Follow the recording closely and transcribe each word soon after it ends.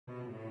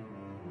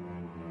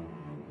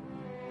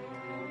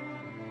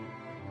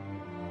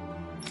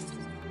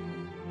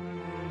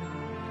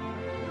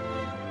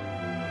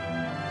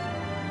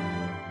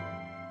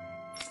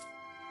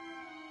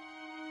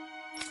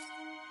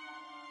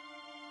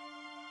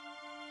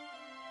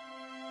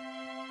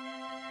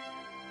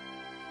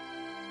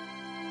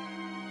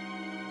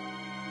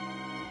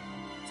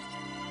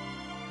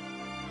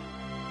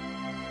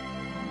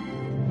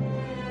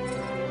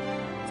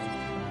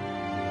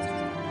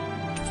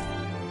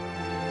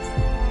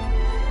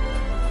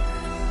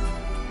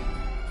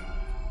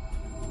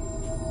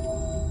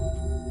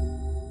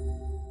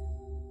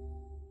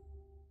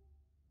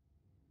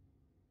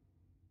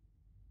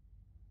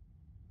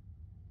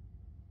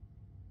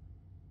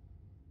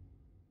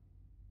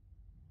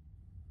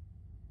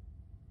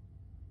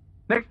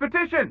Next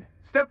petition!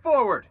 Step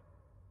forward!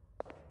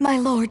 My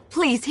lord,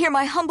 please hear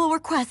my humble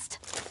request.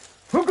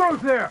 Who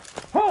goes there?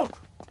 Halt!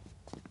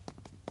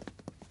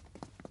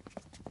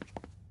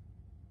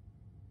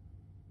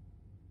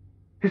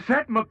 Is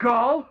that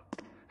Magal?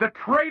 The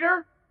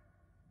traitor?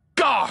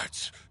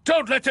 Guards!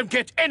 Don't let them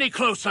get any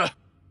closer!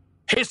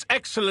 His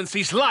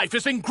Excellency's life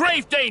is in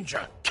grave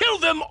danger! Kill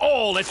them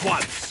all at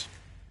once!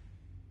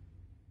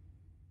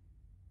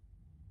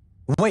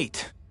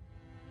 Wait!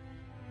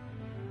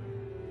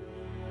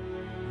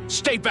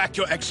 Stay back,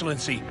 Your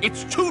Excellency!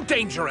 It's too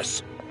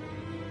dangerous!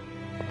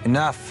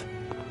 Enough.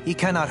 He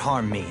cannot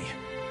harm me.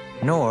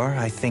 Nor,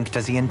 I think,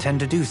 does he intend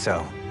to do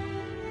so.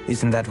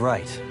 Isn't that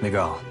right,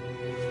 Miguel?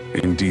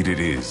 Indeed it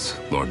is,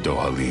 Lord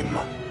Dohalim.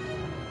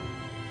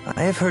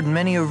 I have heard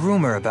many a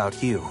rumor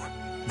about you,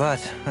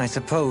 but I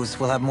suppose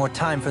we'll have more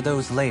time for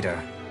those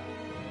later.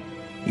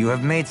 You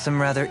have made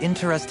some rather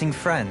interesting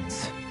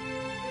friends.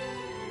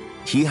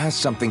 He has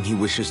something he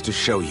wishes to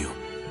show you.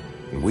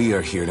 We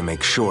are here to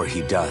make sure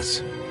he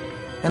does.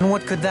 And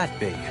what could that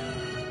be?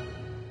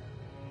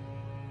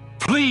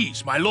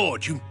 Please, my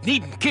lord, you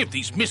needn't give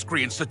these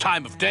miscreants the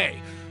time of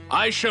day.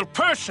 I shall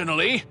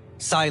personally...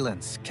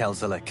 Silence,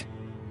 Kelzelik.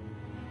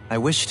 I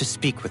wish to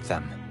speak with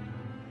them.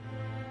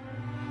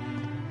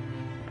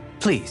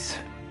 Please,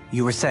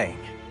 you were saying.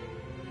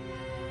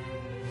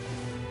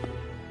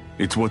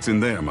 It's what's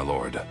in there, my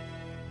lord.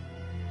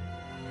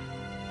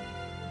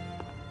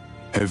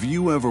 Have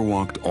you ever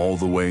walked all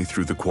the way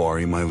through the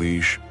quarry, my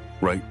liege?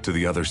 Right to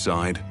the other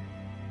side?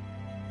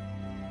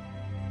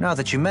 Now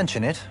that you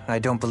mention it, I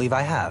don't believe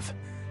I have.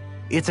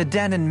 It's a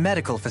Danon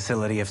medical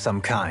facility of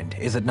some kind,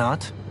 is it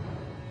not?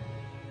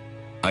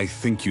 I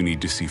think you need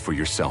to see for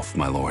yourself,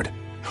 my lord.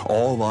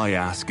 All I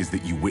ask is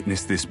that you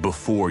witness this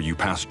before you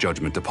pass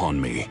judgment upon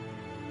me.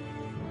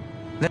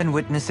 Then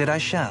witness it I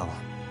shall.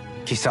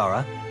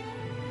 Kisara?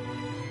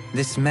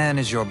 This man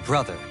is your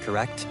brother,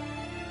 correct?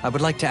 I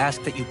would like to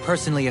ask that you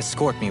personally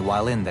escort me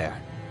while in there.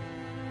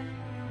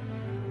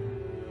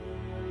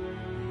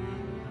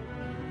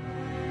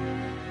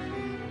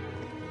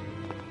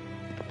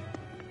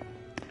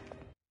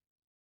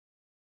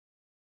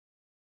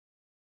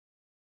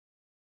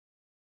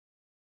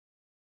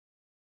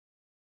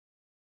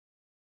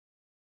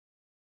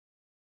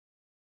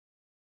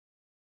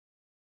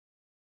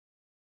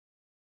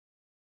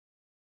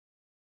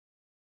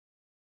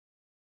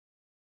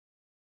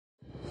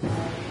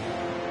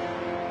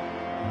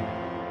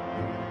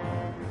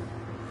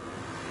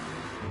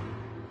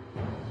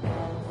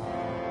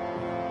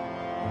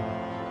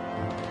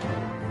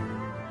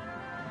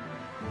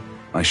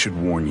 I should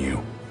warn you,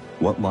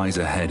 what lies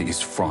ahead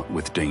is fraught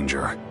with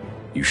danger.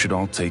 You should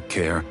all take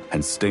care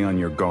and stay on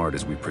your guard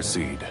as we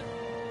proceed.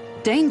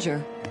 Danger?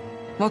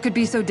 What could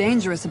be so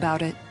dangerous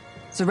about it?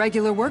 It's a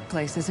regular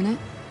workplace, isn't it?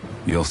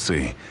 You'll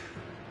see.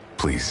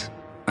 Please,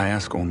 I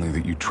ask only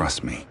that you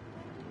trust me.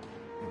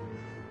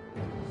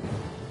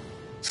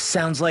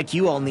 Sounds like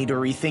you all need to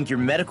rethink your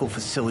medical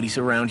facilities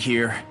around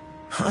here.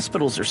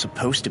 Hospitals are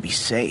supposed to be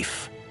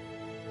safe.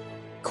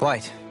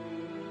 Quite.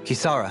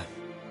 Kisara,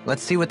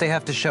 let's see what they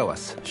have to show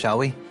us, shall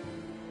we?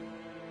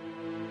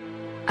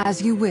 As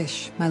you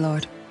wish, my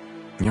lord.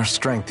 Your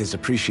strength is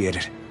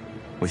appreciated.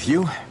 With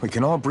you, we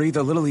can all breathe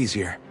a little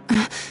easier.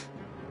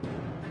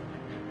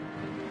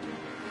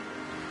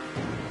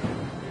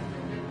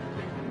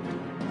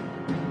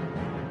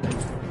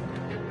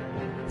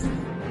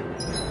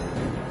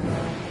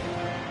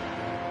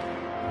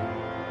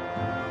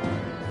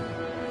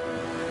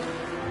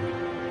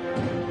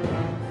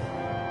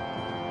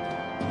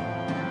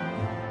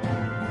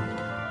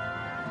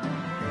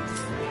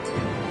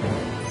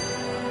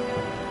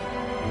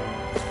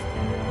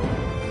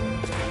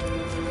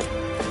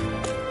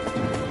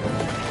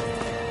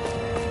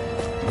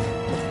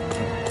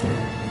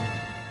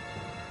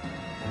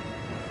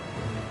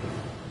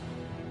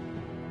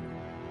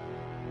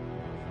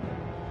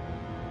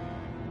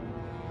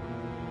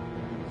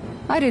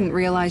 I didn't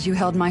realize you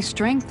held my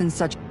strength in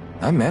such...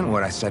 I meant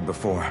what I said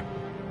before.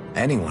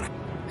 Anyone.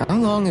 How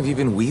long have you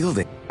been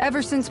wielding?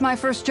 Ever since my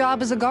first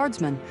job as a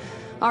guardsman.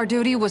 Our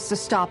duty was to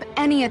stop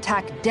any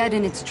attack dead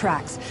in its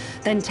tracks,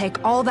 then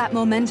take all that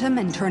momentum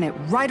and turn it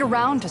right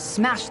around to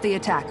smash the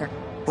attacker.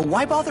 But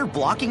why bother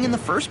blocking in the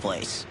first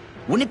place?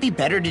 Wouldn't it be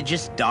better to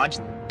just dodge?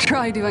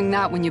 Try doing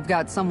that when you've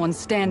got someone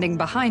standing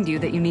behind you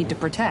that you need to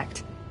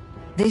protect.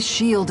 This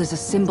shield is a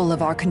symbol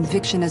of our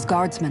conviction as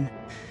guardsmen.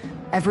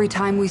 Every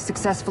time we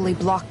successfully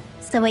block...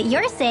 So what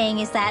you're saying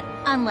is that,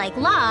 unlike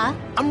law...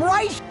 I'm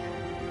right!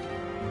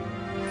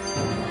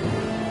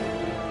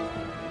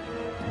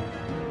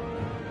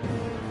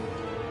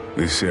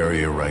 This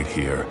area right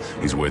here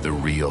is where the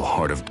real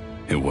heart of...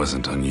 It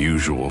wasn't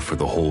unusual for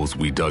the holes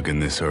we dug in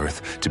this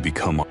earth to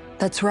become...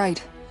 That's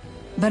right.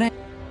 But I...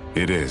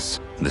 It is.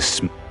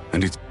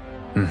 And it's...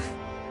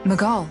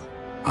 Magal.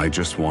 I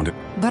just wanted...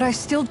 But I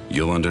still...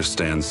 You'll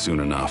understand soon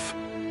enough.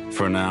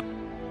 For now...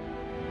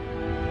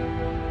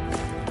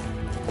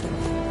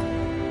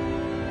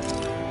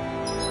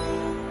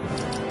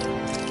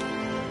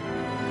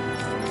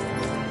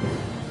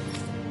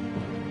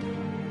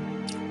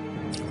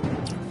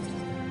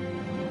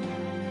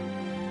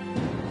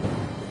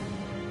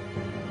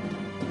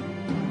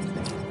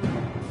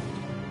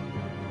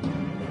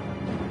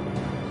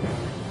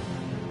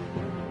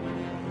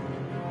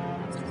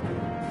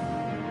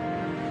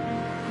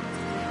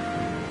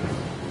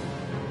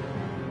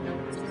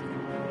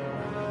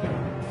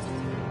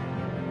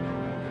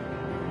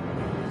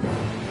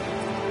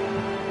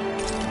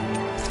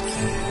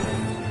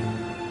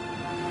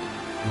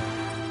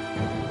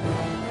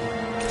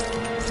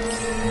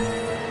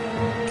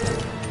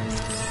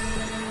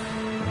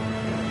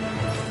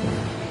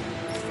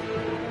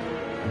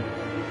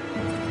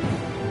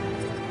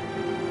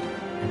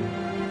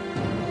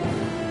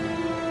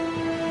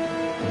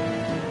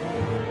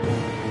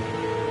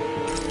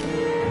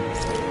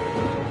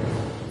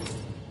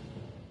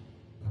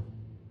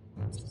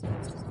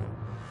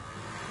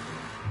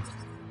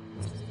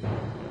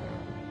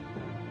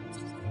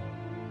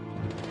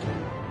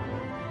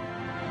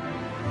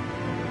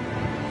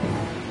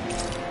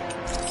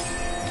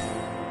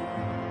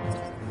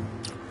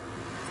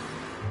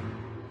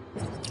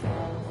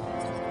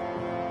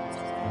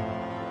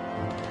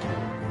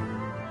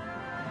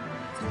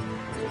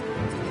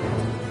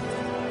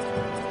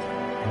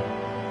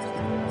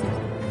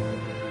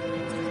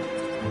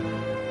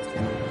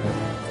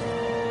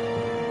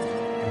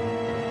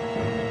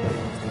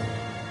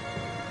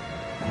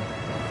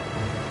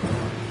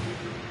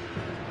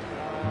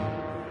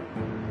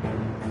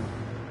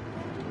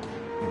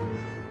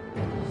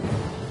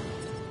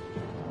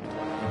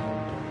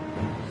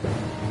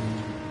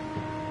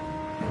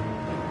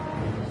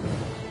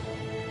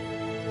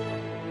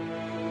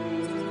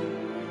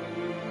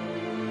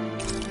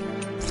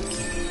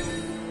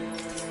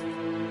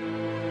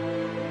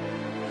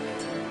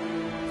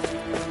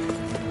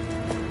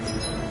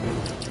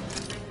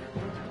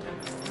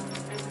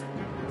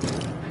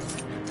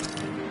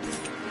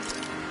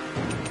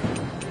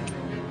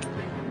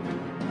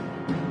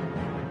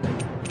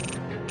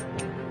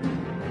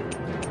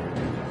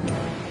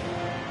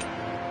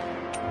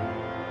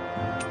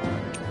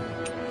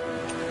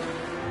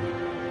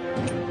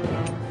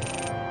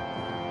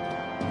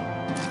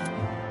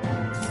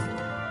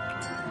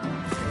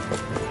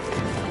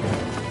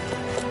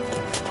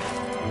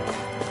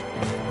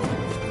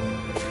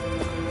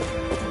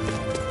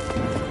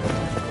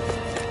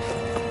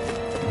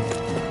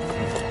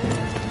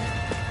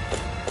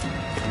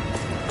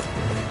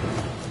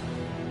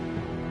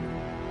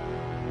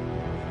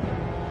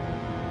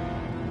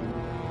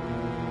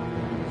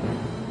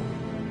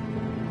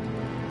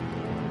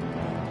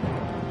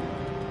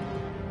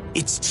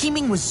 It's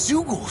teeming with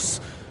Zeugles.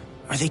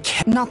 Are they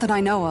Not that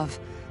I know of.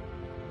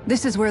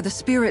 This is where the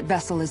spirit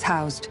vessel is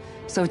housed,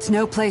 so it's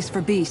no place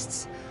for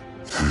beasts.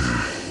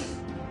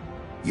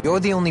 You're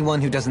the only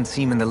one who doesn't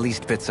seem in the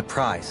least bit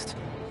surprised.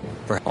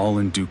 All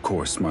in due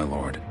course, my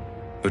lord.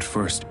 But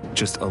first,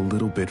 just a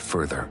little bit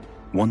further.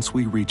 Once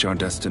we reach our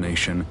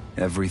destination,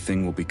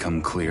 everything will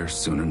become clear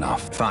soon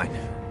enough. Fine.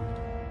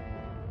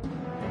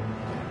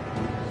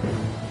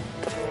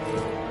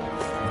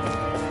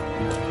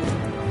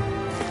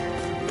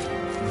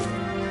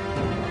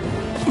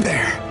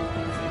 There.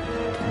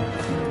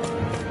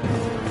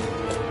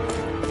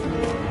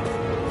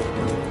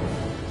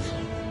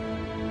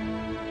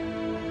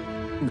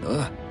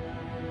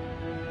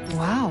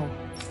 Wow.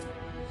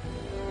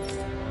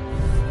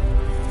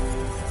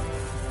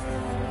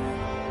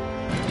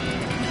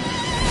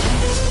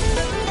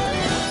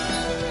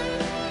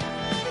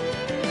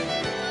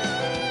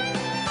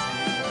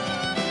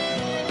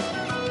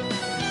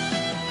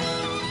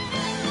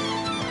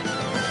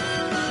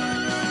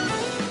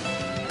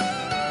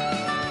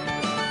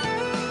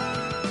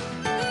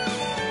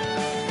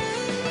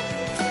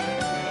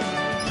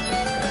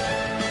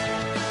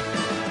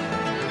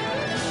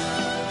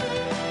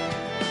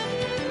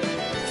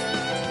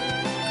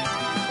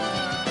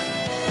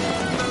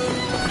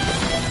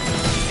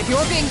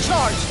 You're being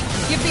charged.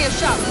 Give me a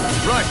shout.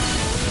 Right.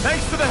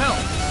 Thanks for the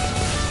help.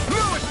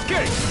 No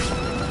escape!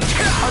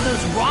 Are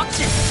those rocks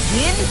in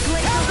wind?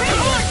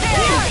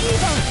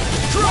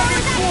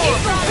 Dragon Form!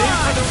 Aim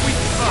for the weak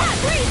spot.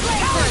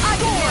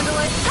 I can handle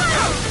it.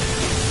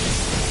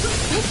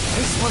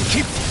 This one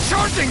keeps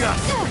charging us!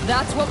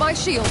 That's what my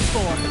shield's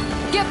for.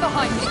 Get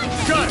behind me.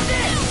 Got it!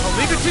 I'll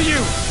leave it to you!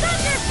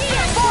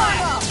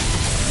 Fire up!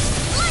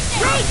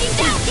 Raging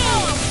down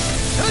game!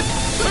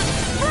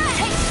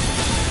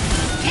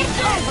 It's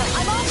over!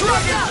 I'm all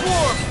Dragon up.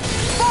 Form!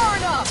 Far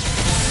enough!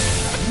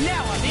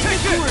 Now I'm in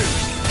Take the it! groove.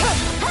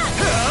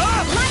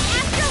 My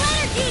astral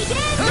energy!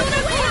 To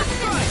the wind!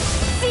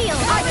 Feel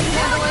I can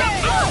handle it.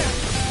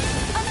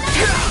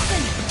 Annihilation!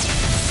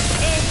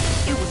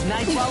 It was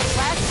nice while it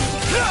lasted.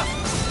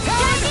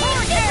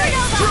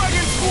 Supernova!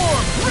 Dragon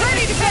Form!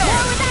 Ready to go!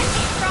 Where was that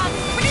came from?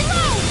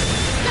 Reload!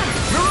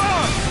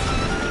 Mirage!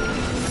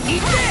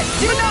 Eat this!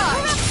 Do not!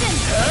 Corruption!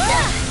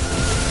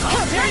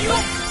 I'll tear you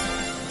up!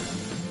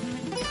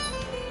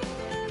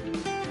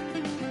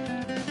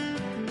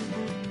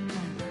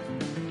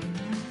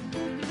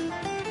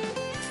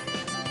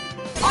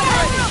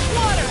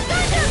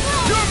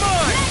 You're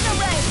mine!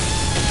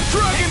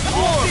 Dragon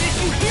Form!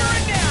 You hear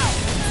it now!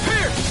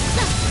 Here!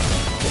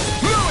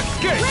 No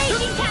escape!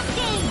 Raging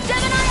Cascade!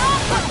 Gemini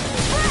Aqua!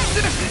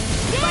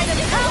 By the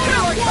power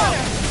of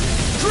water!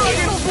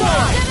 Dragon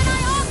Form!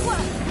 Gemini Aqua!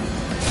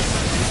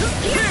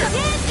 Here!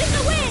 Dance in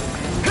the wind!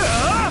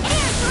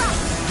 Air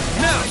thrust!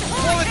 Now,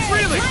 while it's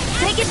reeling!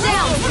 Take it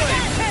down!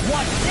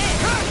 What's this?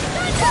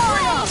 Far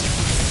enough!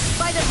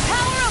 By the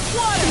power of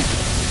water!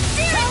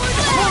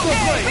 Turbo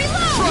Blade!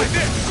 Try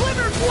this!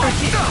 Glimmer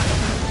Fortune!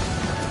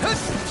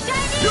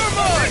 You're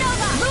mine!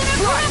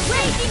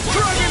 Raging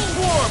Dragon Cascade!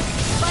 Form!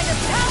 By the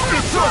power of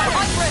It's water!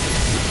 over! I'm ready!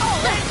 I'll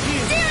let you!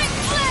 Steering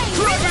Flame!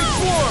 Dragon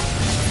Form!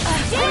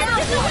 Dance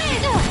in the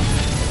wind!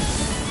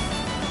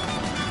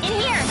 In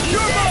here!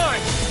 You're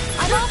mine!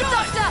 I'm all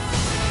sucked up!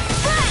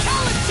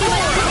 See what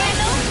I can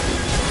handle?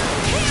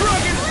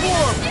 Dragon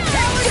Form!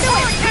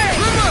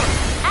 Remote!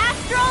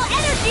 Astral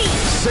energy!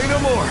 Say no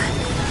more!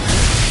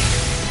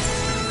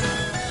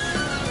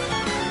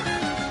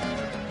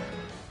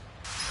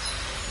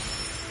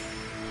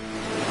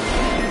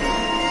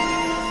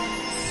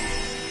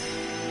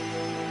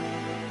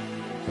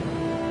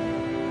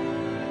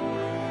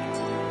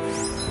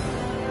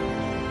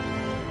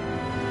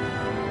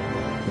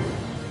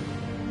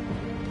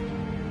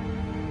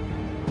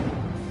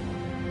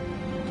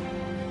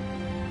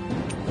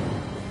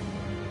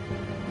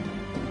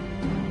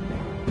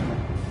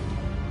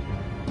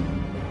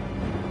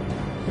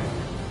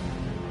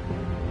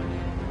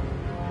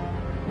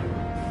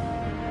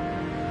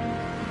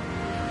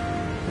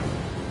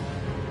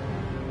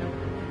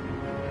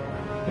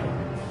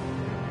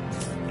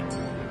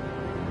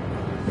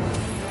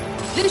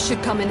 This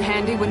should come in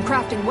handy when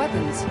crafting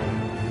weapons.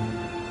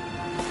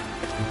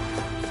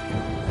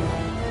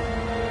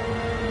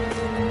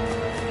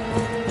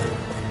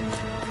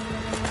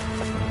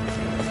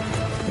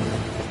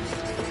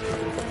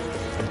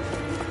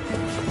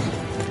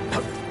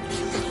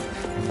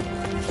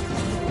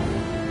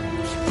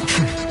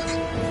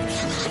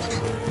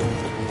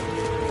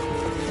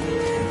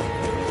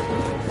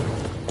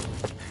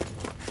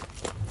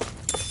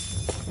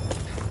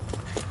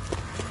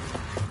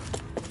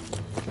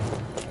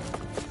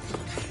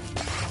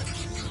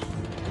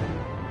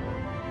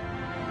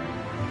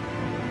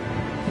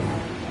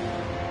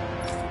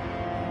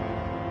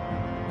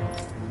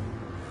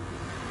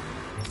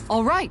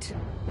 All right.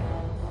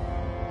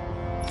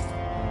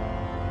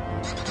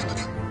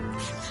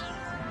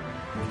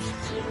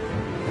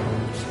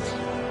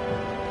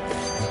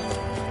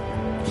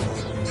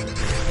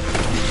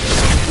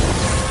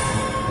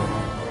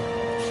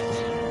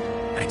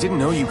 didn't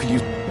know you could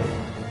use...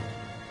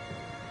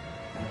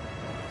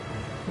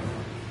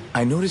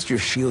 I noticed your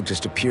shield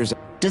just appears...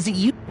 Does it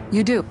use...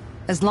 You do.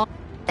 As long...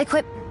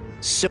 Equip.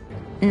 So...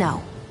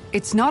 No.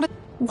 It's not a...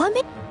 What?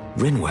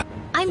 Rinwell.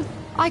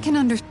 I can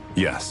understand.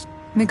 Yes.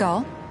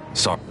 Miguel?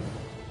 Sorry.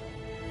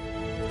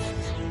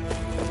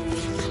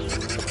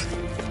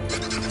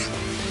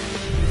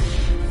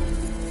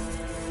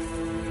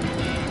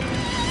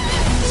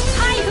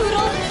 Hi,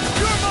 Hoodle!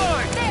 You're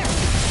mine! There!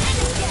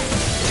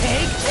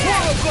 Take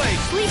Swallow Blade!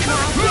 Sleep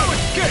now! No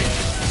escape!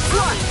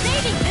 I'm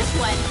saving this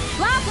one!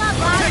 Blah, blah,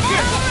 blah! Take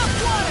this! Power of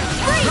water!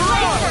 Freeze You're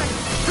laser! mine!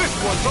 This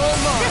one's all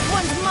mine! This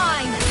one's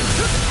mine!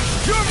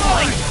 You're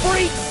mine!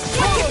 Freaks!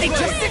 Why can't they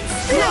just sit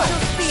still?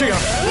 Sia,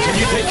 can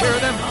you take care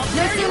of them?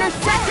 No sooner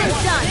said than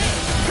done!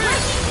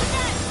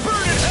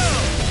 Burn in hell!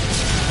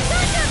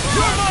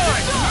 You're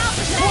mine!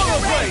 Swallow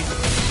Blade!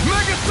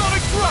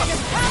 Megasonic Thrust!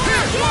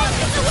 Here!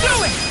 Do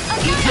it!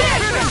 You're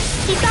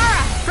finished!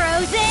 Kisara!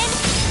 Frozen!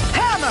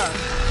 Hammer!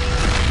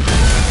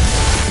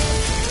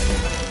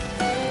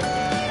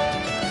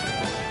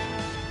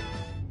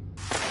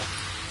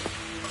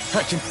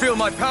 I can feel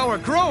my power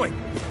growing!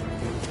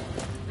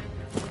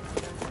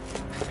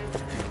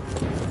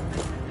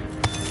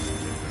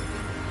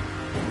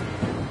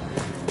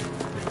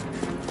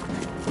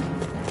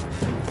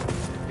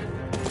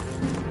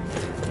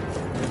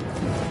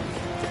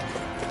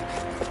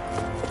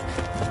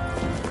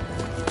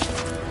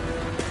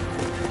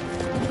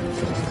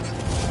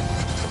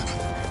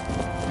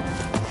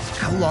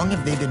 How long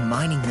have they been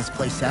mining this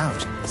place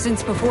out?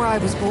 Since before I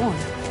was born.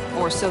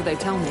 Or so they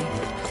tell me.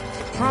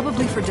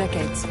 Probably for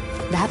decades.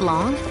 That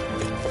long?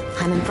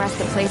 I'm impressed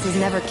the place has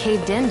never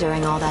caved in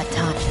during all that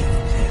time.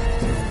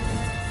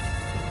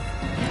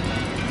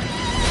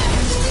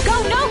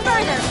 Go no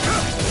further!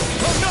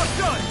 I'm not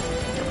done!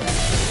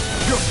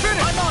 You're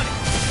finished! I'm on it!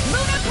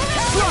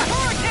 Strike!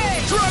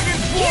 Dragon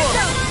Swarm!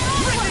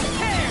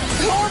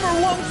 Armor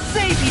won't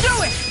save you!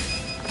 Do it!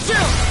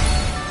 Jump!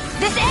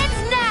 This ends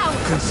now!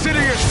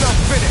 Consider yourself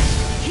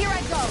finished! Here I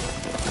go!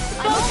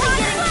 I'm only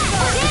getting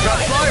started!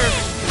 Got fire!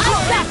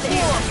 I'll wrap it!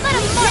 Let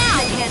him down!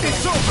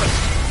 It's over!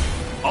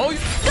 All you...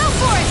 Go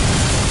for it!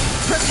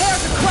 Prepare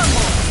to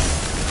crumble!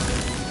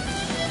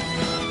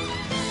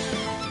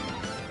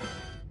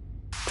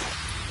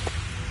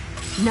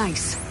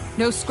 Nice.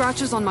 No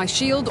scratches on my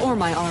shield or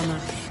my armor.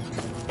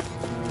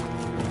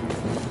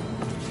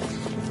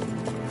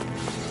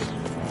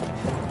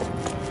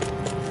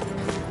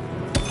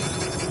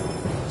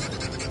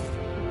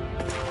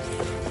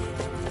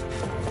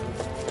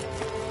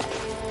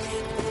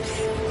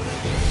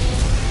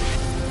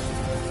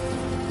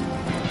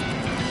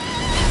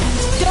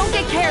 Don't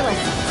get careless!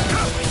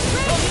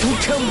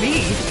 Don't tell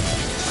me!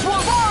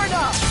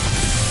 Swavarna!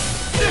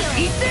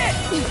 Eat this!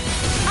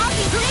 I'll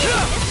be saving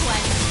this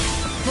one!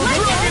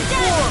 Dragon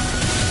Swarm!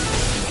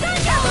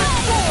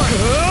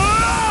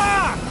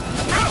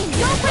 I can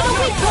go for the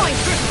weak point!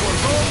 This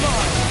one's all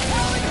mine!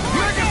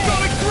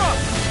 Megasonic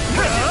Thrust!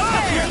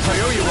 I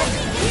owe you one!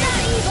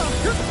 Not evil!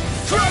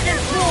 Dragon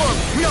Swarm!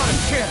 Not a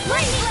chance!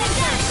 Lightning like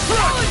that!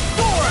 Solid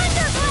Sword!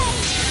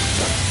 Thunderblade!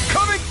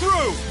 Coming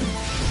through!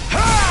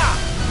 Ha!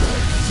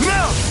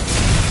 Now!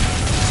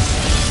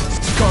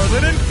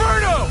 Scarlet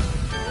Inferno!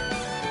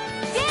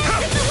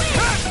 Dance in the wind!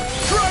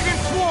 Dragon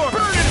Swarm!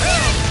 Burn in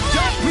hell!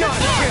 Not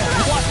a chance!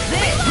 What's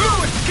this? No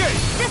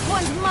escape! This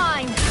one's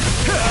mine!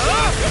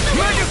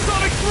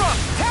 Megasonic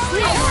Thrust!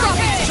 I'll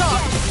stop it!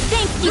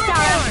 Thanks, You're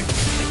Kisara! mine!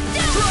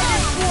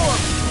 Dragon Swarm!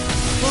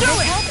 Do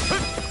it!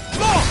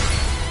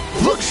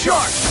 Look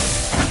sharp!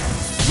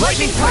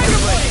 Lightning Tiger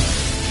Blade!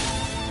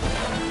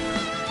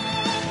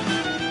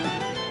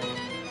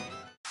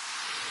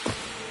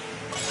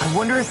 I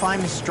wonder if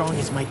I'm as strong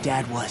as my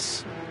dad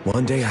was.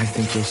 One day I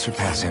think you'll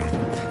surpass him.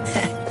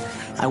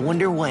 I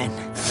wonder when.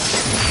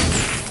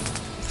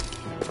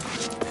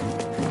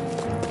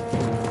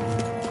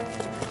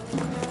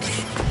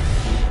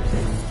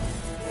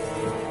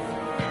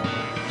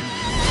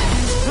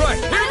 Right,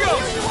 here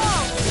goes!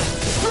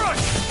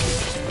 Strike!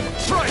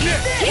 Strike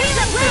it! Here's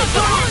a blue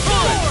sword!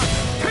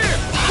 Here!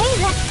 Hey,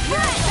 that's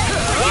right!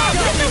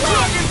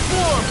 Dragon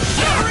Swarm!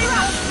 Carry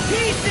out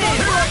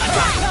pieces!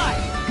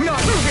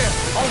 Not here!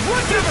 I'll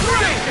run to the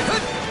flame!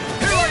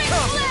 Here I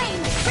come!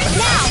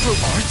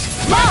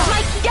 Now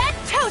might get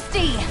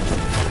toasty!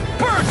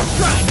 Bird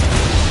Strike!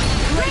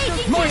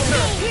 Raging My Fury!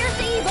 turn. Here's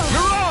the evil!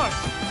 Mirage!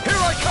 Here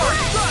I come!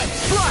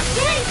 Strike!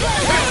 Here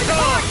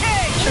comes!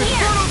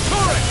 Infernal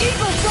Turret!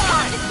 Eagle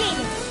Dawn! Escaping!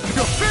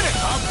 You're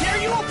finished! I'll tear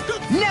you up!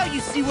 Now you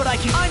see what I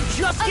can... I'm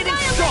just getting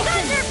Annihilate started!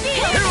 Thunder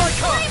Field! Here I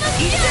come! Flame of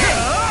Eat Fury!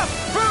 Ah!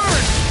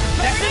 Burn!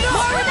 That's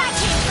enough! Where that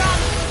came from!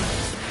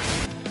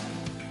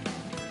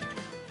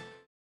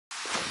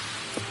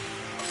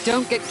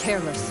 Don't get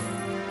careless.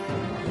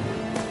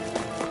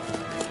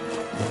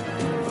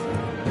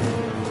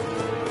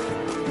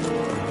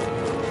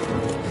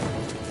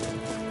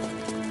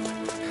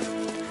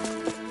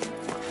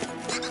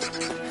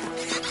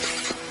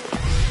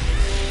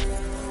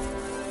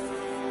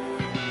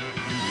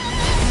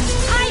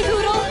 Hi,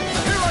 Hoodle!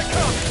 Here I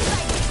come!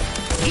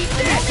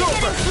 It's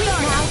over! Sweet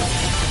now!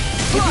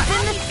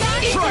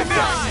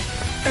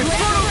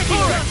 Infernal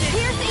Torrent!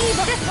 Here's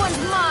evil! This one's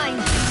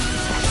mine!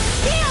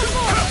 Steel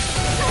Force!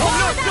 I'm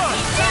not done!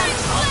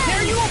 I'll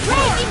tear you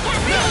apart!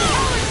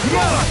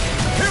 Lord!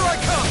 Here I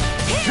come!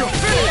 You're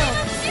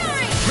finished!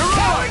 You're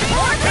on!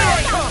 Here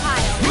I come!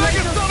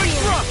 Megasonic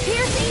Thrust!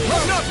 Here's evil!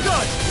 I'm not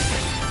done!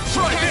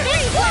 Try this!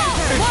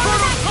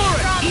 Infernal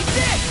Torrent! Eat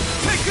this!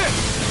 Take this!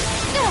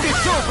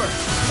 It's over!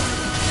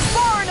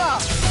 Far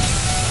enough!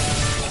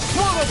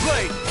 Swallow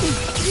Blade!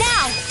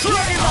 Now!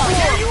 Dragon I'll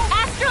tear you Force!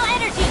 Astral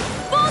Energy!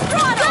 Full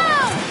throttle! Go!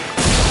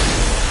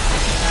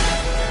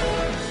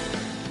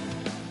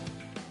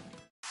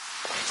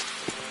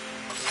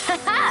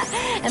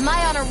 Am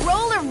I on a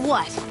roll or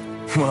what?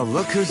 Well,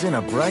 look who's in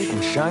a bright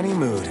and shiny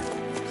mood.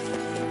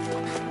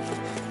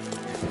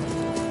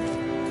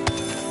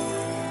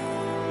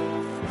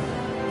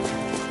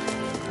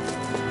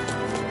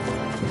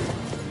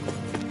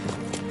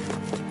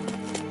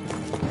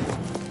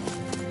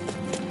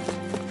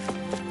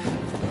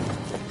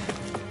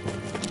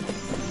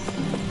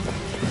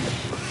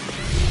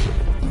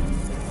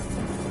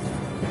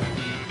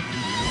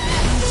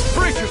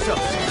 Brace yourself!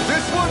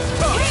 This one's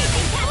tough!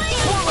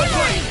 Swallow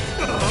Blade!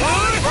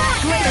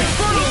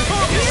 Infernal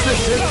Torrent! Is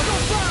this it?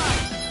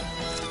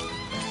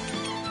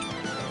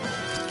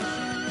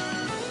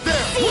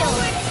 There! Seal!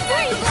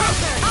 Free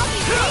Blaster! I'll be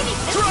waiting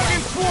this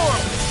Dragon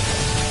Swarm!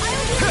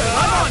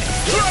 I'm on!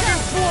 Dragon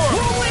Swarm!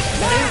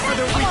 for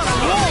the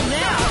roll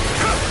now!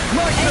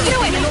 My turn! Do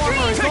it,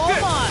 Norma! Take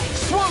this!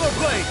 Swallow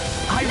Blade!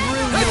 I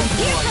really know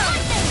you want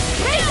it.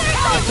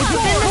 What's in the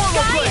Swallow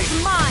sky Blade! is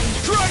mine!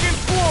 Dragon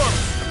Swarm!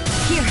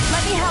 Here,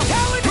 let me help.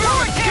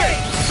 Okay!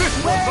 This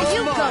Where one's are all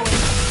you mine! going?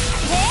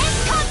 It's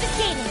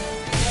confiscated!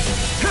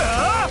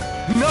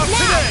 Not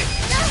today!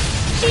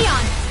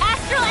 Xion,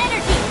 Astral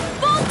Energy,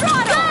 full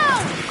throttle! Go!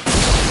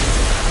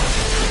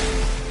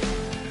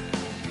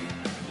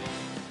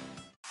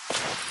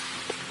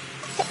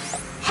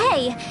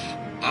 Hey,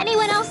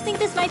 anyone else think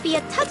this might be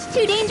a touch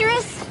too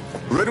dangerous?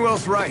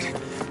 Ridwell's right.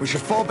 We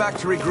should fall back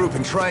to regroup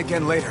and try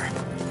again later.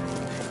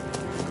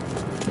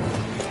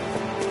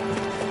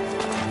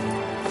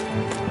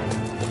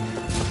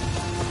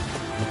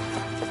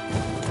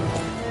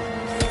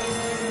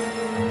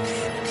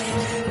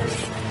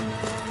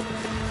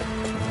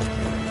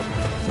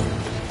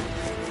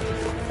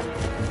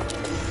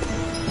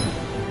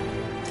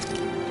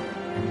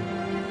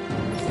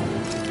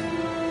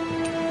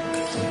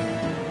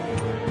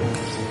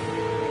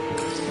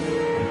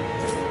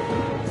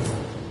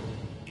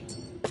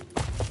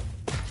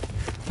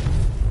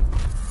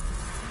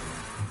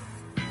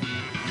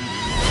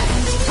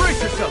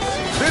 Brace yourself!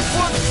 This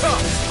one's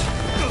tough!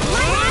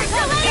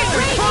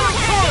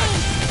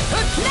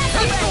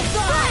 Infernal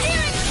Torrent!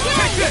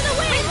 Take this!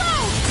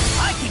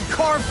 I can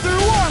carve through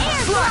armor!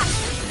 Slash!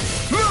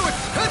 Lewis!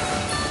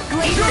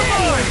 You're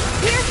mine!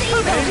 Here's the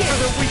evil! Aim for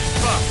the weak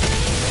spot!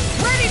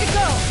 Ready to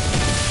go!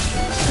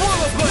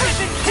 Swallow Blade!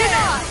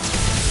 Deny!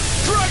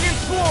 Dragon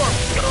Swarm!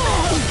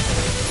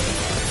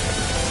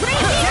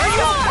 Tear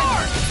you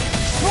apart!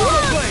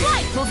 Swallow Blade!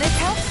 Flight! Will this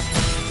help?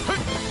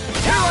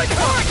 Here I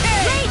come!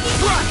 Raging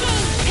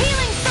Hurricane!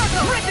 Healing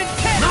Circle! Rip and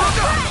tear!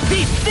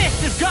 These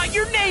fists have got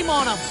your name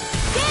on them!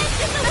 Dance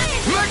in the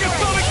wind!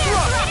 Megasonic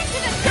Thrust!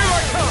 Here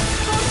I come!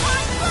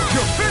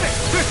 You're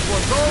finished! This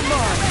one's all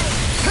mine!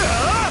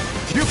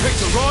 You picked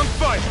the wrong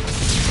fight!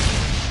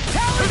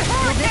 Talon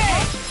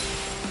Hurricane!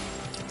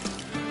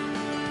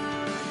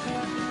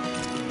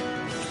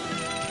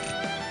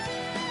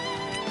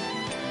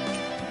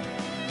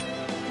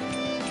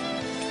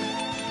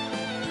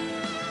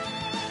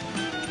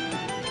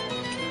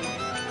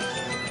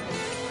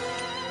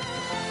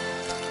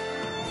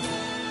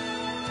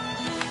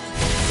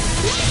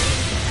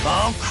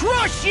 I'll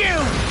crush you!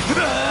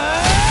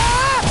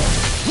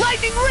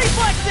 Lightning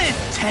reflexes!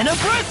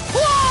 Tenebrous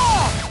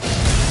claw!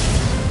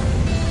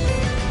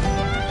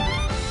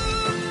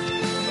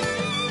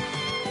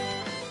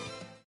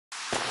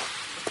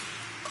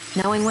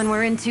 Knowing when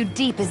we're in too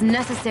deep is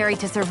necessary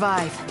to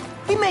survive.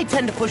 We may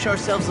tend to push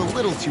ourselves a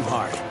little too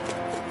hard.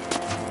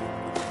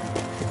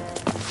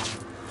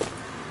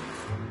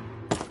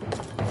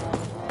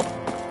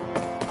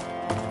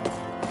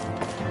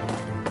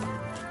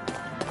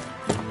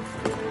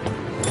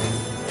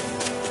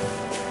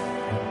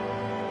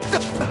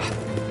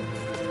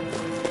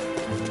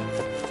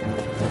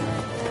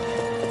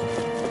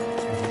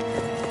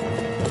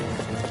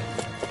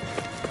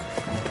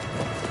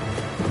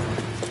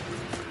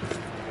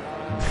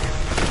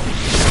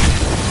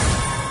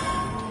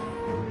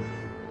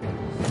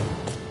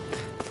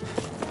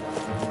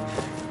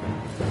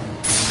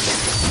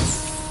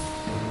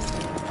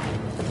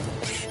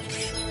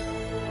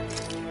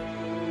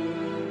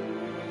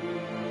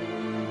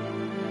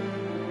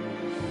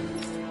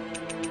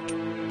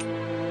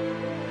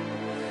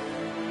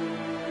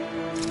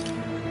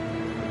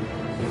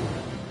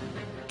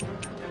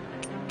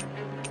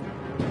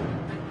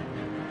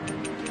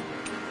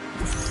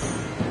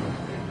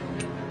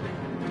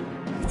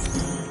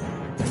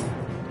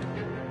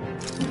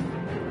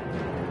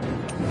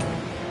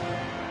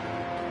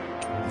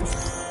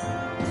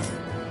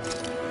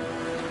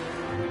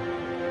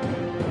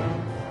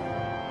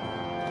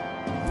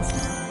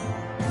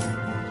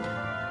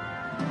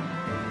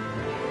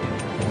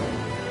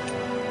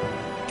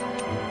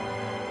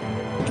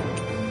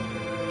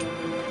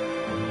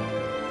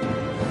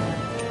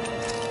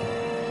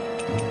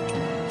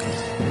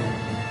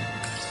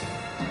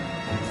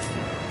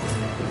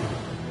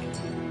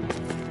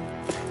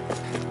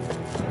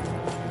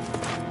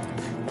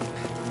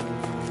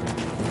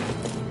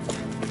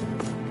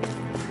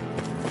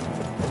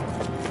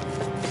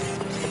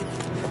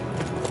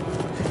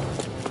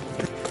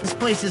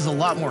 place is a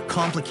lot more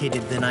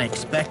complicated than I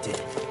expected.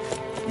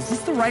 Is this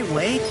the right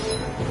way?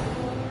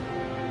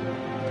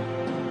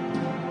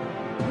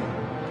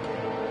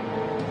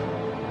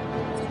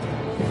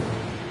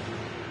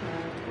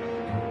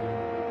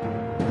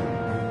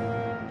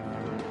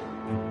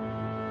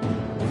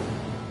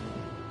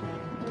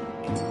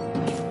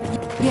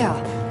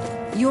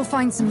 Yeah, you'll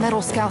find some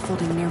metal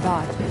scaffolding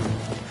nearby.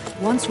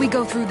 Once we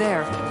go through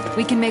there,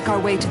 we can make our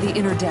way to the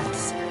inner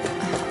depths.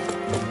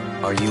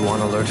 Are you on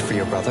alert for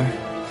your brother?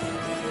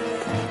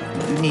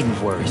 You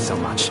needn't worry so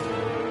much.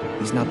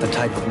 He's not the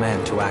type of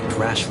man to act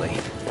rashly.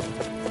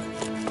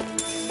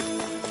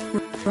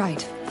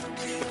 Right.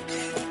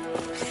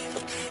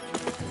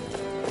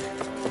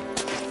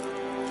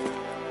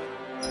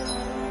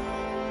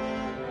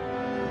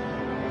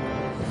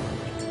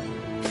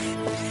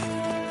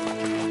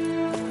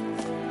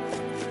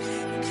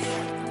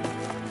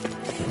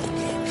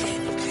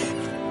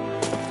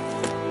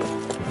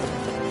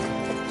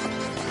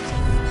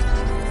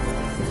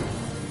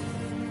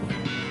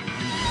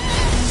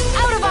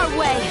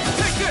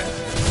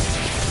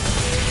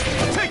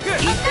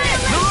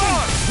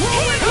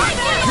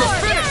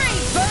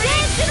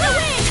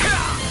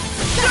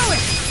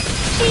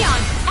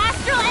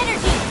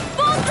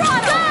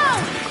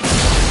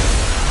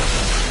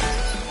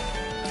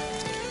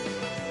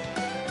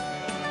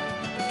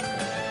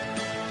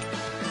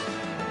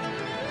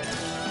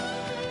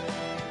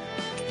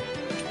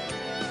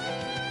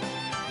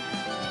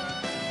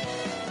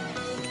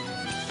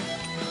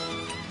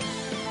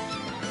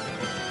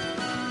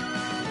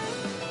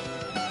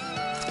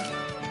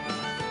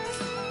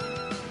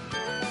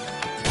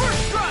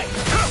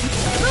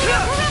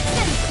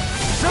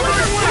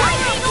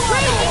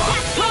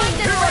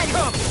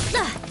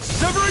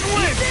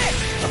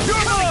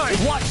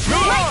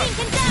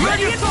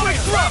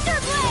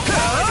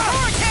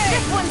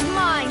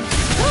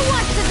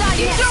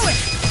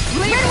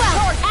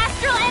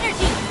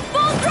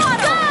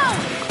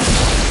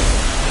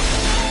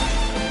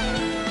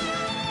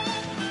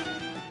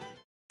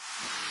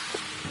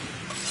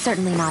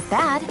 Certainly not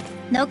bad.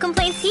 No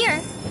complaints here.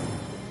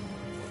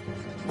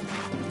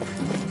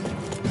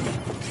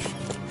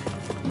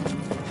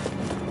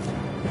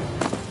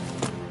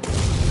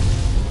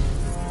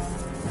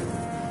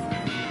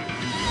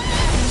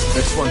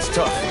 This one's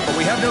tough, but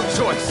we have no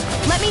choice.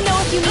 Let me know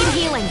if you need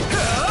healing.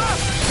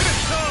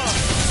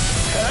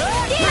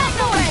 Get out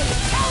the way!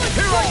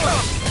 Here I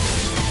come!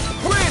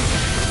 Win!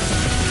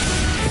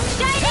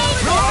 Shining!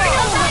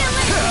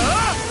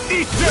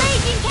 Eat this!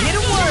 Get a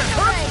word!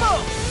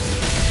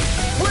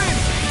 Win!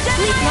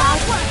 Sleep now!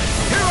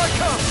 Here I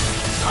come!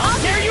 I'll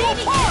tear you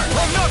apart!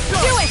 I'm not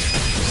done! Do it!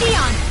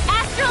 Xion!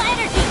 Astral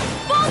energy!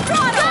 Full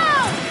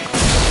throttle!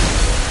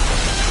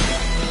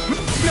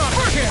 Go! Not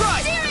a chance!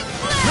 Right!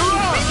 You're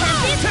on!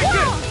 Take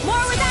it!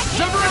 More where that came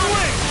Severing from!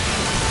 wing!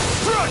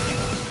 Strike!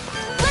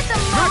 Let the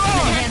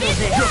marksman handle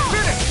this! You're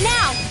finished!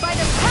 Now, by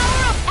the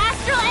power of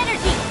astral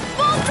energy!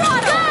 Full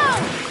throttle! Go!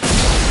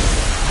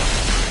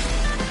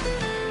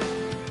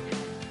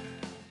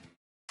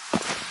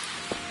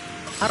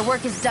 Our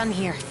work is done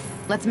here.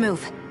 Let's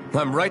move.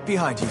 I'm right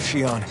behind you,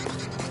 Xion.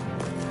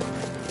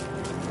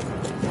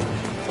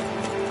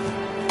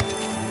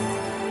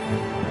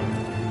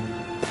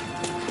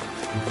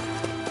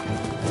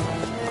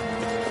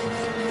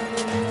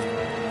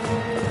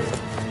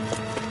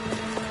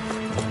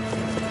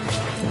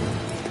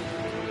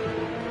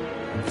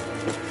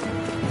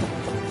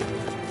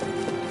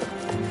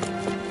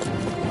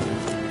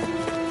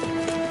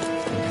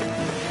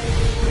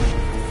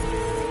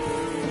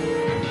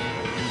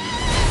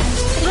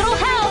 Little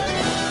help!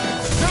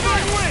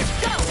 Severing wing!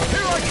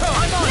 Here I come!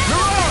 I'm on!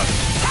 You're on!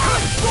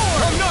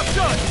 I'm not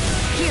done!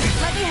 Here,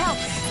 let me help.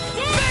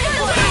 Here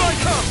I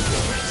come!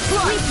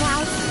 Sleep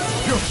now.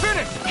 You're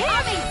finished!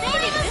 Heavy,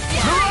 saving the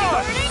You're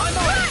on! I'm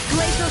on!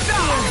 Glacial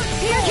spear.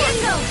 Here it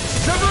goes.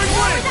 Severing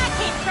Where wing! that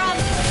came from?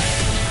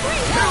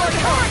 Here I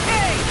come!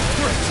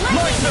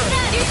 My turn!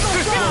 This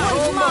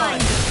one's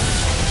mine.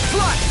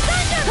 Fly!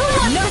 Who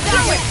wants to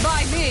do it?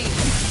 By me!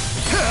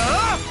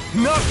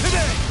 Not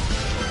today!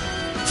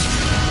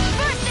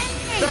 First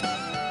instinct.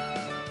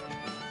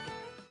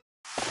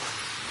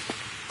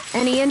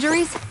 Any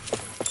injuries?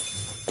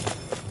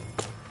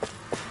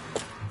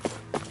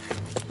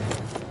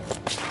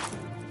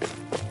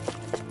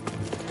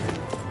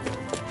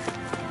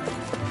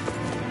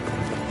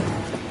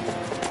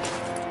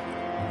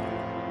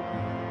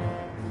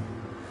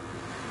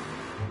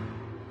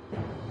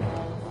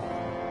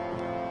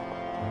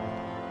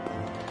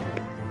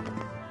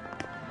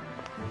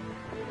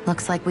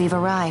 Looks like we've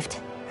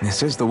arrived.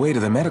 This is the way to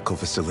the medical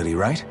facility,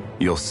 right?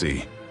 You'll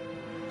see.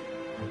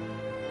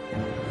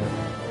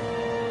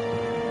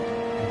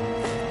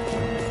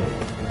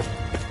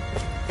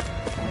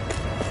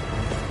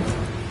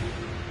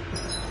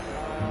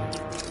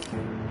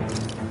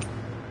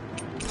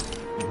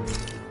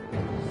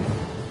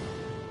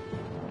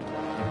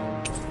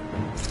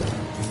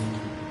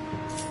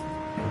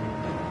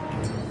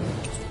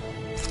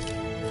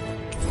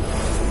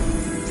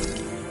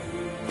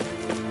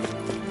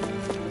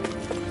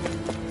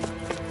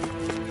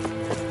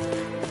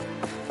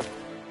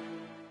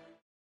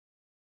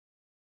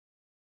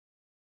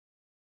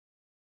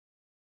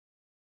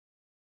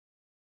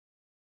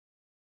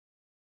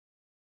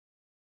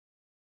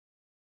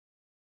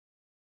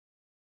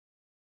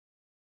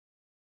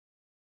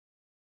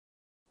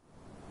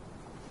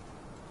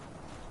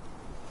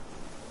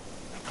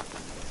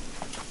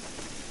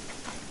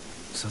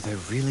 So there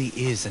really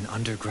is an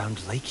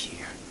underground lake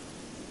here.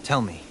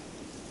 Tell me,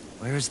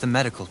 where is the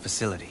medical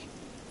facility?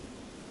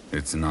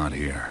 It's not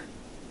here.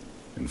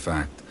 In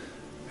fact,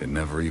 it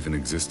never even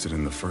existed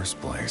in the first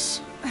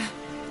place.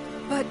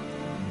 But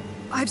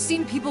I've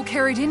seen people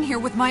carried in here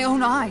with my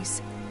own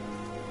eyes.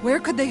 Where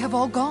could they have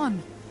all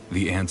gone?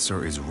 The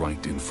answer is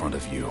right in front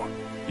of you.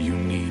 You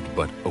need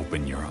but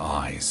open your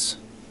eyes.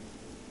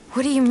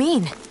 What do you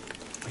mean?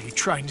 Are you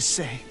trying to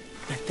say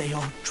that they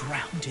all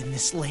drowned in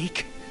this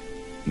lake?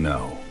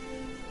 No.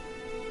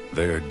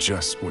 They are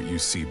just what you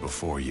see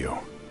before you.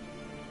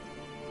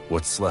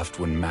 What's left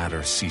when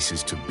matter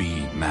ceases to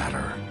be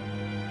matter.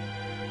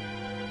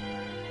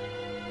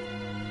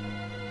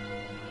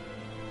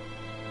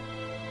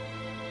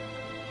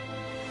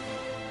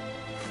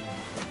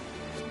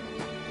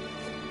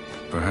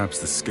 Perhaps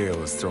the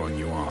scale is throwing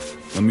you off.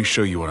 Let me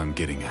show you what I'm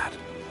getting at.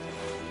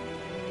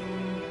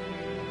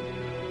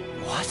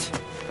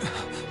 What?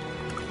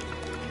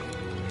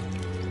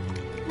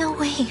 No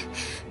way.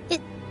 It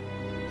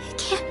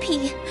can't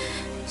be.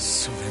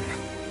 So then,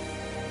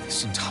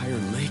 this entire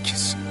lake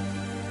is...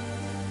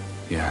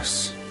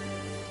 Yes.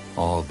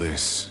 All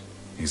this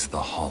is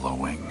the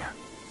hollowing.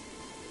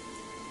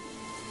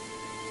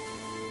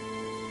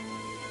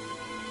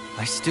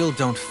 I still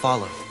don't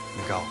follow,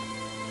 Miguel.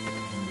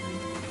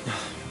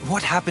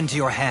 What happened to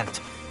your hand?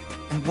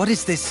 And what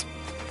is this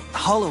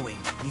hollowing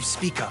you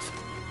speak of?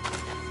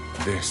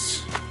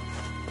 This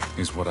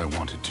is what I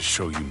wanted to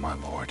show you, my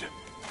lord.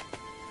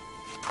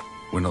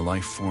 When a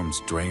life form's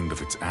drained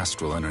of its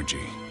astral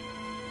energy,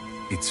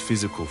 its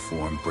physical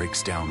form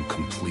breaks down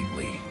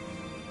completely.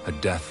 A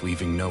death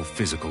leaving no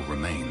physical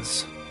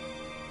remains.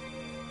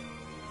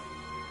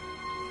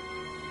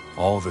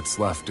 All that's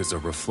left is a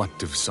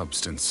reflective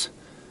substance,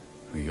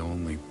 the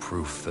only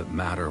proof that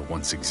matter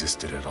once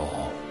existed at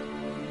all.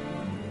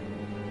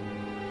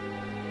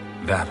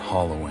 That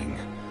hollowing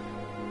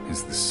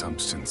is the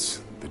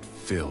substance that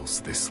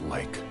fills this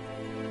lake.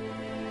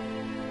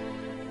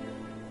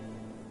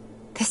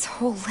 This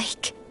whole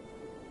lake.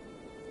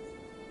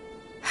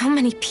 How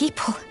many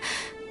people?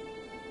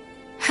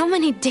 How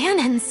many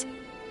Danans?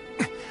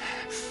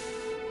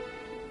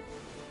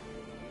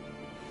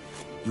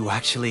 You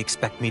actually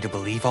expect me to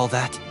believe all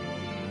that?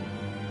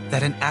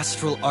 That an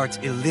astral arts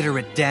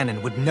illiterate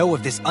Danan would know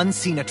of this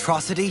unseen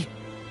atrocity?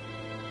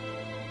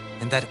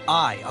 And that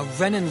I, a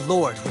Renan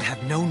lord, would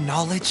have no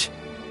knowledge?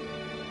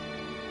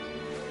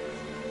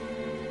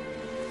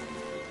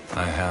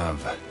 I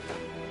have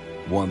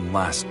one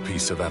last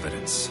piece of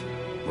evidence,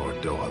 Lord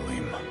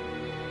Dohalim.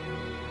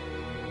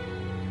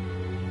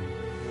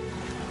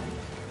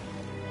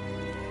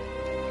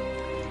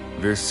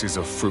 This is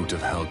a fruit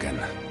of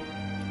Helgen.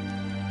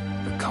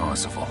 The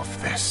cause of all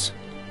of this.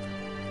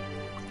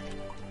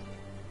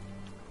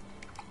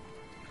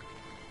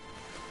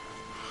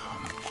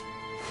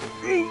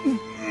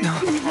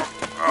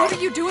 What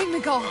are you doing,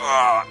 Miguel?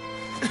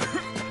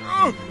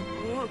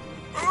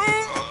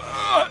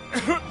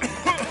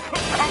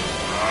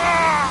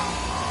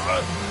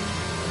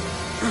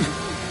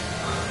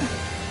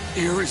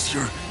 Here is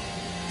your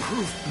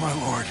proof, my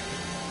lord.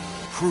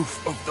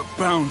 Proof of the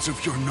bounds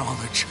of your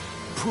knowledge.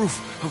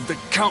 Proof of the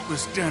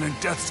countless Danan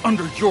deaths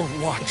under your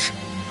watch.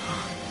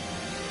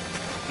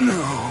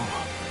 No,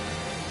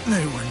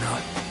 they were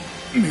not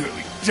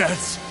merely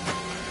deaths.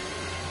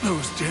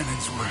 Those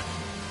Danans were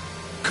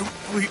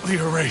completely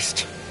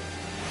erased.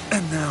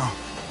 And now,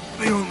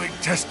 the only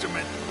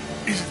testament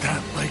is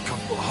that lake of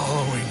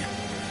hollowing.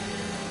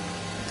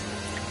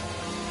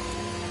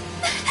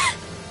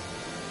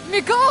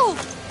 Miguel!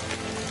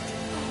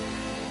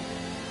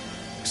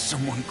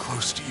 Someone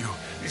close to you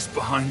is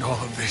behind all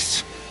of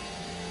this.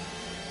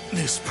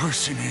 This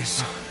person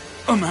is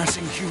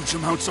amassing huge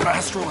amounts of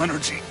astral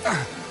energy.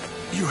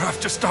 You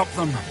have to stop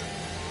them.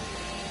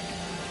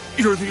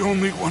 You're the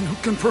only one who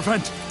can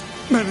prevent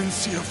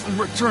Menancia from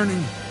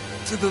returning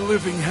to the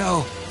living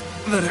hell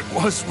that it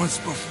was once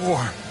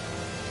before.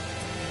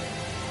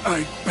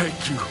 I beg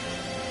you,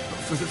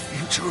 for the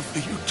future of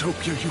the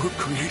utopia you have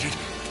created,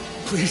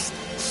 please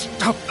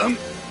stop them.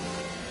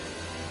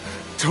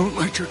 Don't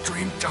let your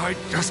dream die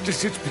just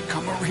as it's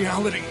become a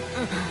reality.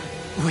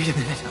 Wait a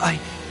minute, I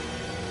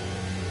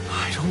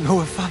don't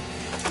know if I...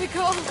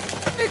 Miguel!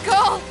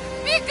 Miguel!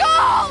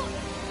 Miguel!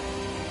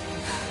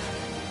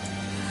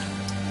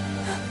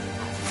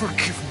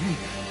 Forgive me,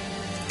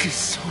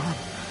 Kisara.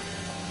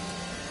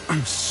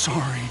 I'm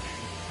sorry.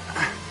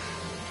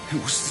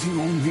 It was the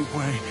only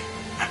way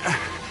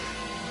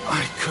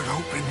I could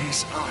open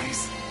his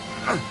eyes.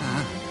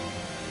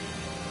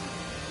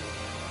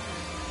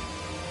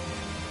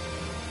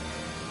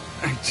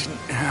 I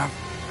didn't have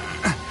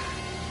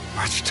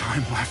much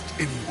time left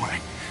anyway.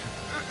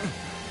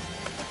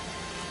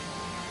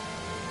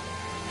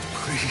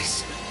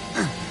 Please,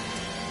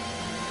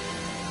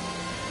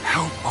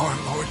 help our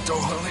Lord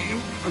Dohalim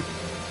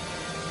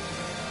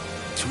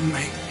to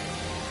make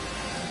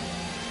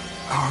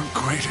our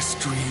greatest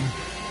dream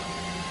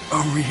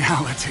a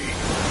reality.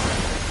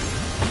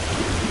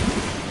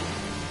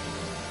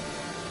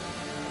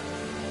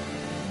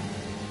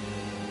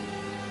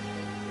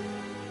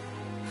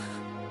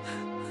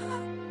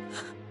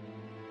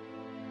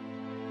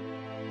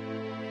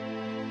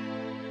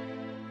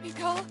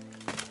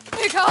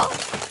 Miko!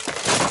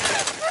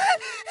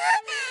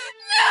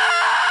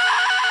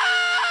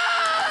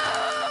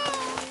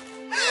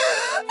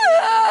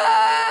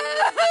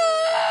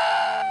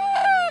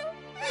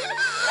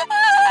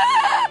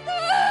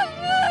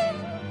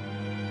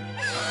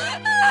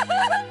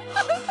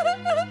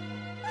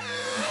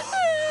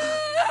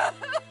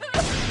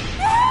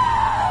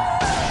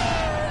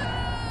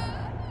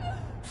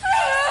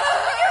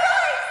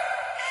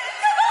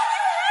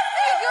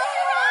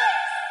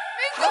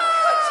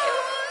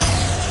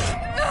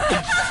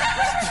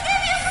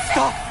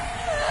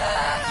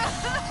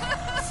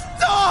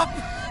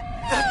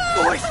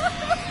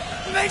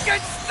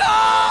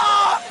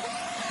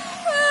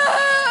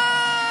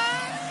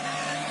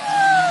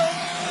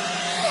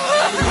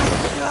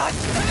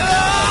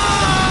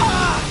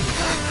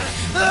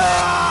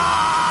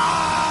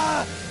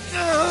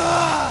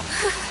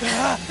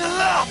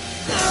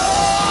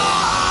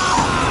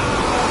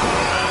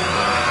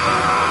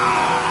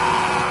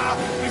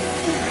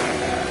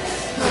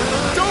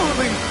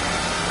 Dohalim!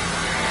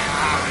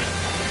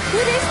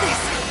 What is this?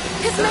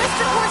 His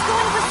master core's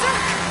going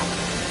berserk!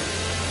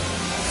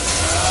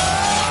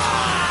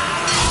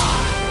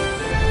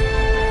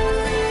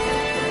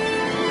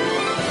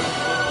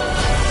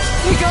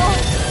 Miko!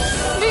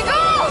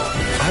 Miko!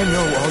 I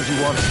know all you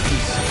want is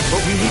peace,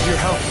 but we need your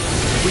help.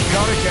 We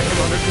gotta get him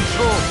under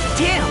control.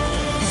 Damn!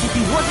 As if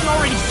he wasn't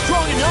already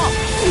strong enough!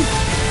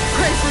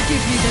 Pray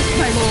forgive me this,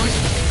 my lord.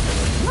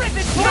 Rip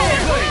it No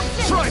fire! blade!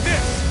 Try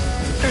this!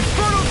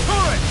 Infernal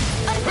turret!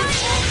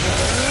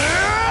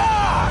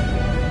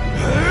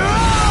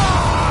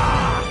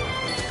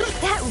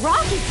 That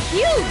rock is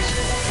huge!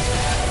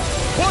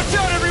 Watch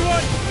out,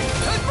 everyone!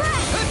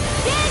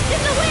 Dance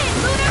in the wind!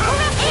 Lunar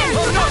corruption!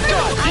 Oh, no,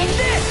 no! I'm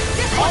this!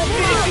 I'll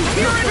finish you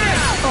here and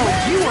now! Oh,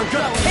 you are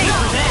gonna pay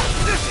for that!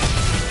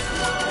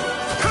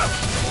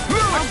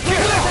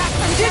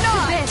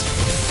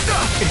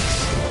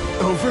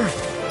 It's over?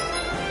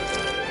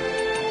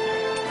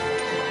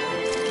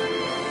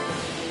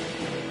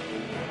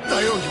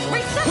 I owe you one.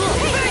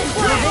 Resuscitation!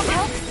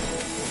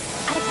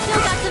 I've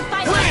still got some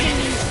fight left in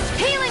me!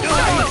 Healing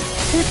word!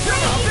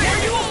 I'll tear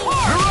you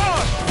apart! You're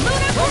on!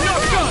 Lunar I'm not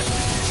corruption! done!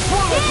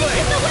 Swallow Dance blade!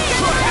 in the wind!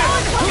 Try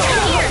this!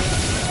 Here!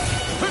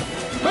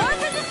 More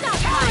for the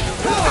stockpile!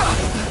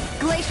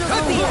 Glacial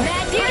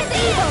Mad Deer's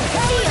evil!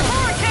 Steel!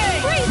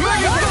 Freeze!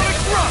 Magnetic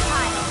thrust!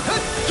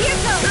 Here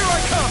goes! Here I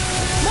come!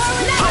 More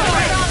with that!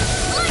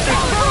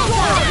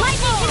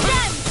 Lightning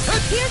condemned!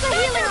 Here's a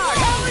healing art!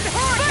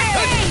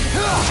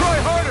 Try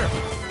harder!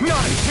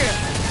 Not a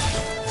chance!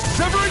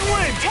 Severing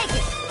wind! Take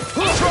it!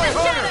 Try the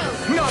harder!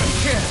 shadows! Not a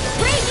chance!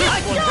 Radiant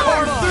One storm!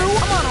 card through!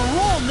 I'm on a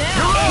roll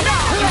now!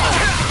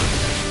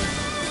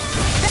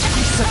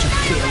 He's such a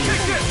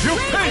failure!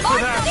 You'll pay for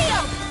Mark that!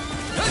 Steel!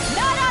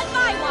 Not on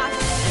my watch!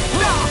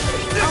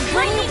 I'll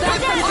bring you back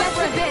from death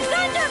for this!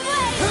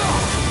 Thunderblade!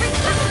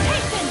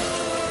 Resuscitation!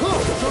 Will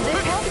this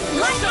help?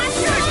 My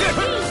master energy!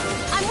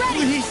 I'm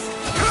ready!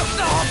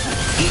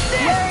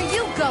 Where are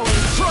you going?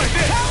 Try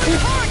this!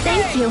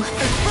 Thank you!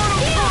 Infernal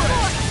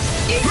turret!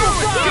 Eagle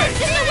Escape!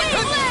 in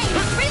the wind!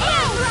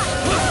 Rebound!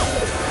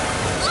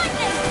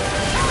 Lightning!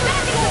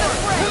 Back into the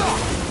fray!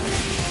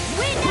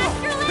 Wind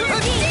astral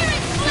energy!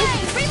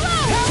 Flame!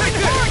 Reload! Take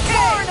this!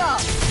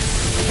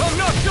 I'm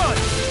not done!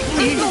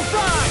 Eagle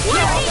fly!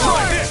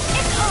 Try this!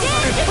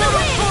 Dance in the Infernal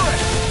wind!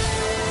 turret!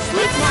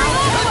 Sleep now!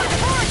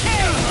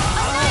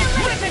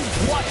 Annihilate!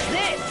 Watch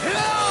this!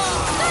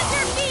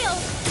 Thunder field!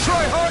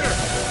 Try harder!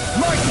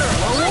 My turn!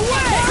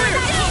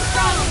 Here!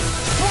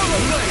 Swallow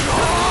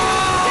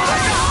blade!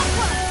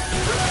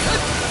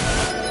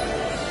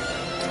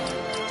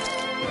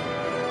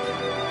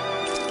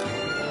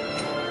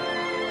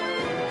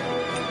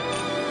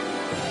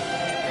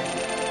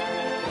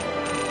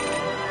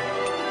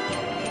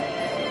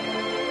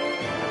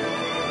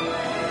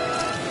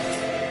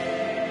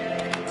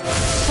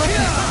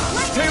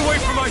 Stay away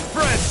from my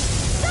friends!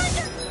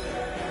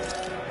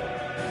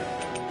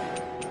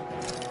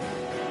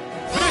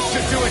 This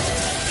should do it!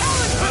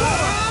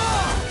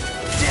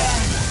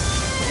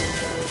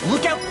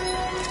 Look out!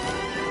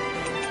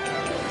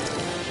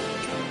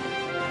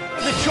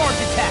 The charge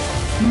attack!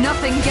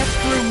 Nothing gets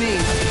through me.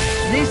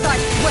 This I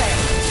swear.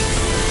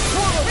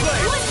 Swallow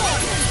blade!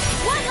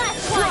 One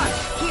last one!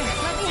 Here,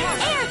 let me help.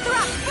 Air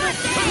thrust!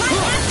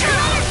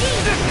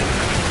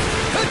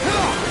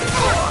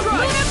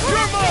 My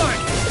astral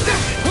energy!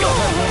 You're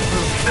mine!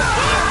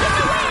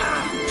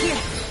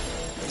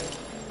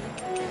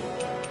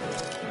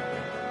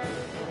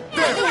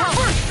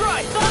 First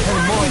strike! Hey,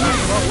 more than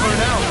enough for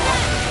now.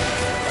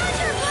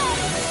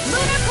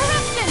 Lunar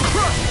corruption!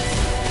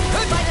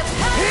 By the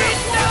power of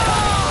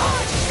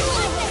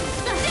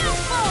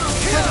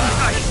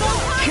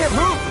Can't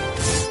move!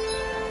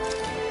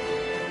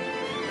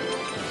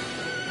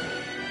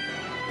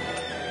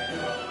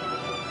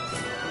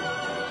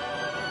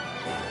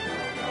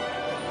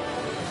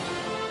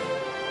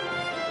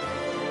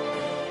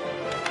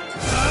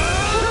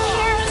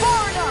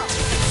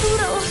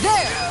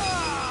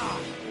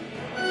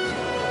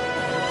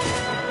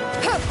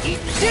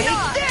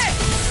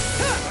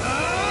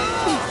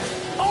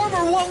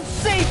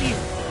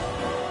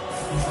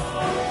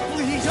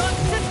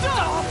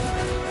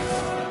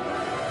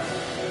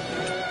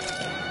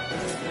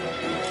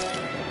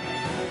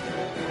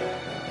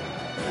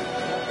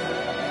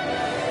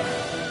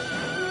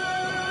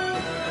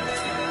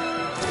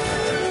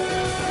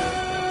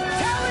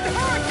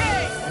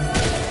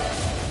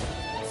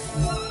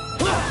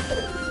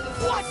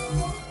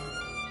 What?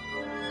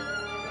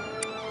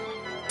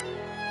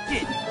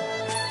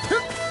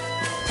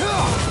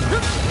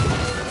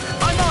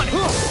 I'm on it!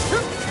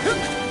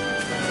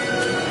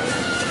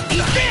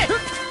 Eat this!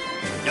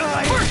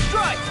 First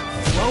strike!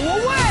 Throw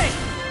away!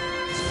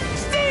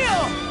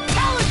 Steal!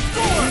 Talon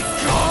sword!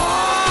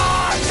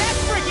 That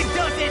freaking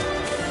does it!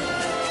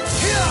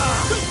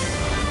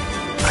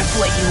 I've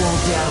let you all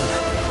down.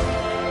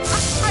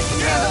 I can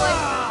handle it.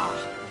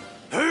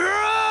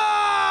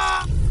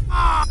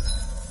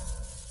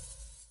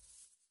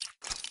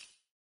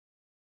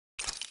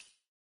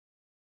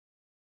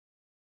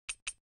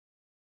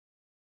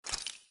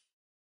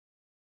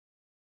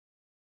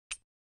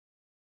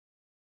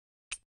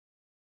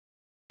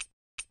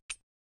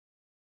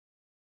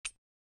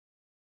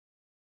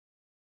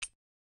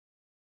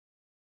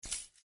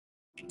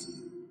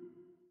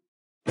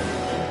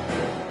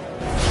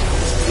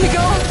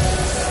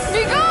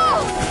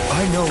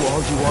 I know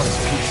all you want is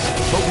peace,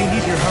 but we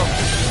need your help.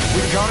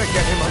 We gotta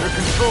get him under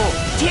control.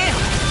 Damn!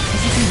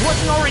 As if he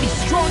wasn't already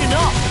strong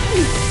enough!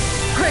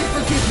 Pray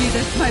forgive me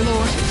this, my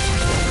lord.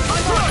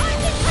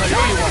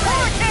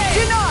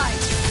 Denied!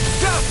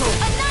 Dazzle!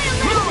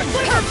 Annihilate!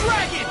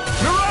 Dragon!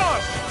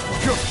 Mirage!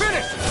 You're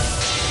finished!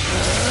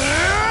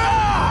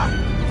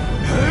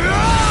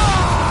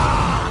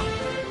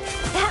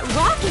 That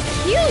rock is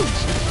huge!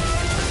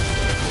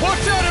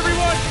 Watch out,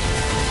 everyone!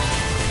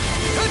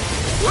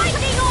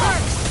 Lightning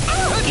orb!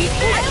 Eat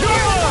this!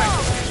 You're mine!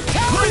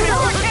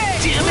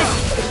 Damn it!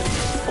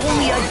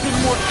 Only I'd been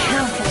more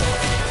careful.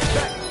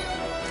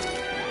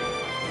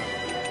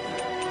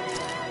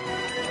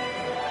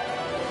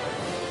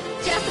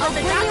 Just as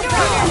the doctor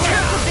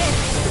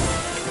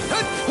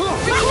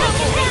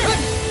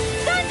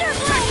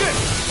Thunderblade!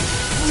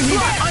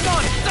 I'm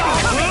on it!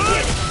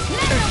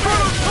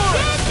 Inferno Torrent!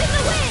 Dance in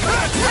the wind!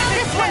 Now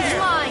this one's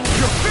mine!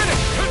 You're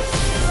finished!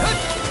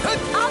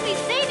 I'll be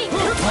saving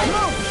this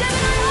one!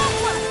 Seminar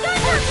Alpha!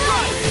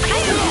 Thunderblade! I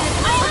can do this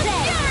all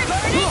day!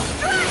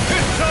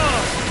 It's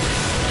on!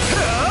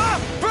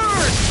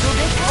 Burn!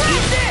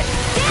 Eat this!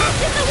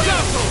 Dance in the wind!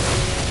 Dazzle!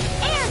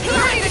 Air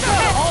Ready to go!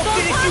 I'll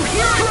finish you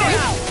here and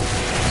now!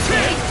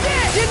 Take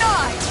this!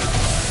 Denied!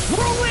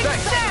 Rolling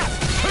snap!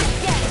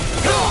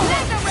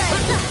 Mega Ray!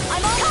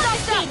 I'm all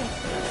confiscated!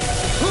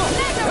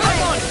 Mega Ray!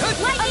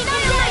 Lightning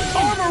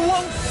annihilation! Armor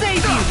won't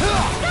save you!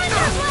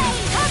 Thunderblade!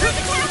 Cover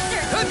the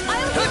caster!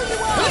 I'll heal you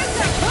all!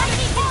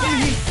 Lightning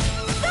Blade!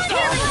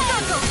 Thunderblade!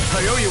 Circle!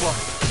 I owe you one.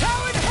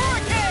 Talon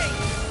Hurricane!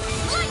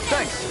 Lightning!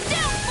 Thanks.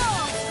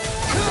 Downfall!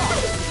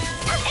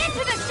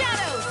 Into the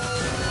shadows!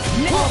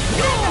 Mega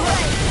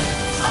Ray!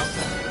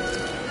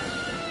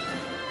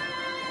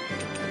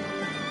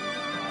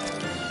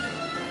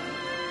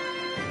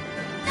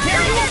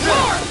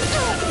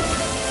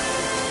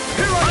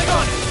 Here I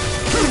come!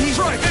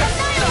 Strike!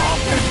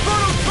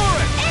 Inferno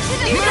Torrent! Into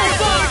the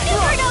shadows!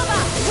 Supernova!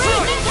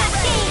 Raging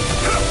Cascade!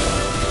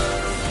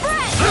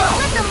 Spread!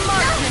 Let the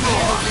marksman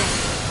handle this!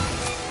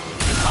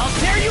 I'll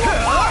tear you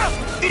apart!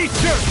 Eat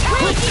your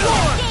Raging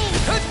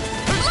Cascade!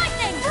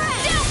 Lightning!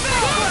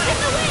 Downfall! Dance in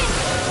the wind!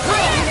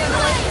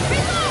 Reload! I'm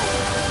all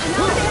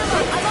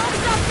down! I'm all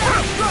stopped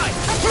up! Strike!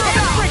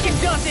 That freaking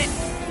does it!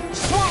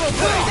 Swallow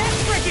blade! That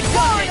freaking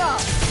does it!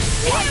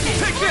 Damn it!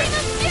 Take Flame this!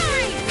 of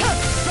Fury!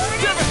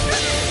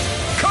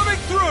 Coming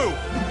through!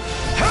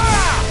 Ha!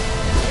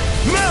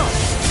 Mount!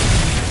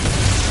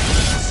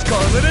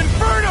 Scarlet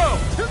Inferno!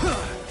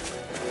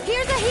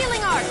 Here's a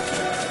healing art!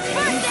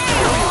 First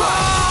aid!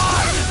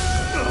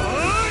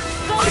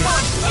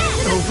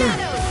 Into the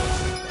shadows!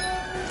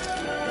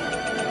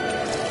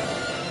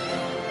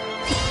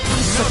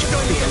 Such a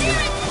failure.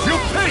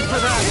 You'll pay for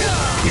that!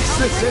 Is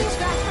this it?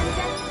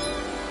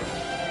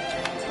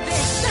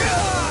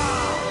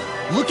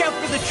 Look out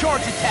for the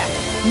charge attack!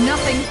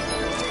 Nothing.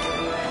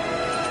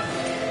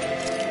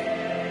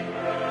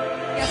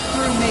 Get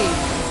through me.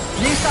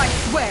 This I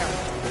swear.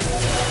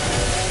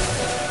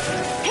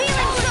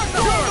 Healing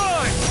circle! You're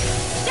mine!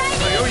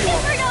 Shining owe you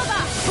one. Supernova!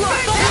 Try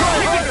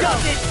harder!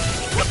 Does it!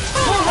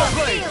 Swallow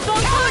blade!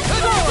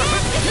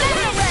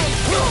 Mega Ray!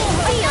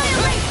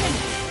 Annihilation!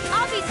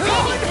 I'll be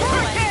saving this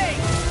one!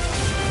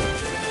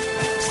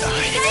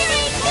 Shining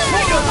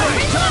Supernova!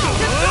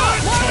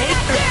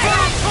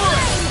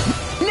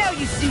 Now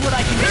you see what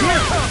I can do!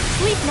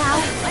 Sleep now!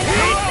 I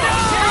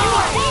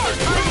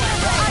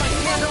can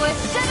handle it!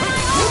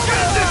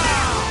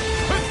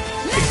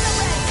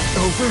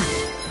 Over?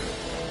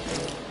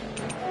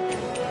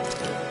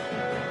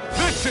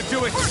 This should do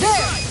it!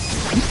 There!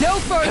 No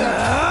further!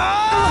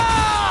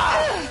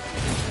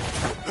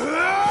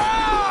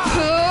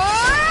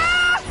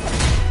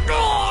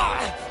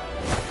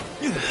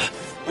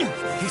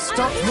 He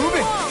stopped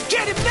moving!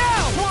 Get him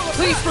now!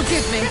 Please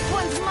forgive me. This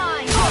one's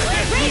mine!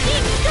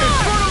 Raging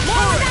Storm!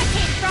 Where that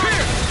came from!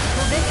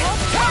 Will this help?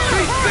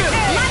 Be still!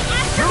 Light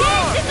Astro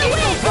Dance in the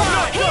wind!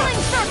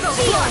 Healing circle!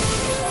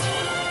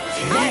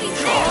 I'll be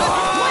safe!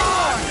 One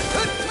more!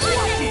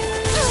 Lightning!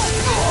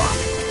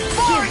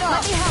 Here,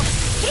 let me help!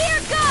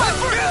 Here goes!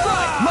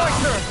 My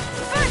turn!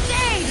 First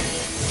aid!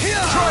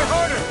 Try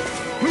harder!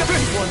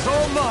 This one's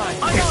all mine!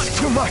 I'm on it! It's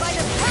too much! By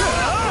the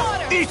power of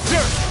water! Eat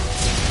dirt!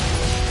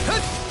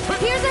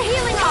 Here's a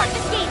healing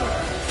confiscator!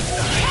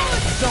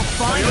 So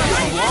fine,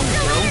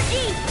 Astral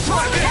energy!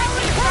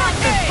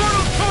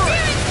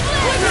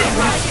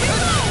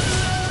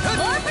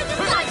 More for the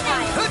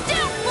sunshine!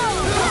 Down flow!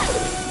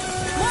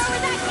 More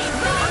where that came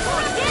from!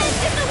 Get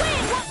in the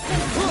wind!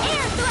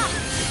 Air thrust!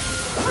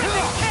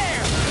 Rhythmic tear!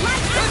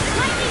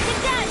 Lightning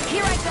condensed!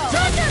 Here I go!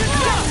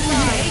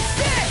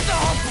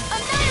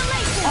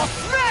 Annihilation! I'll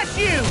smash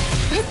you!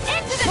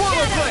 Into the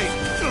Swallow shadow! blade!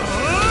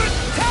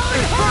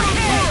 Talon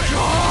hurricane!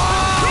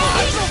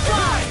 Raging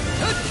fly!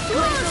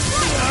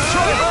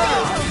 Try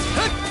harder!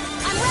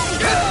 I'm ready!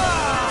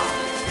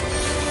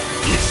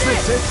 Is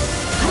this it?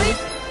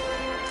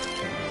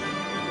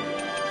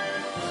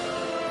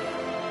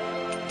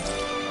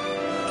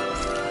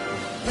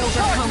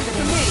 Overconfident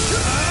to me!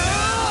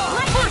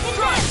 Lightning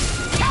condensed!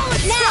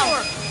 Now!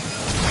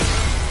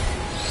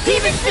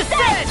 Demon's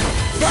descent!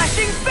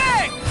 Flashing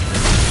bang!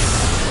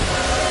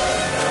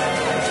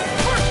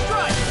 First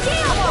strike!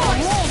 Gale I'm on a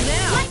force! roll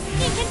now!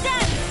 Lightning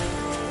condensed!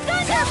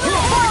 Thunder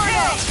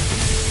Hurricane!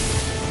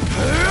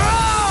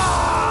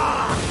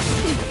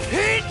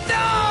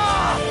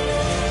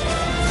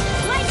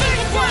 Lightning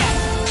condensed!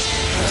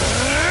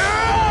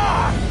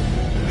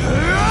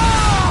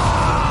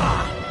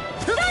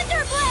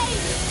 Thunder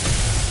blade!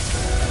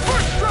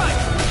 First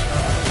strike!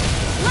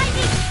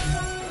 Lightning!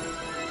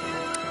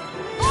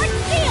 Force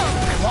shield!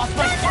 Lost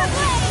my Thunder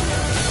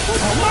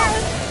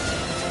blade!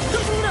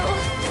 No.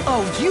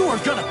 Oh, you are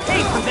gonna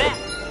pay for that!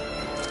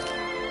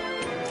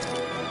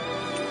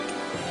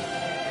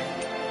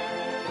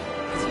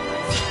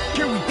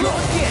 Here we go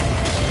again!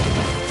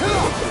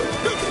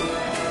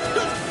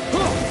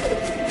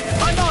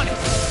 I'm on it!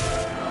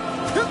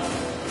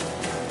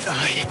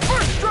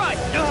 First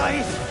strike!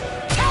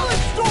 Talon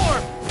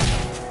storm!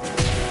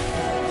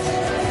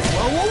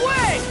 Blow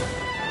away!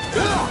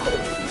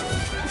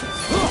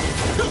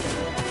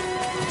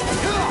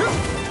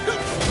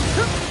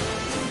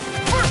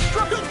 First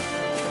strike!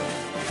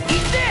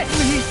 Eat this!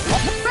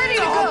 Ready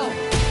to go!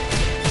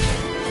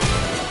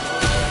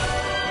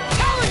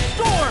 Talon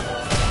storm!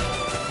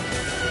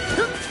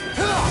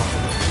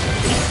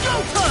 It's go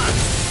time!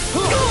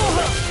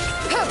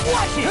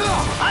 Watch it!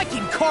 I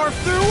can carve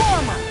through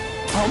armor!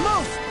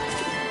 Almost!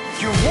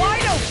 You're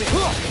wide open!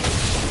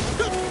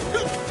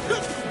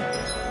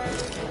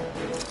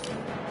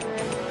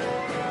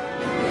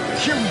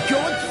 Here we go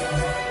again!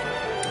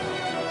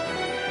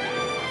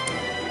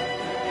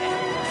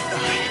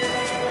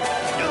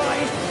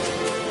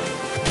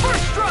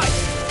 First strike!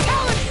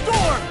 Talon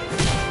storm!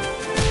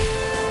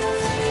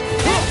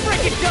 That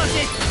frickin' does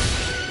it!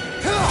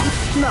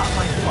 Not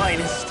my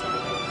finest.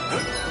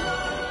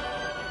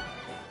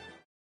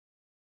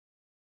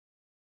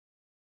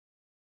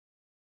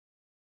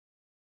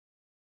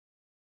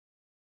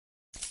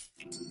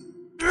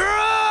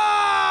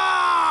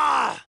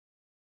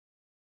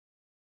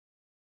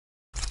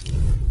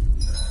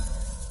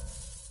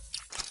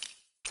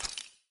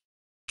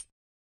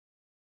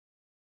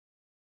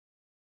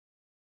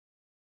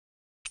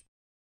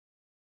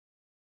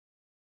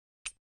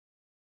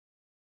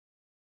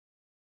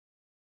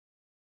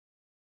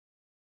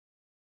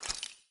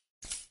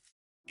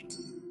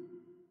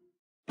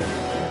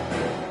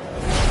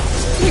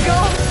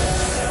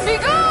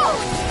 Miguel!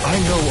 I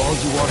know all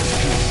you want is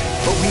peace,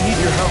 but we need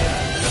your help.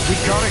 We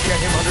gotta get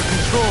him under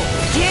control.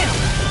 Damn!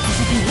 As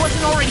if he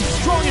wasn't already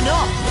strong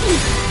enough!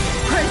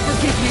 Pray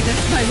forgive me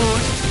this, my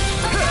lord.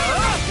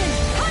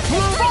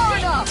 Far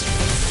enough!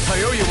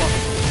 I owe you one.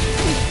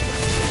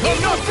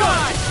 No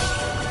God!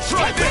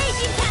 Try this!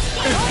 Raging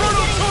cascade!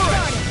 Inferno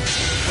turret!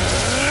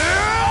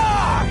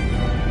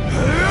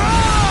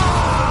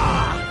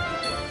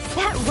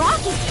 That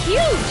rock is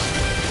huge!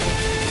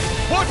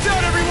 Watch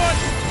out, everyone!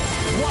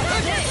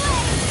 What's this?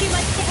 Too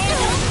much to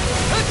handle!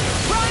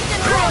 Primed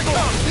and Here I ready!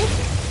 come!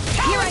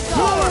 Here I go!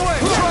 Blow away!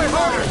 Try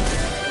harder!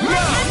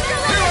 Now!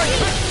 Astral Here I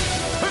energy!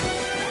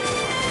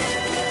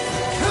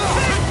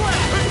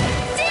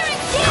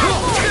 Searing gale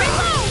force!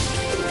 Reload!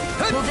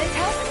 Will this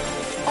help?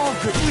 All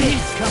good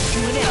things come to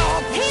an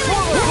end.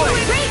 Healing force!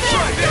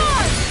 Raging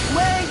storm!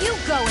 Where are you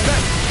going?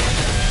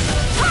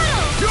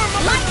 Tunnel!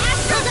 Light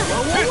astral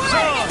defense!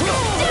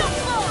 Doom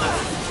floor!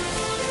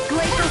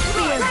 Glacial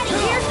spear!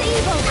 Here's the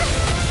evil!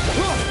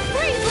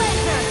 Freeze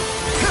laser!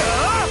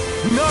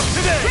 Not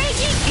today!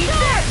 Raging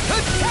storm!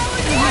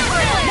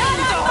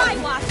 Not on my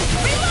watch!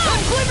 Reload!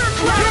 Glimmer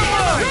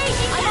dragon!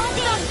 Raging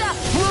cascade!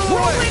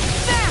 Rolling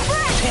snap!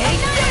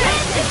 Take this!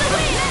 Into the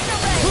wind!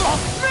 I'll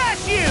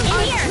smash you! In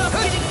here! I'm just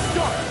getting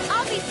started!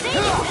 I'll be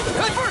saving this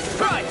one! First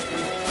strike!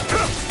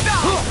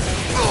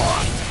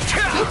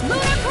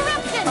 Lunar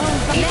corruption!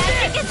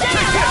 Magic is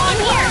down!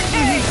 In here!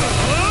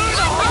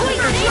 I'll be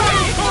saving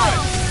this one!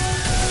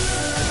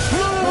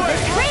 Blow away!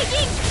 Raging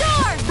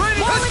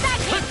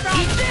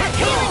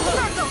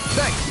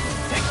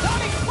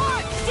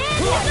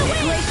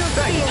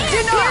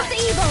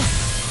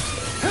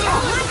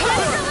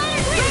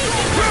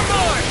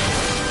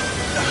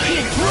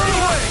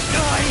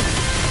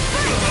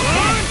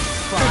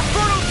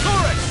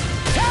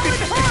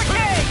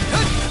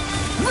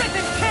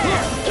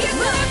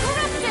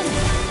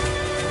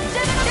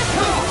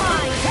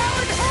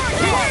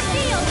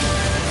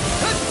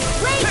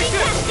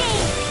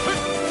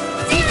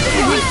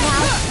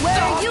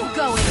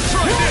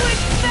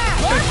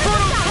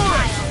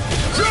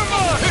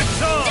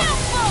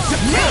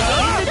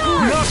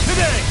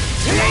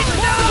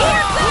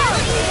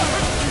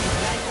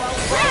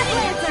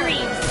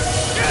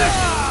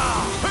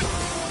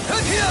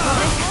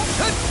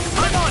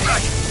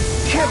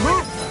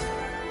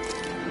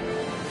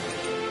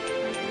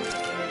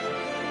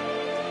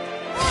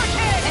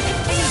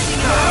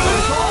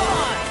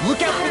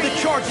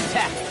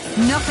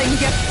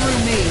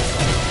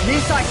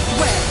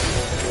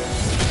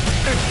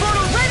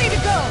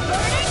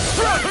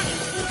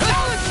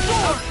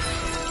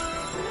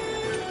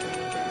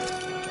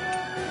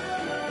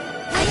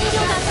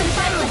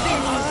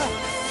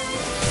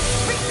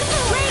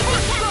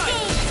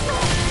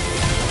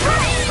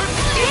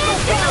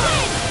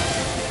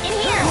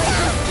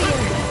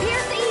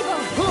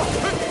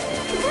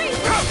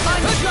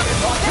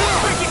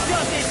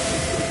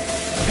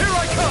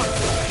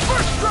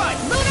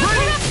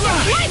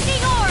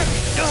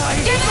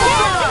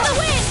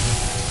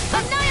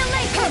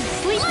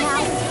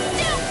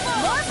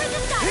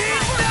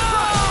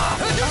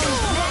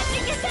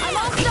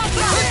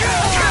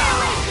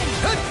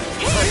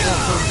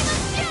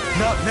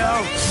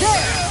Now!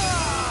 There!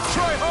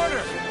 Try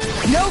harder!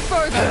 No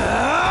further!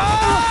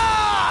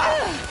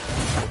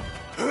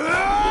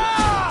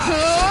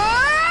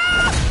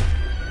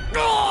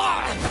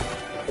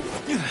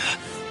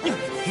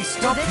 He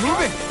stopped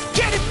moving!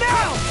 Get him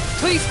now!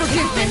 Please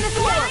forgive me!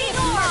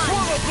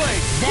 Swallow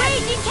blade!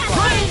 Raging Flame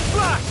Cascade!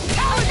 flash!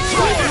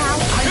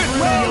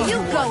 Where are you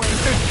going?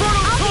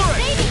 Infernal I'll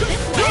torrent! be saving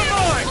this You're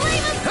land! mine!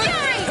 Flame of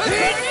fury!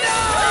 No!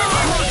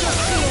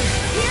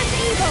 Here's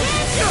evil!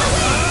 Dance to the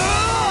wind!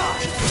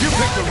 You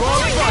picked the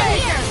wrong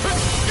fight! Here!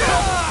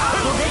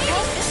 Will this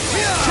help?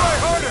 Try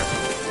harder!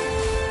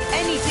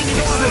 Anything is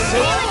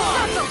possible!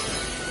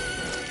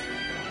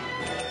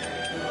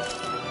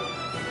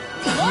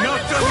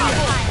 Not done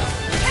yet!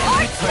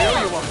 Art There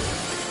you Steel! are!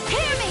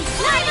 Hear me!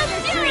 Flame of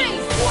fury!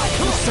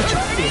 Such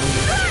a failure!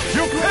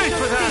 You paid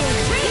for that!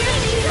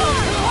 Raging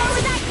storm! Or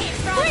was that came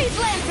from? Freeze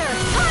Lancer!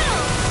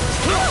 Tunnel!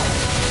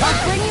 I'll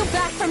bring you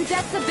back from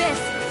death's abyss.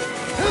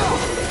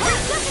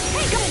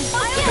 Resuscitation!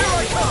 Here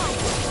I come!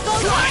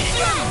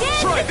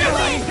 Try this!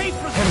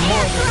 And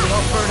more of it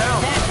will burn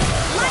out!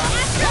 Flame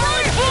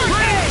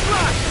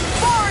flash!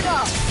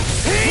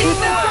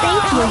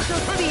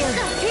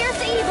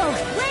 Pierce evil!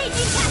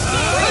 Raging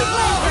Cascade! Freeze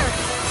Lancer!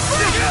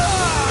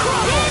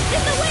 Dance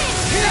in the wind!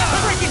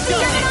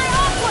 Gemini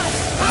Aqua!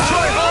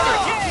 Try harder!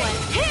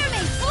 Hear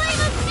me!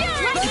 Flame of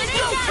fury!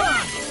 Lightning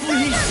dash!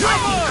 Please!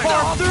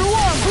 Carve through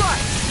one!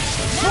 Flash!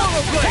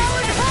 Swallow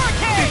blade!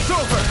 It's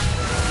over!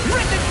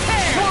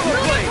 Swallow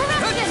blade!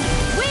 Corruption!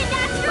 Wind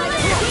astral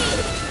energy!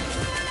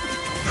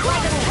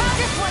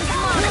 This one's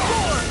mine!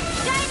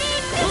 Shining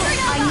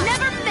Inferno! I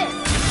never miss!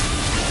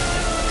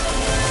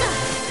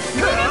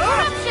 Lunar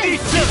corruption!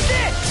 Eat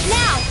this!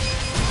 Now!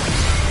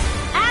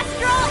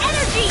 Astral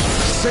energy!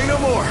 Say no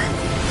more!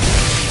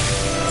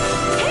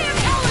 Here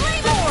comes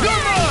Flame of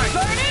Fury!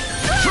 Burning!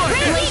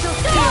 Raging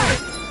storm!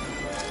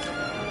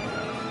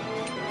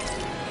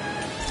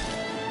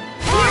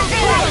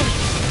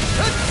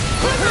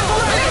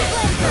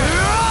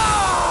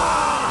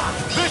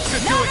 This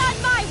should do Not it! on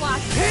my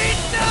watch!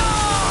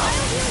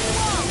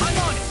 I'm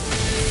on it!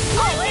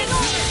 Holding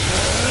on!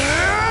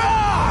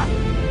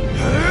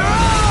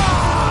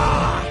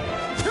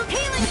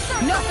 Healing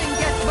circle! Nothing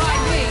gets by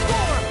me!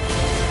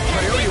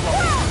 There you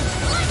are!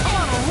 I'm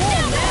on a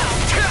roll now!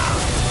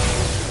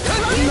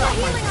 Not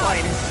my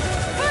finest!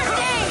 First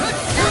aid!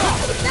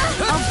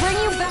 I'll bring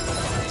you back.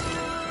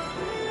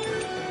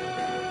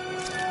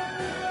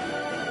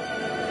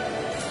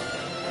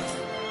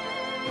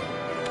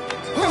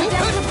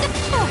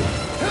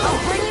 I'll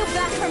bring you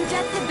back from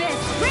death's abyss.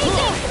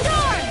 Raging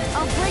storm!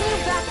 I'll bring you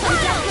back from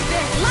death's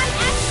abyss. Light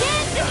action!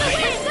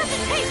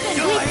 Resuscitation!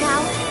 Sleep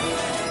now!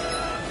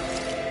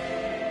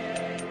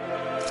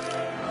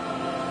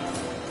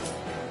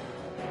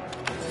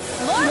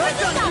 Lord with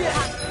the Stop!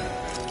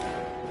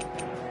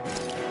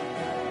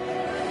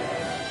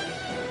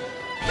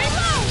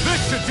 Reload!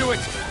 This should do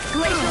it!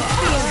 Glacial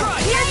Spear!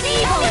 Here's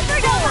evil!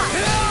 Doha!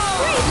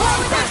 Freeze! What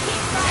was that?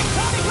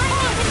 Lightning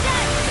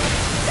condense!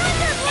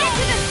 Thunderblade!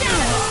 Into the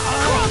shadows!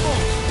 Crumble!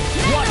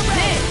 What's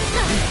this?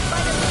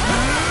 By the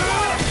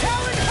power of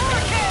Talon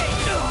Hurricane!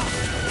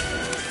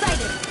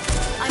 Sighted!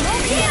 I'm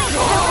over here!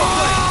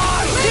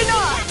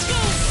 Denied!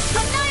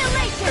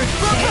 Annihilation!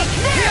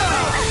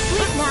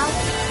 Sleep now!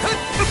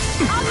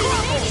 I'll be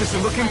saving! This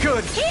isn't looking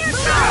good! Here's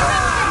the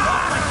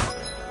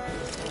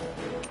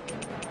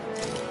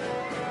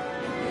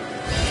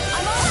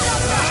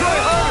Try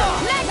harder!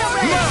 Mega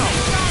Ray!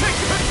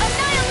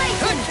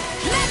 Annihilation!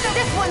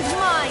 This one's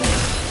mine!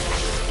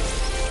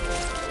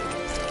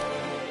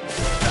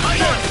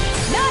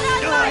 Not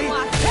on my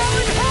watch!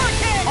 Talon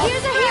Hurricane!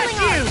 Here's a healing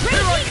arm!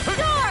 Raging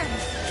storm!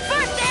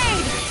 First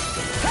aid!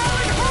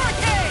 Talon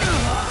Hurricane!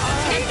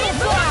 Instant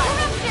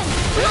corruption!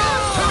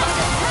 By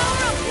the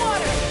power of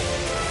water!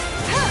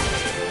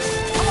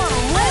 I'm on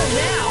a roll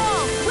now!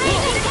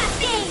 Raging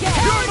cascade!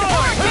 You're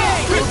mine!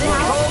 This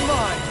one's all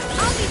mine!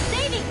 I'll be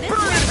saving this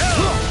Burn one! in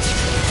hell!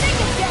 Sick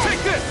is dead!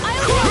 Take this!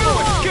 I'll You go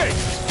along! escape!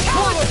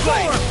 Swallow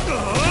blade!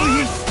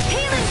 Please!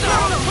 Healing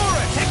Swallow circle!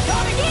 turret!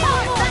 Tectonic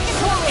Healing force!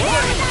 circle!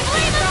 Here's that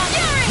flame of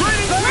fury!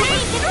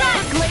 Raging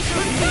condense!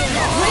 Glacial Spear!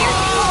 Clear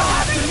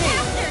the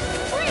air!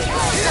 Free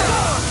Lancer!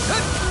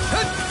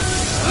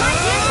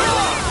 Light astral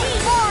energy!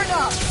 Far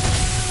enough!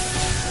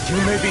 You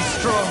may be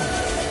strong,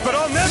 but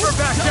I'll never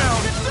back down!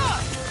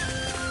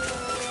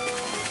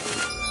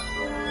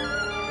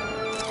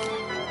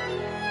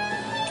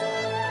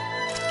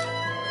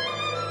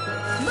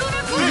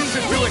 Lunar This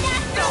should do it!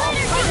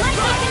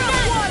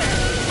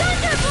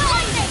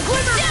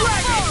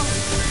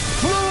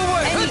 Flew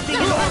away! Anything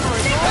is possible!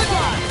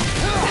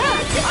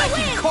 I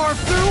can carve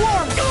through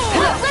arms!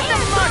 Let the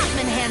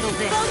marksman handle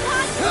this!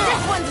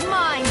 This one's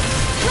mine!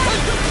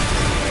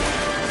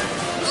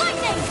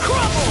 Lightning!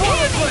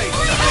 Swallow blade!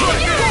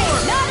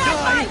 Not on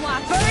my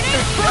watch!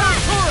 Burning!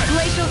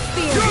 Glacial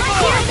Spear!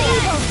 Here's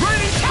evil!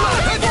 Raining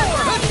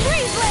flash!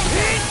 Freeze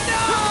Lancer!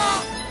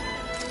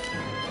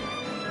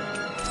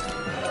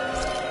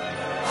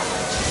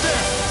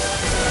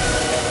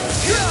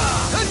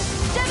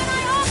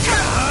 Gemini Aqua!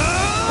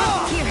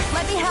 Here,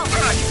 let me help!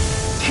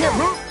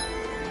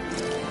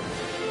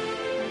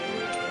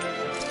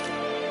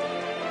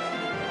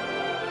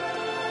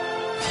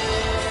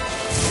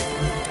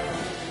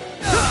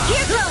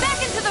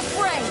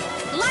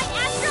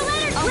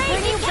 I'll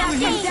bring you back from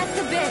death's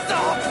abyss!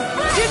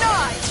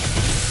 Denied!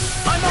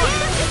 I'm on!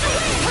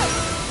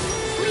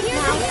 Sleep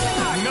now!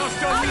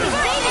 Knocked I'll on be you!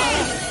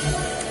 waiting!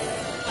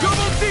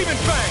 Double demon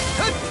fang!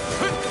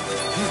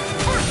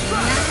 First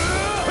strike!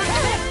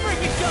 That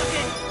freaking does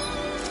it!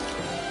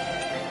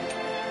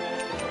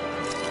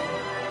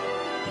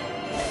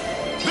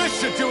 This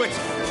should do it!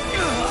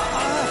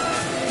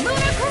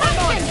 Lunar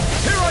corruption!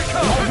 Here I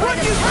come! I'll run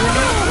you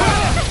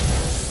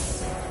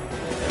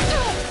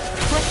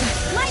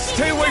Lightning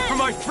Stay away Descent! from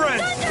my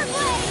friends!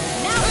 Thunderblade!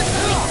 Now it's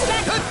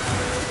expect!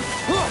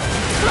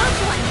 Close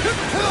one!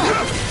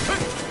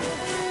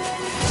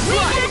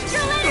 Weak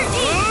astral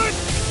energy!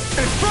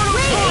 Infernal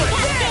Raging torrent!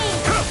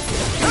 cascade!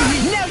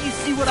 Now you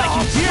see what I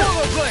can do!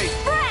 Swallow blade!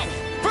 Friend!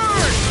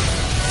 Burn!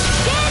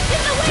 Dance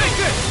in the wind! Take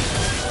this!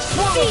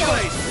 Swallow Seal.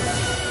 blade!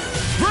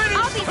 Raining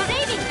I'll be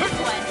saving this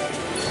one!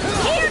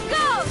 Here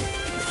goes!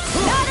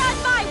 Not on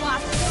my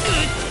watch!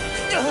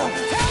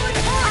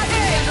 I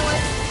can handle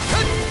it!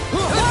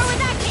 More where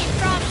that came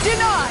from!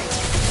 Denied!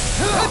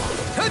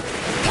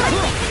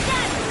 Lightning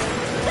condemned!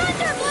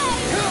 Thunderblade!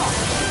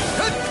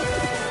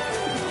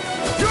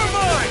 You're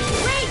mine!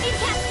 Raging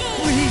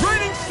cascade!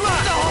 Raining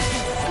slash!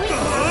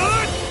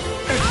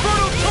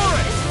 Infernal I'll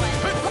torrent! this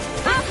one!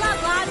 Blah blah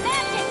blah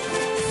magic!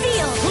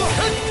 Seal!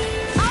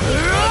 I'll be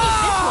saving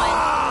this one!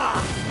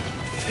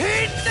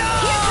 Here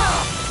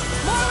goes!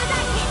 More where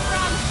that came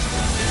from!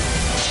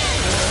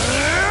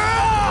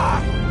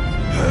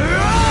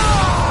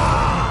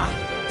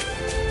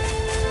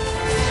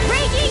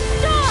 Raging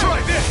storm! Try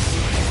this!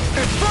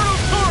 Infernal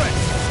torrent!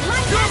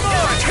 Light You're astral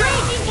mine!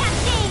 raging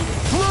cascade!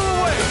 Blow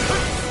away!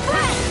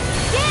 Friend!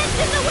 Dance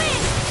in the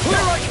wind!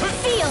 Here I come!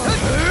 Seal!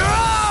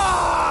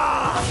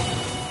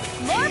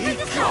 More for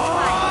the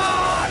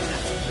sunlight!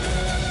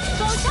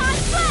 Photon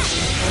flash!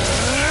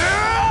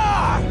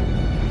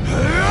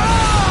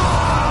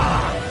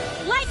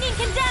 Lightning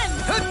condemned!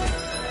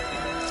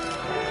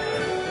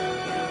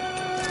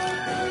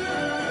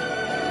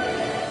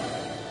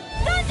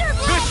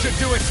 Thunderblade! This should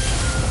do it!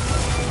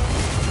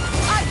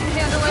 I can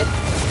handle it!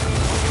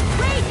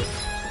 Raging!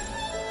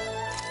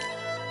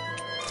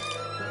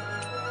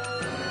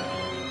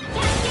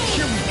 Cascade!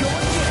 Here we go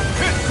again!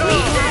 It's We on!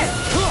 did!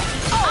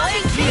 I'll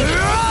be saving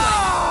this one!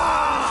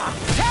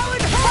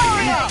 Talon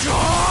Fire!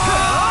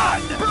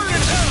 Burn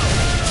in hell!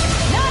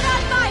 Not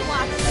on my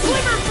watch!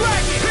 Glimmer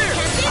Dragon! Here!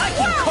 Can be I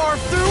can swirled.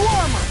 carve through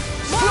armor!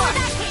 More where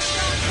that came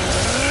from!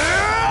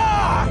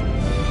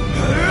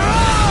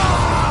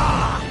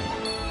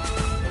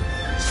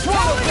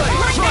 Swallow blade!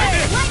 Try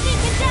this! Lightning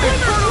condemned!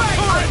 Infernal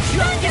torrent!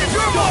 Thunderblade!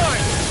 You're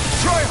mine!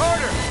 Try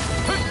harder!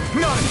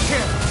 Not a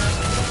chance!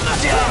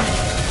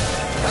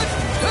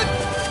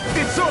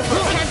 It's over!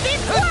 Can be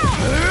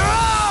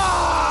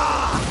swirled!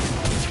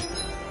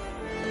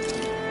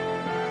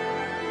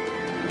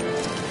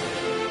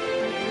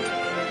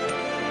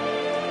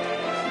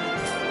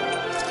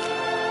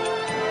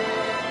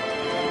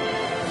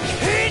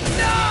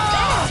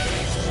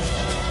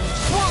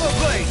 Swallow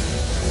blade!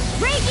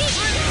 Raging!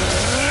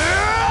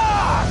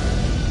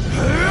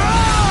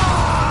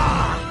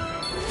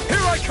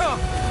 Here I come!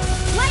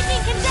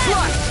 Lightning condemned!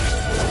 Slash!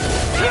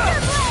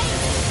 Thunderblade!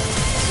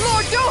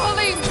 Lord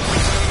Dohalim!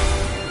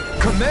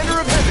 Commander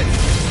of Heaven!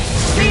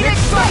 Phoenix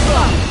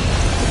Cyclone!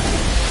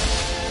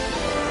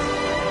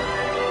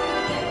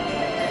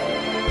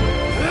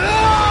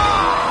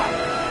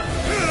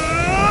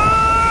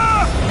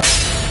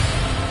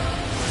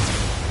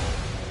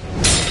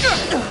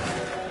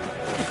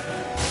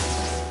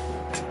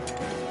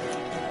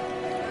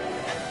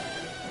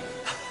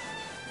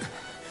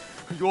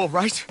 Are you all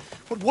right?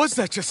 What was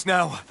that just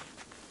now?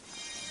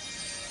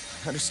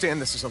 I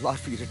understand this is a lot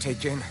for you to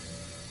take in,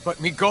 but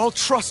Miguel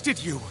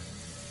trusted you.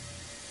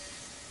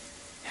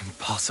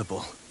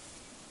 Impossible.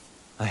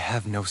 I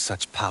have no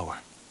such power.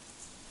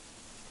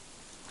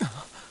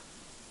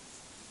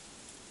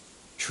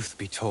 Truth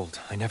be told,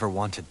 I never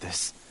wanted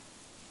this.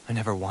 I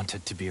never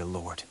wanted to be a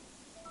lord.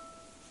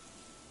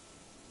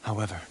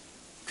 However,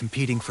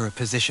 competing for a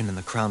position in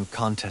the crown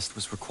contest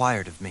was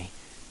required of me,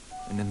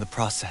 and in the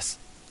process,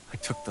 I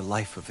took the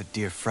life of a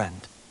dear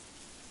friend.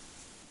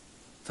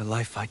 The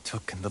life I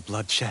took and the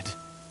bloodshed,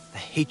 the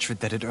hatred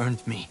that it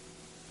earned me.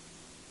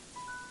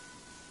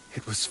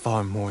 It was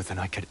far more than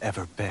I could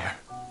ever bear.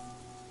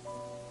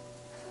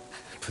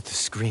 But the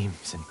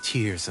screams and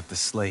tears of the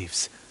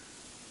slaves,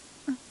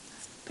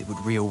 they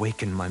would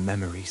reawaken my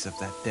memories of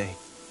that day.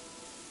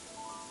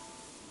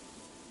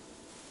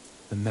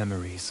 The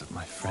memories of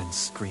my friend's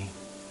scream,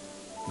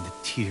 and the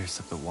tears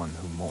of the one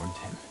who mourned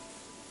him.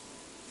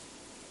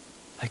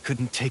 I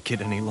couldn't take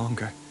it any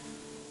longer.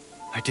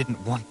 I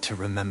didn't want to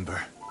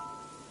remember.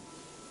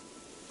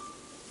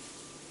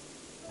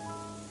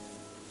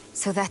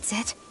 So that's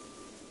it?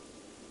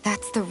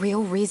 That's the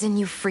real reason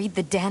you freed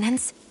the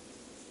Danans?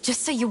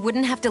 Just so you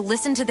wouldn't have to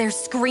listen to their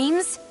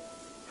screams?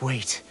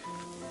 Wait.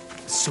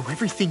 So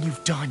everything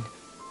you've done...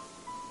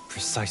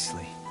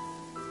 Precisely.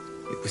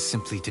 It was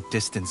simply to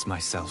distance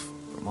myself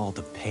from all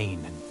the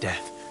pain and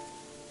death,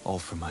 all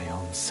for my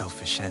own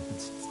selfish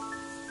ends.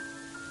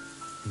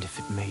 And if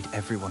it made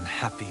everyone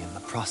happy in the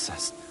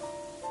process,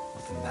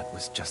 well, then that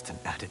was just an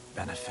added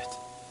benefit.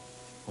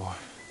 Or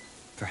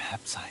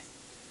perhaps I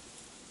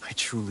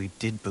truly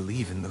did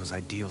believe in those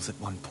ideals at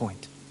one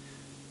point.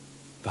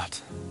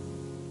 But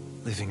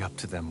living up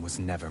to them was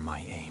never my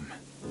aim.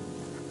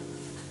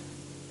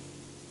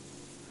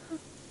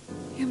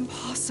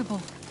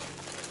 Impossible.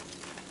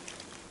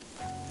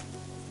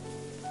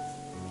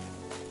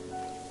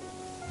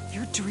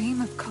 Your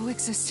dream of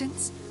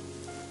coexistence?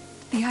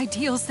 The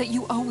ideals that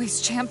you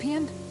always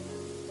championed?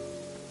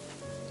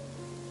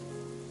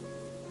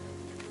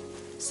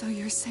 So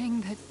you're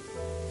saying that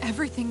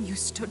everything you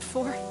stood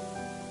for?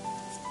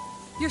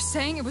 You're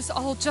saying it was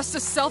all just a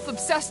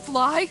self-obsessed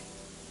lie?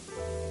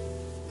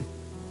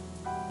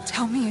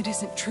 Tell me it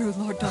isn't true,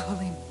 Lord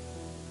Dohalim.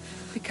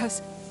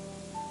 Because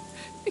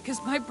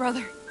my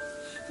brother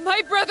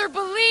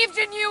believed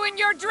in you in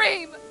your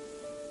dream!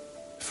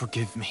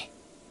 Forgive me.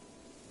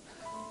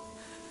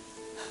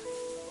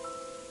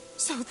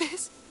 So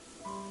this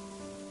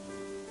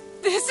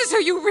is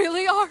who you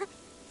really are?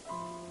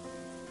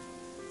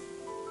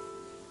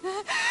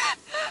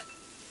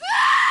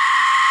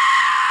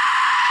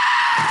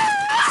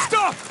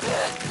 Stop!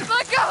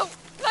 Let go!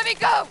 Let me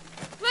go!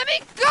 Let me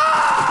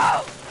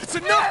go! It's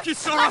enough,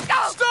 Kisara! Let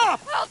go!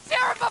 Stop! I'll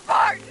tear him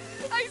apart!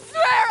 I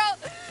swear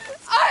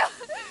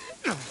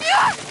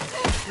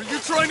Are you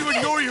trying to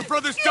ignore your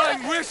brother's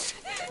dying wish?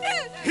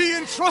 He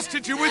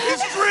entrusted you with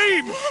his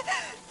dream!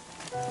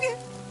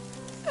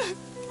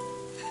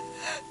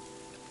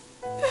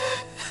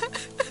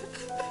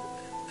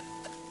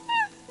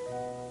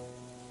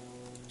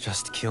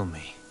 Just kill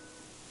me.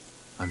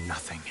 I'm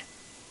nothing.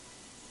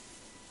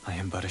 I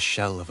am but a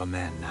shell of a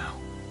man now.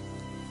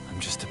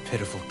 I'm just a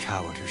pitiful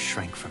coward who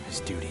shrank from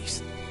his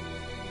duties.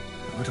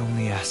 I would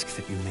only ask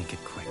that you make it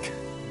quick.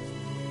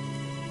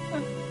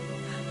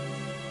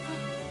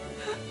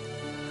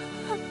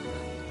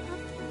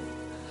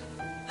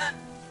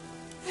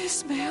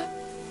 This man...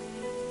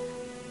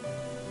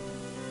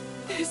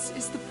 This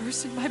is the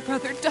person my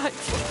brother died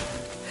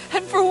for.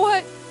 And for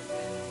what?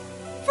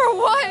 For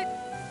what?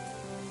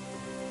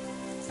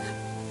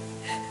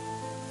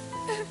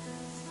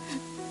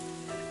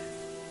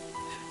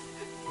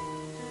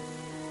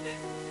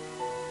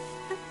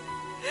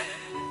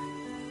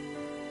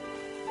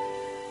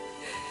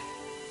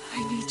 I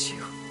need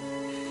you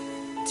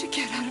to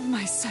get out of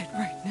my sight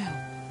right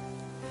now.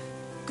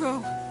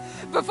 Go,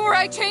 before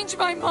I change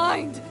my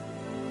mind!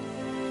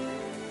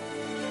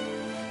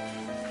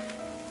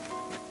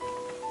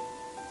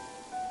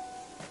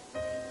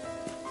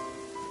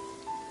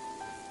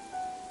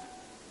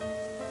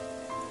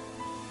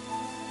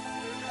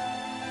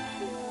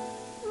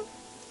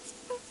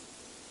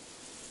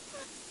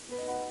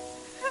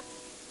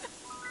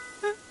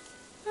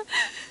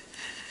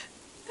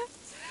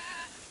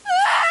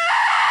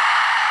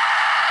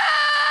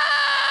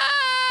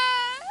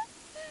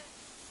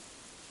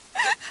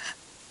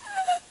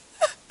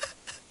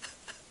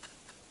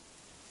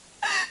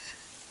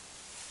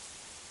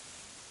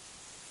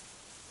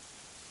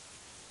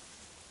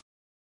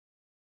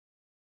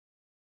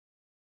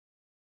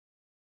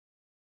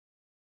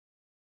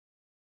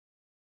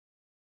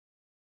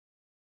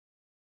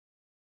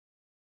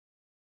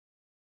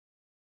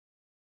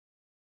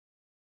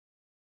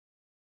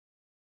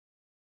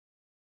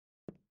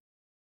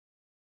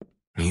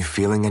 Are you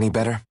feeling any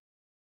better?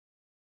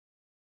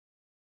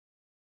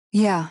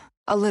 Yeah,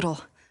 a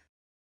little.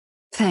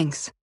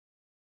 Thanks.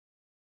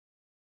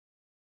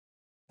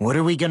 What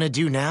are we gonna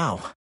do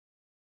now?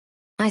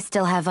 I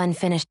still have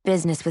unfinished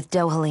business with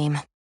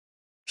Dohalim.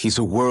 He's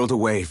a world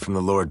away from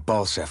the Lord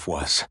Balsef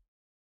was.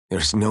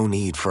 There's no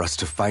need for us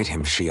to fight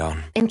him,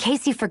 Shion. In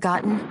case you've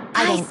forgotten,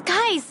 Guys!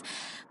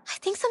 I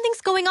think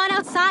something's going on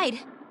outside.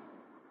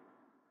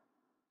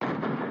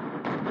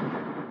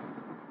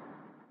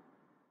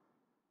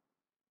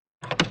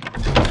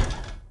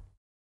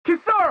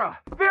 Kisara!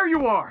 There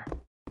you are!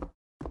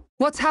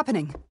 What's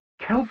happening?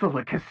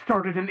 Kelzelik has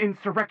started an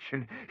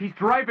insurrection. He's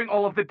driving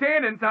all of the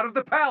Danans out of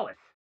the palace.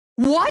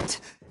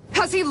 What?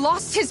 Has he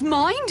lost his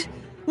mind?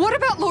 What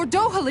about Lord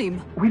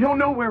Dohalim? We don't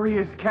know where he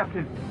is,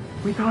 Captain.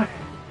 We thought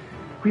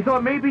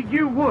maybe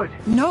you would.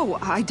 No,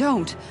 I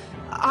don't.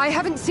 I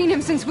haven't seen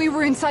him since we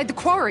were inside the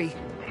quarry.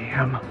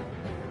 Damn.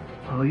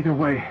 Well, either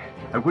way,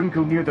 I wouldn't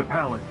go near the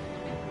palace.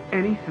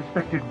 Any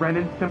suspected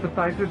Renan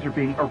sympathizers are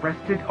being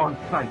arrested on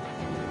sight.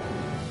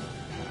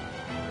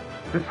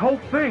 This whole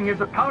thing is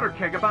a powder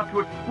keg about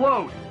to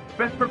explode.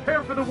 Best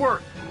prepare for the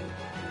worst.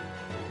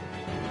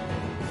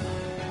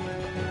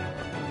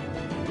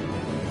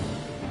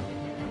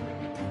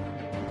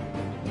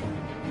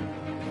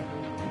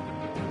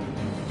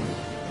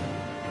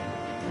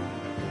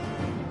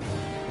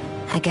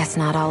 I guess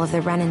not all of the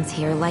Renans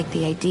here like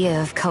the idea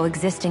of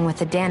coexisting with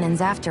the Danans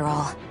after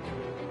all.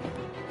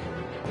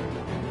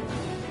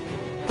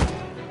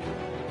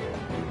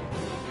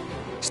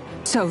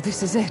 So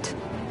this is it.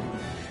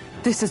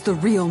 This is the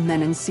real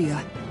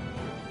Menancia.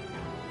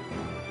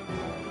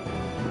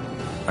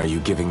 Are you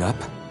giving up?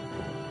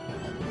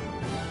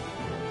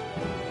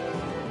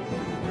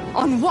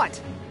 On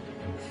what?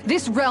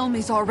 This realm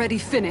is already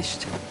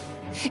finished.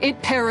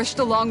 It perished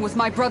along with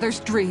my brother's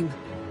dream.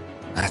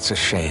 That's a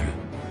shame.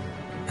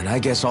 And I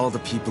guess all the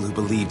people who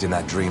believed in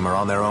that dream are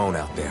on their own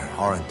out there,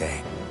 aren't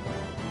they?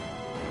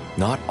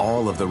 Not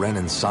all of the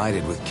Renan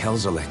sided with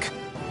Kelzelik.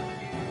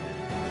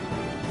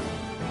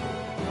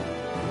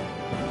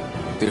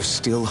 There's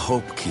still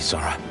hope,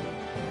 Kisara.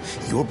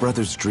 Your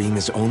brother's dream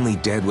is only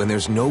dead when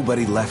there's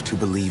nobody left who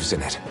believes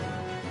in it.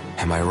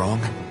 Am I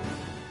wrong?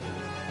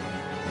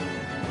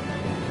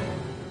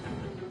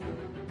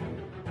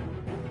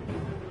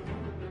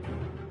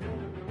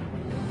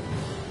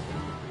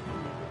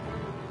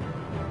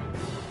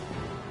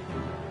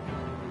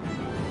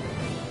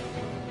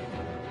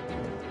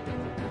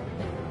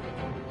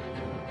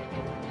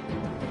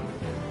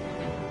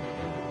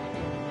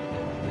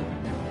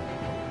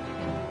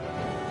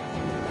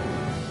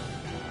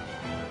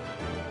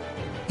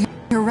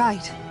 You're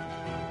right.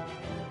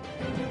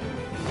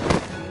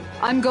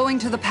 I'm going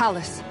to the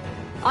palace.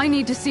 I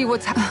need to see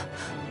what's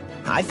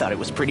I thought it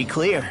was pretty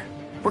clear.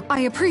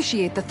 I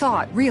appreciate the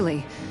thought,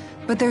 really.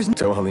 But there's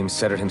Dohalim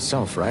said it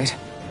himself, right?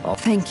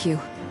 Thank you.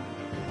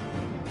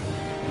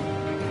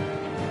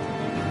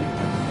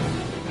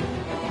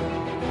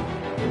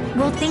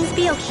 Will things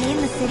be okay in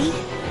the city?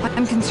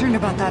 I'm concerned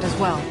about that as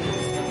well.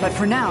 But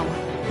for now,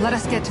 let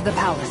us get to the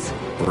palace.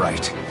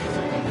 Right.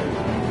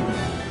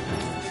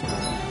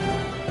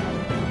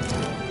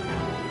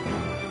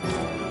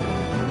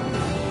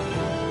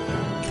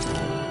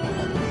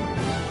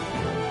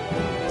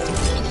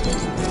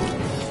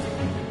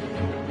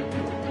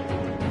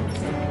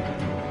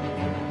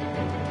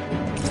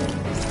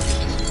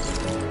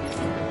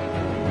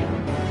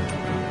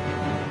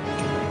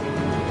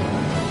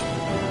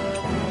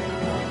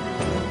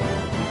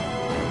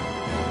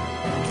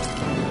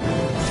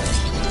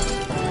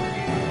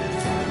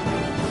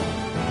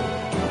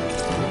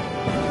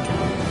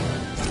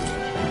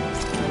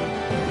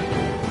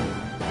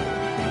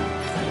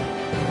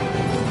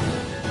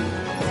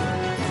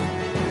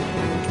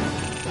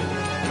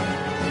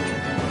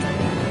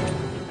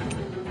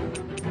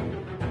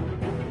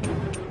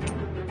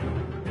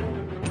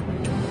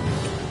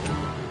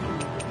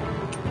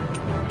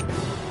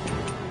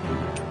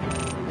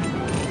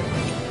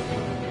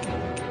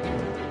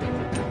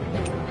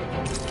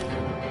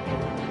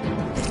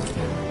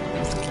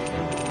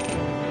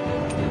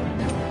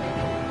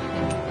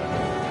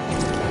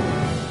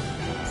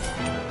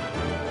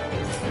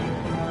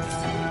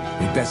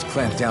 We'd best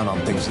clamp down on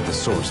things at the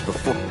source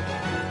before...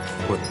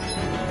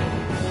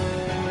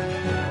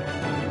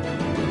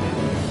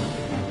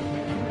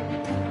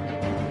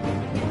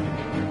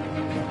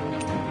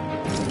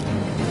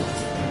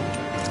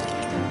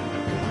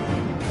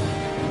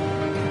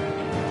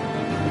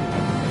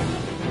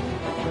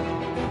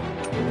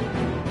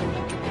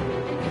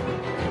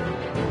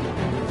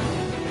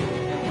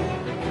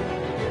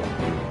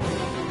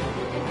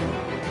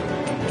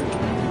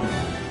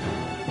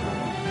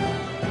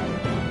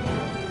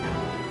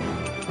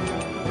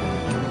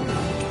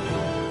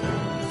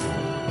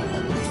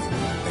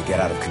 get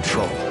out of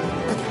control.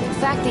 The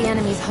fact the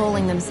enemy's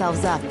holding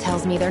themselves up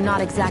tells me they're not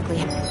exactly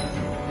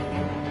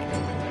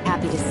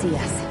happy to see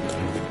us.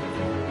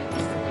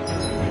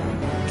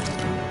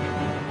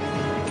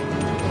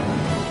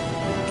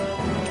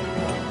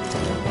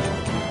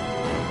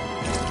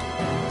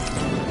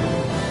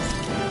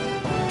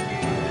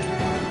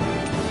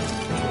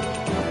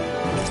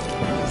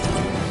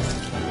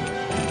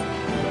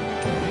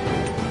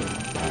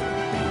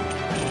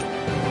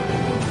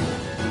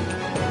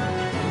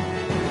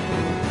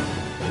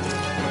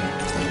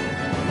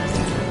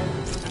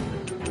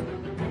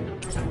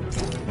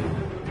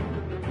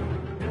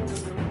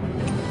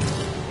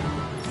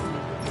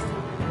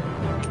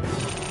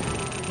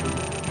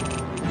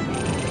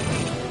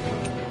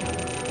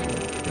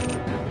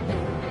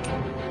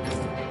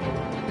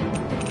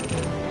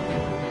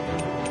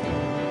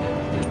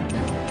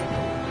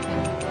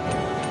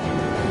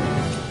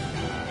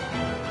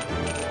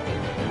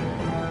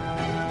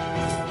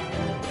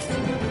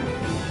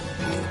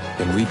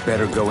 Then we'd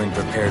better go in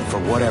prepared for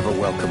whatever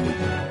welcome we...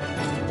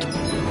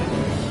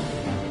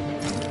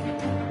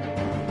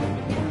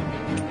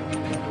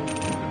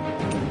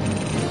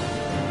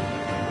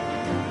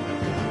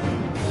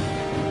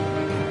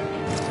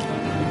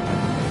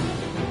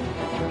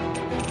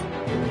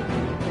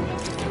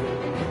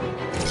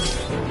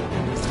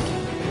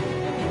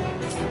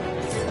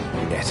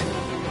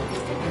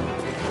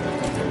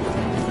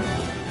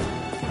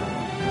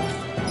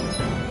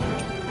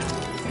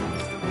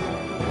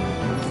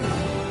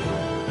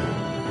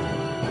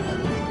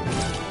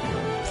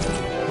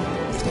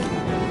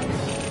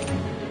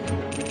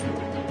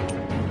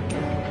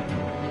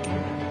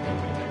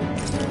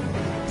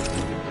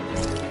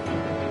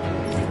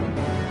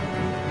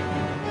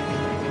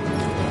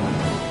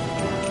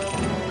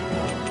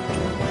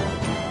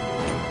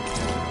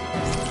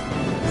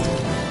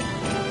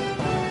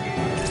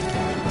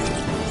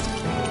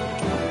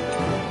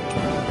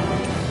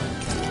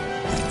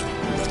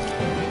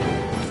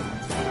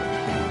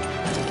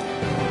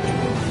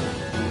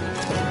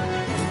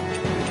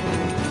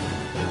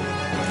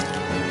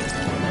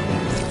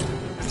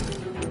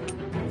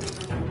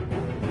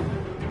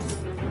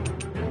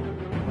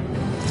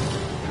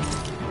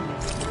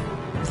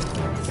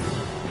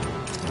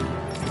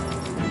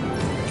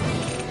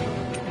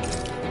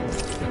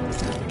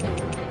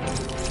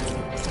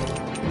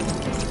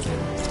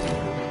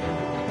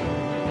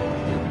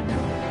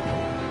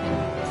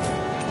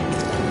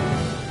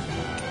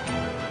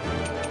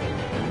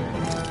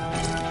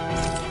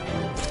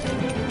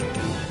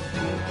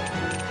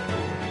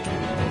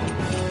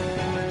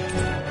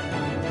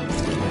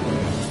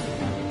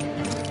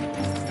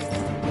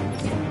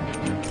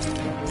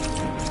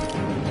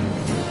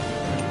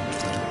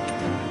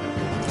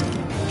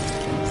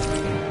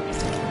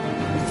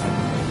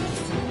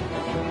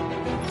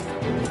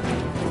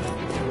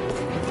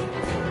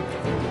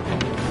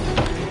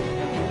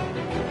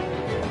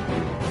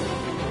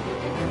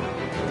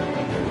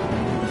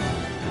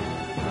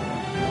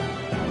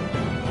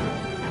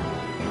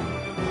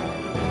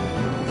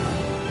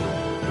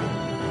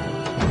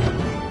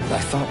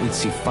 thought we'd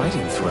see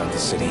fighting throughout the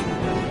city.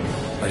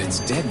 But it's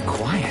dead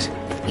quiet.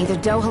 Either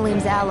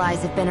Dohalim's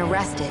allies have been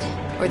arrested,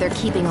 or they're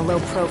keeping a low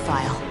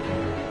profile.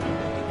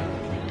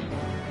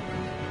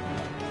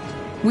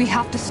 We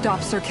have to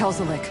stop Sir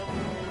Kelzelik.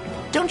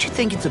 Don't you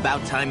think it's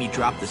about time you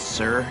dropped the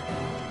sir?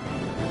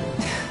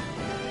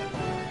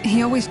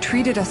 He always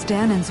treated us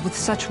Danans with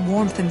such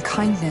warmth and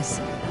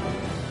kindness.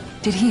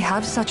 Did he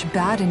have such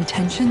bad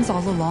intentions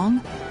all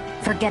along?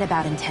 Forget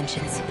about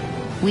intentions.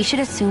 We should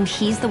assume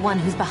he's the one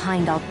who's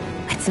behind all...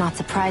 It's not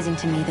surprising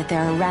to me that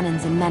there are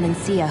Renans and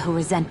Menancia who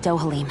resent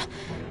Dohalim,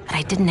 but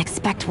I didn't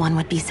expect one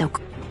would be so...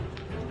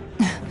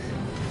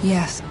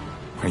 Yes.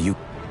 Are you...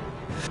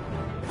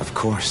 Of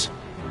course.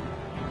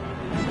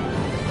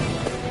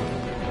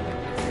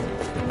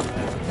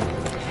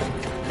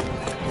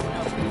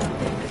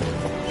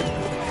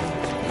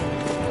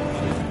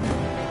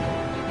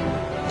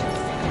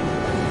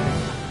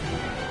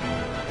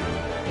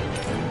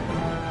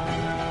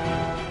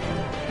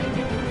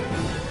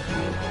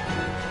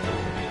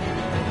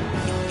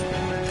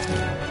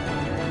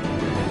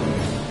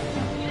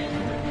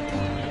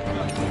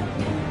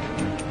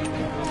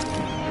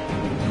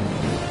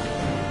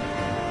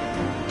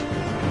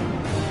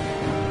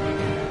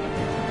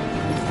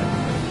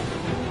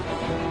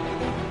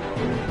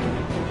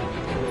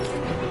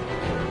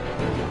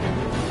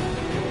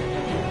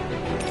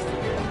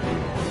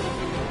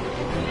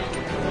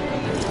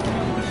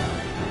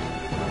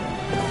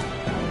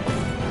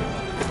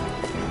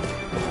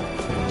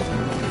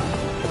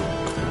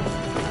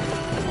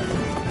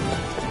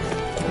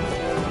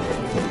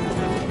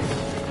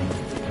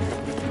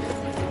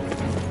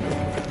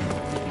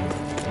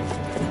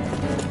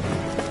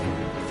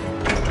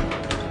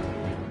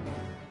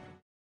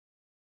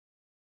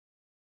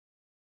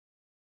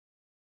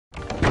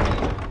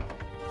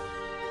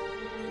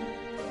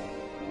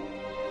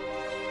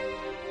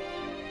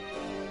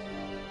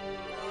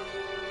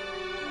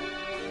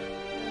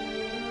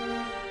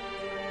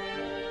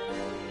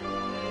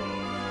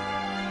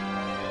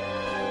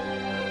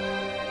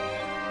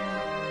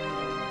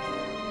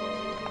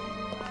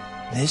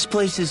 This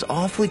place is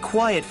awfully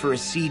quiet for a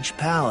siege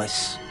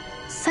palace.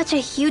 Such a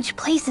huge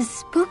place is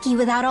spooky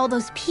without all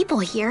those people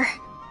here.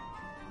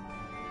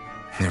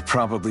 They're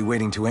probably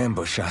waiting to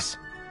ambush us.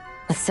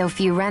 With so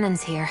few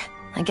Renans here,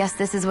 I guess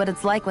this is what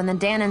it's like when the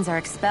Danans are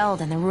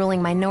expelled and the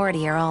ruling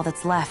minority are all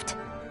that's left.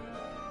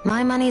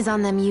 My money's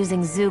on them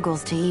using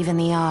Zeugles to even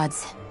the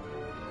odds.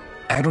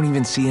 I don't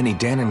even see any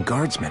Danan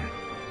guardsmen.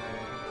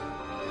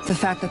 The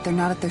fact that they're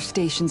not at their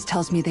stations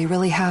tells me they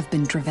really have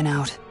been driven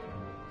out.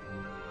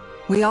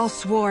 We all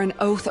swore an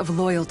oath of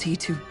loyalty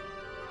to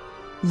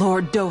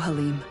Lord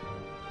Dohalim.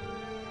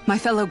 My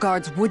fellow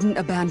guards wouldn't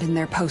abandon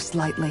their post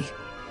lightly.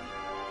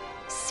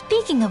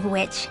 Speaking of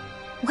which,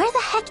 where the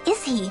heck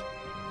is he?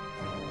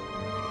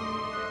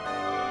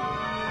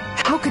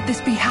 How could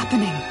this be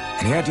happening?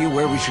 Any idea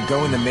where we should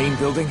go in the main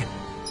building?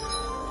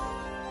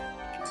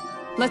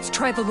 Let's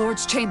try the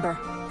Lord's chamber.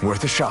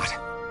 Worth a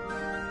shot.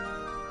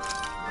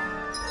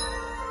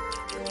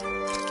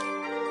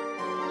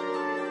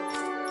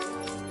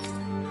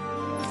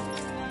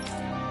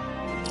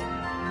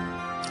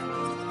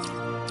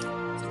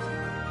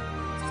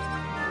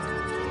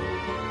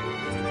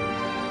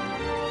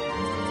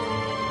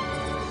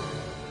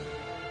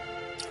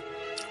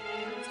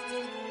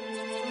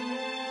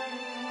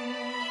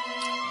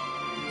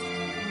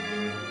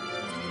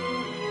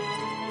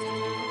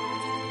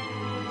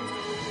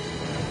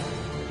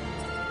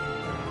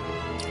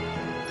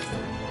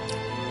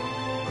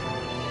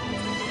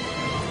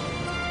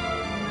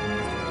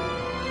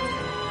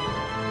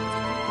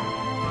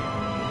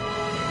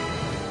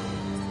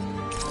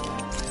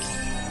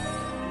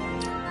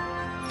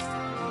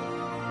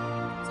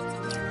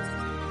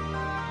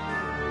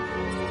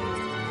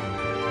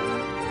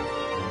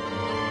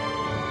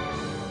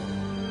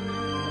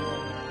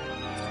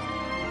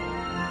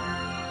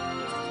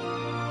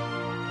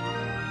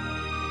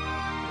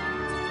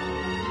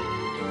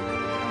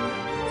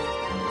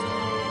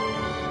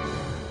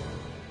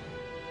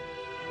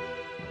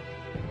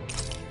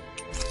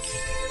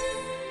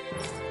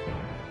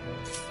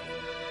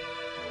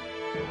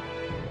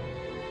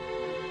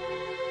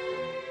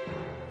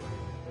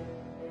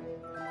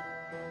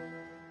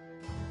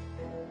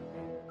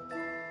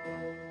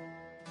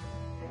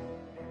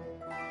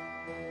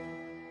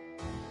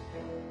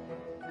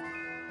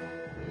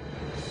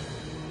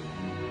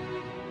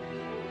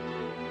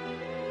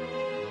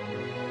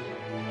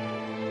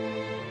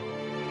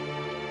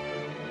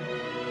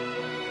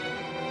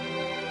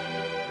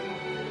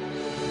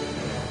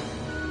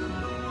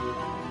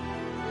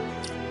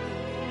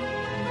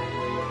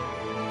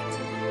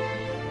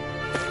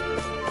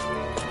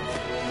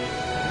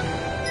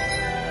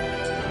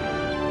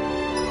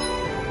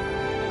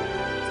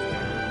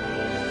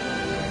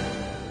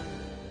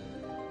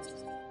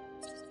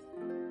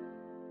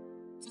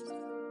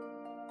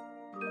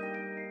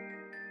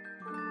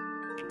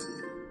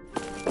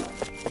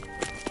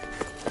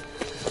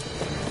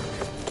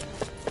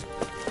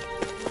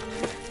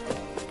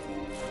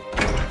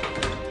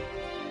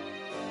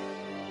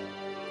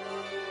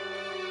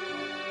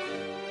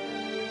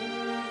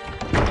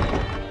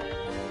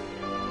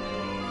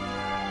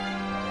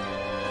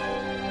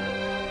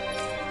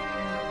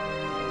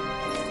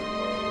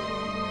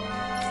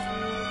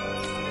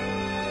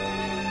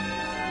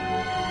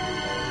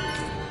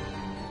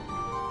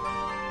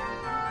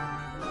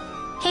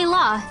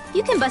 Aw,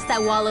 you can bust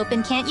that wall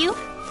open, can't you?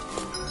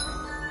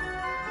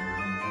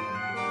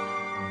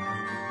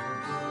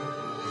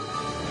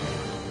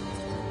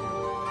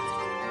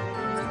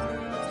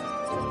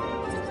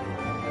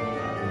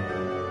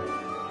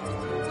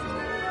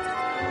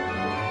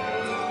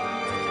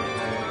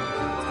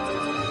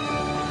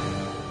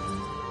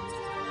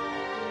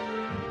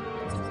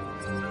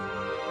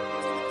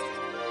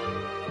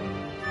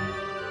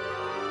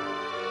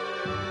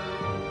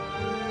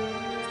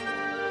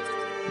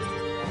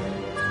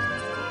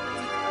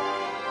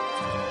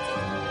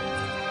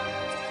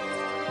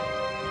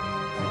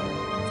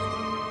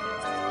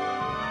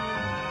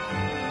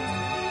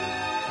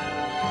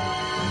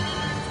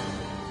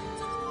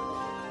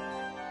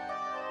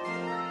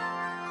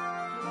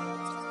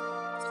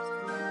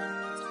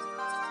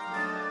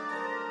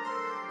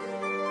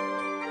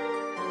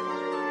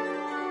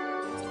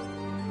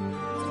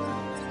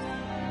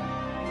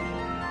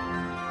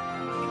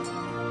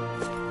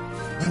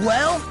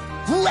 Well,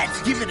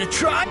 let's give it a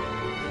try.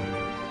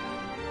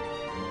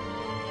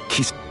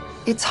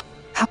 It's...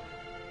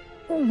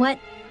 What?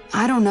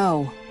 I don't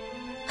know.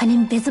 An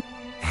invisible...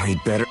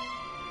 We'd better...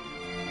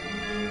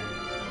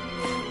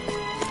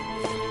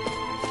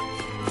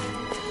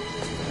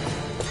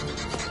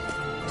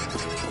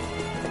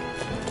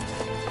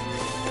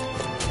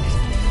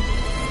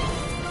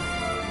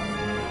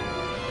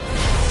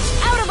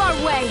 Out of our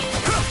way!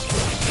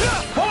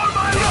 For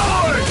my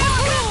lord!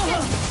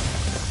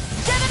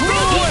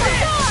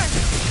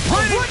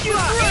 What you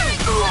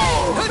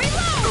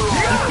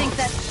think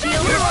that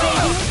shield will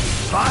save you?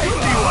 I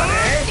see one,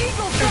 eh?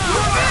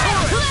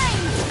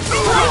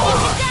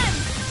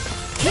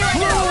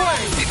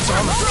 Its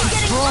armor too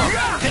strong.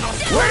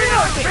 We're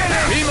not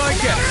finished! Be my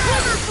guest.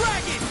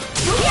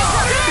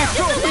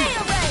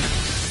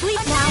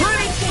 Sleep now.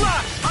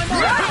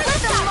 Let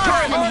the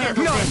marksman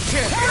handle Not a this.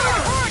 chance.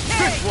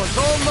 This was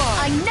all mine.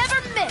 I never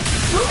miss.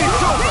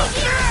 It's over.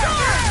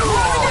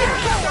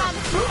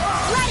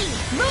 Ready.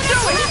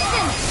 Lunar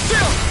resistance.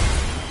 Still.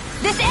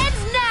 This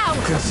ends now.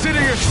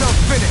 Consider yourself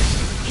finished.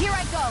 Here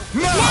I go.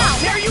 Now,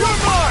 here you are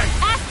mine.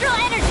 Astral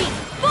energy.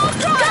 Full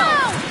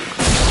throttle.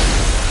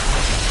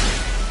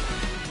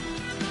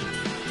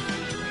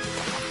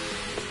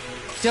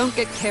 Don't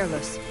get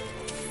careless.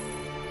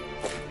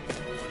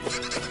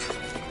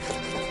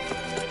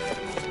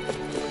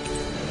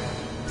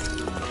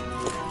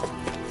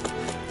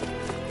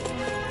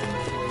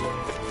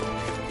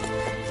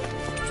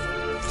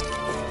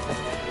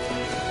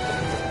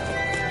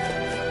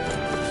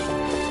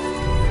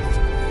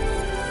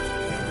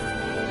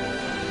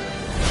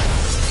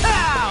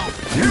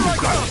 You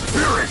got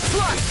spirit!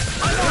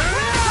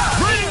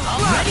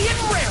 Ready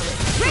and raring.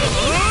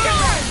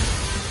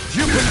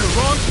 You picked the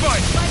wrong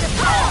fight.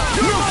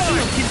 No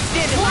shield can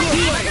stand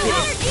against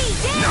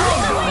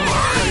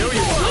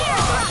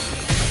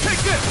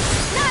Take this.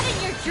 Not in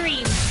your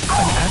dreams.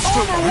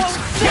 Astral Arts?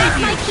 Here's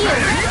my cue.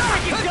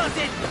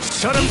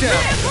 Shut him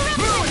down.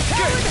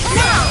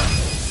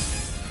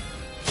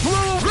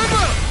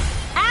 River!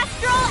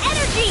 Astral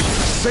energy.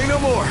 Say no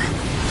more.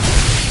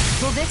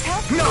 Will this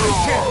help? No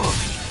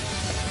chance.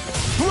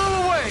 Blow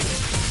away.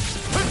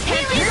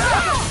 Healing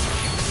circle.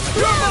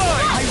 You're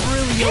mine. I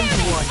really owe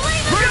you one.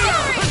 Flame of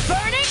fury.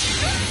 Burning.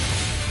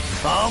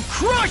 I'll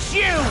crush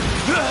you!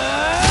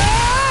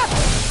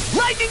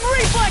 Lightning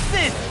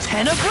reflexes!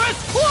 Tenebrous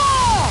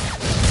claw!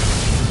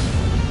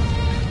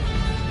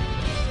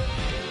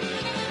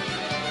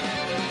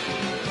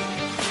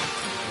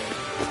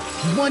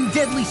 One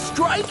deadly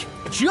strike,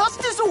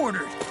 just as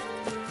ordered.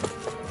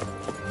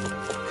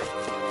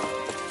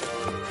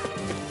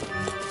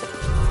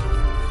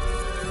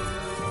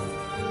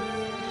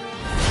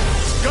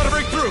 Gotta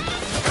break through.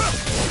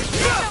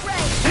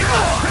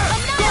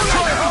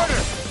 Try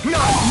harder. No.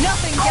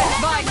 Nothing gets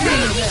by me.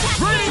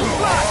 Rain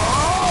flash.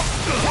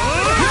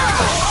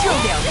 A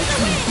showdown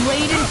between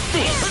blade and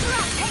fist.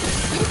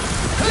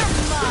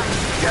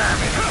 Damn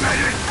it,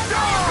 made it!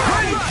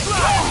 Rain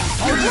flash.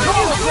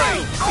 Infernal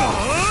blade.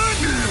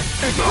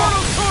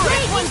 Infernal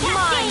turret. One's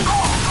mine.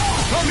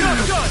 I'm not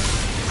done.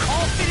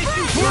 I'll finish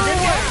you Blow soon.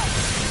 away.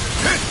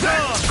 Hit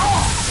down.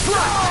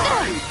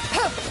 Flash.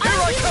 Here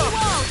I come.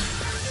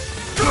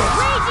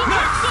 Raging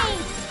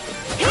cascade.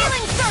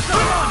 Healing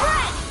circle.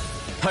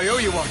 Breath. I owe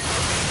you one.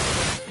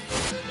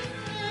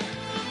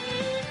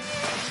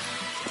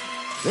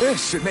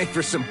 This should make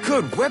for some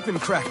good weapon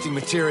crafting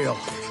material.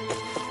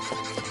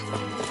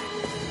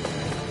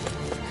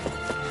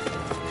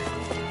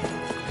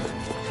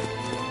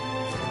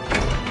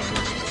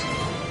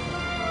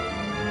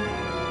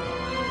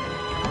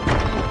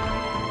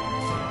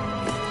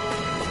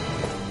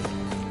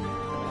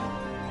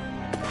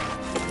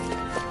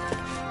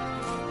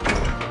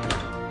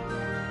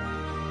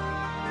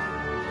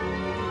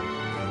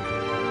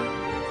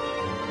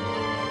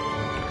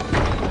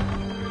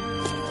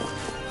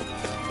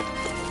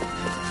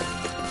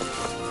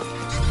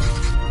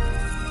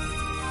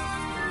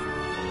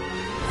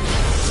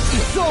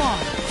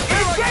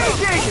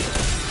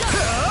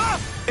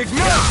 Ignite!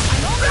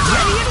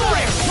 Ready and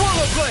fire!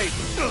 Swallow blade!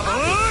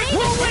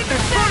 Whirlwind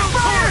Inferno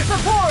fire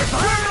support!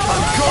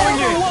 I'm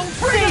going in!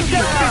 Bring him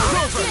down!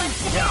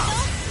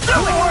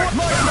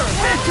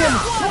 Victim!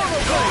 Swallow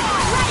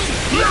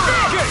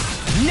blade!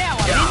 Now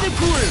I'm in the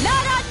groove!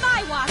 Not on my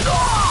watch!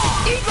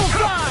 Eagle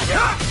fly!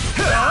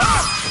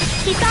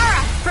 Kitara,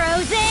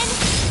 frozen!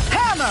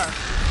 Hammer!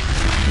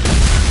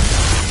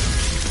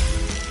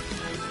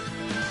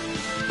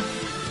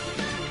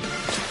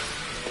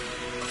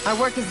 Our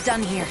work is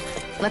done here.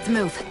 Let's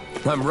move.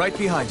 I'm right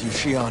behind you,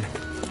 Shion.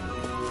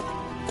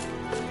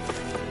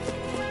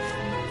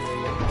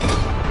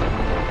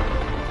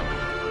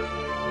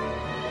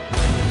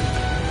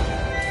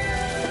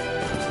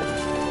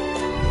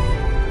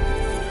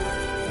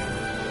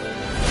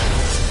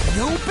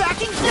 No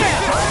backing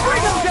down!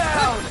 Bring him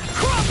down!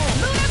 Crumble!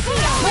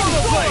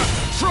 Swallow blade!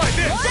 Try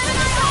this!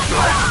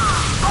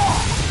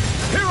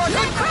 Here I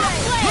come!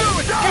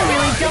 They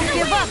really don't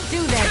give up,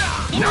 do they?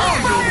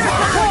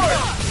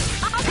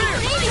 I'll go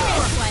easy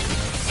this one!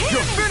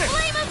 You're finished!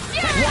 Flame of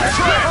fury!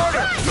 Try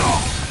harder!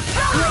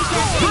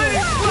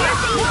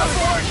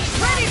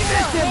 Ready to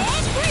go!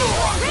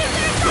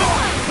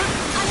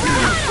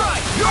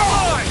 You're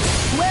mine!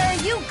 Where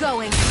are you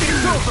going?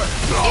 It's over!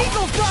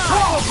 Eagle fly!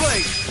 Swallow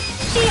blade!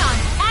 Shion,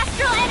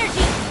 astral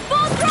energy!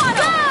 Full throttle!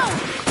 Go!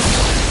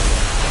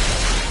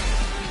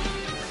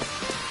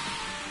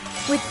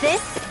 With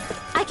this,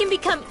 I can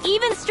become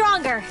even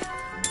stronger!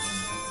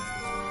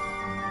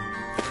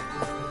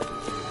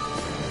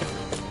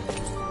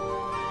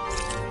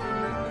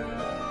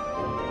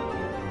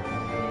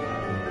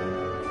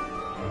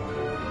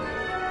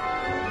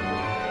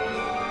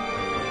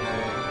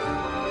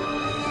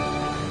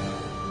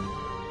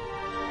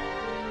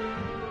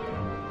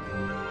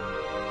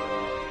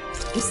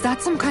 Is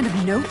that some kind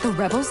of note the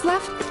rebels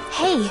left?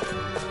 Hey,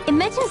 it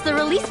mentions the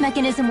release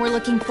mechanism we're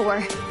looking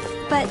for,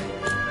 but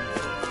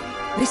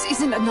This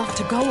isn't enough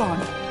to go on.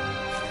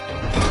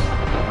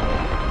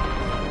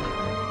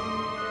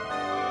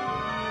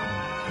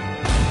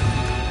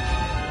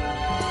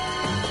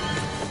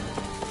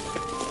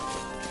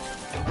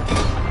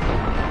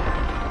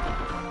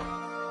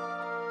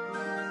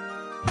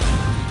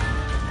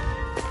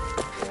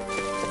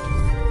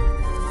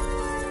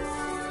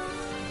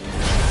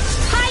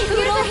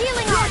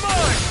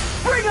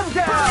 Bring him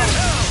down!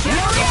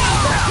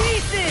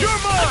 Pieces! You're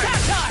mine!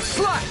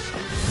 Slash!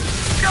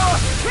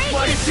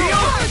 Like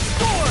Shion!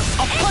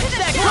 I'll punch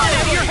that gun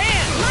out of your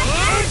hand!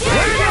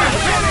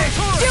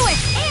 do it!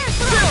 Air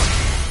thrust!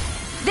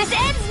 This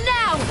ends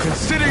now!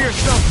 Consider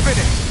yourself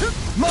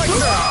finished! My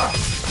turn!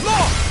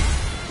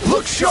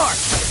 Look sharp!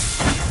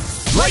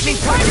 Lightning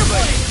Tiger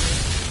Blade!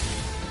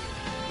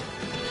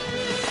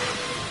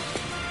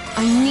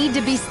 I need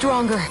to be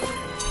stronger.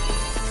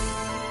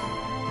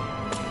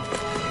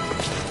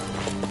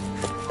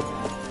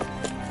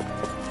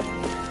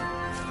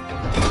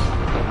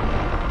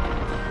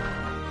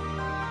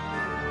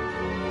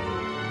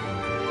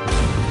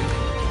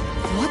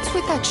 What's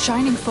with that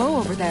shining foe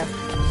over there?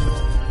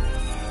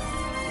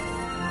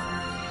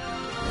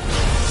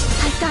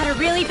 I've got a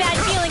really bad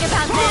feeling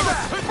about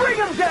this! Bring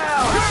him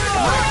down!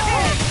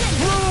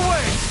 Blew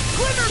away!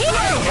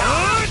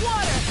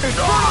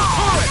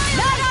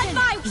 Not on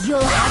my... You'll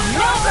have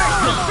no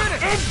mercy!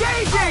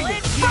 Engaging!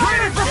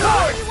 Ready for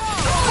force!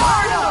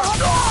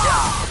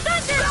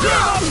 Thunder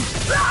Blast!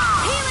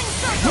 Healing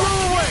circle!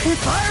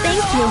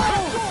 Thank you.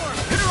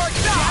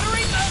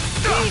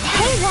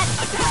 Hey, that...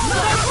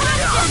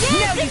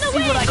 Dance in the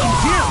wind! I can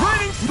do!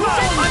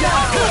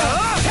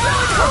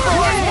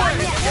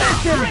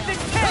 Raining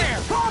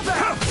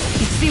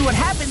You see what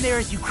happened there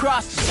as you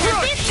crossed the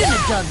street? Shouldn't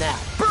have done that.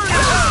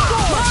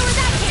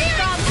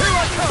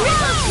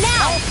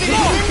 Now!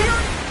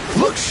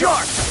 Look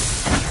sharp!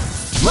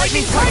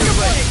 Lightning Tiger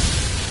Blade!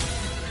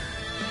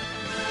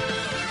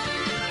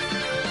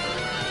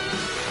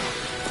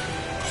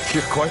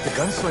 You're quite the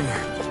gunslinger.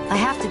 I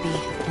have to be,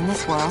 in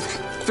this world.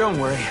 Don't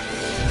worry.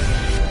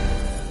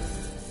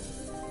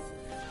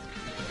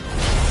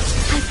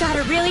 I've got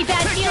a really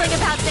bad feeling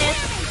about this.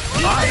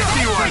 I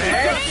see one,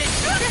 eh?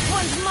 This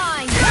one's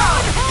mine.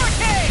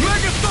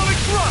 Megasonic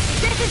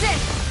Thrust! This is it.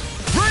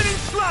 Raining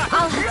Slap!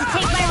 I'll have to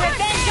take my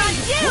revenge on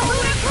you.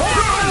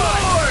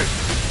 Lord!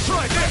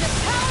 Try this!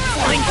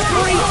 Flying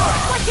free!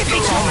 What you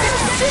think?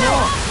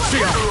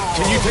 Shion,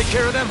 can you take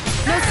care of them?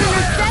 No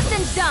sooner said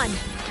than done.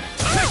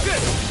 Take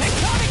this!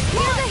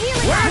 Here's a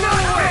healing. We're not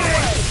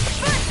winning!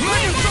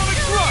 Megasonic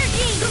Thrust!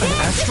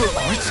 Astral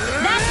Arts?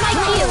 That's my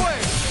cue.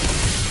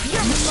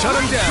 Shut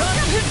him down!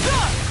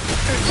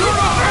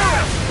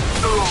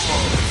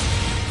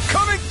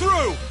 Coming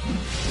through!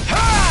 Ha!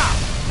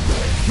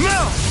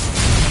 Now!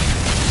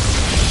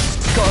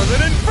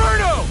 Scarlet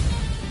Inferno!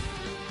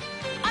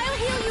 I'll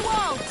heal you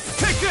all.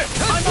 Take this!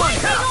 I'm on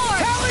Lightning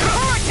Orb.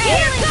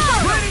 Here it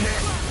goes.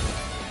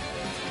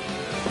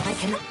 I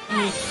can...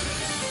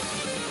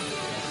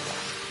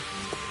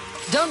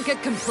 Don't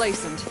get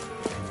complacent.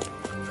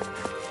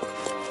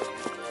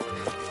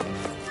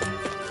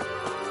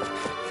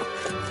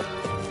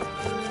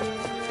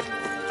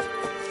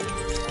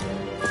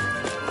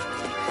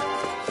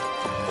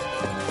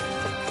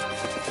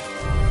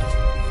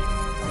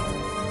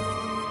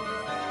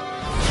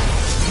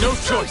 No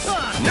choice!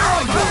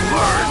 Now you'll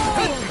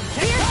learn!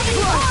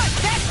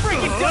 That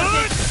freaking does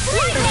it!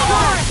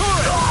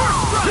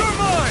 You're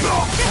mine!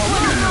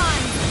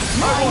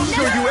 I won't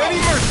show you any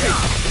mercy!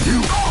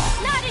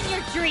 Not in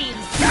your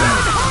dreams!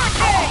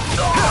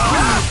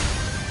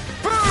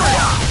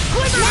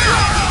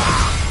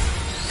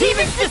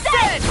 Demons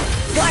descend!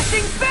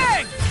 Flashing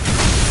bang!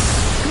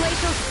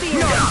 Glacial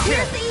spear! No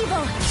Here's chance. the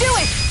evil! Do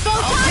it!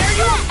 Photon dare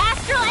you! blast!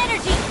 Astral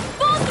energy!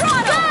 Full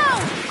throttle! Go!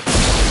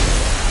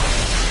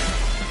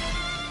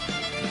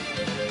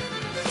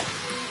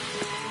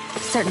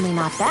 Certainly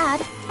not bad.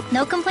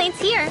 No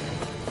complaints here.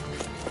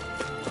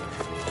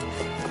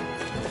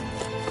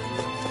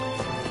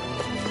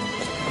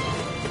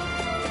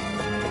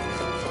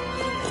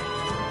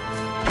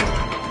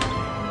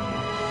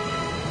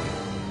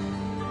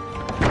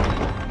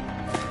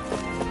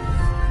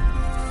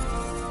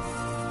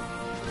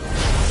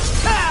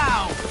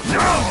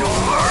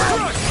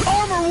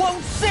 Armor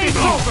won't save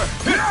you! Over!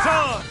 It's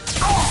on!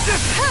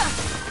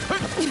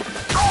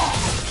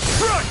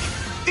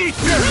 Eat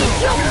this!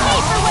 You'll pay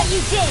for what you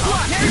did!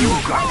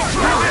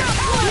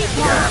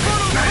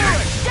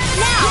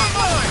 Now!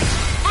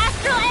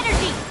 Astral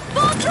energy!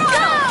 Full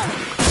throttle!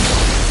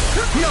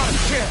 Not a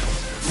chance!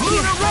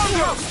 Luna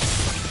Rondo!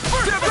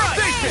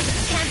 Devastation!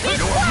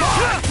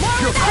 More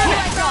with that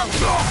echo!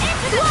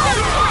 Into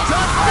the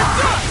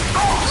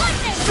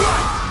lightning!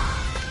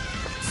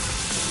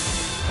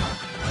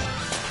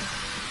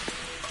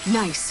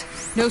 Nice.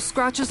 No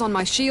scratches on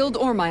my shield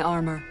or my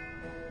armor.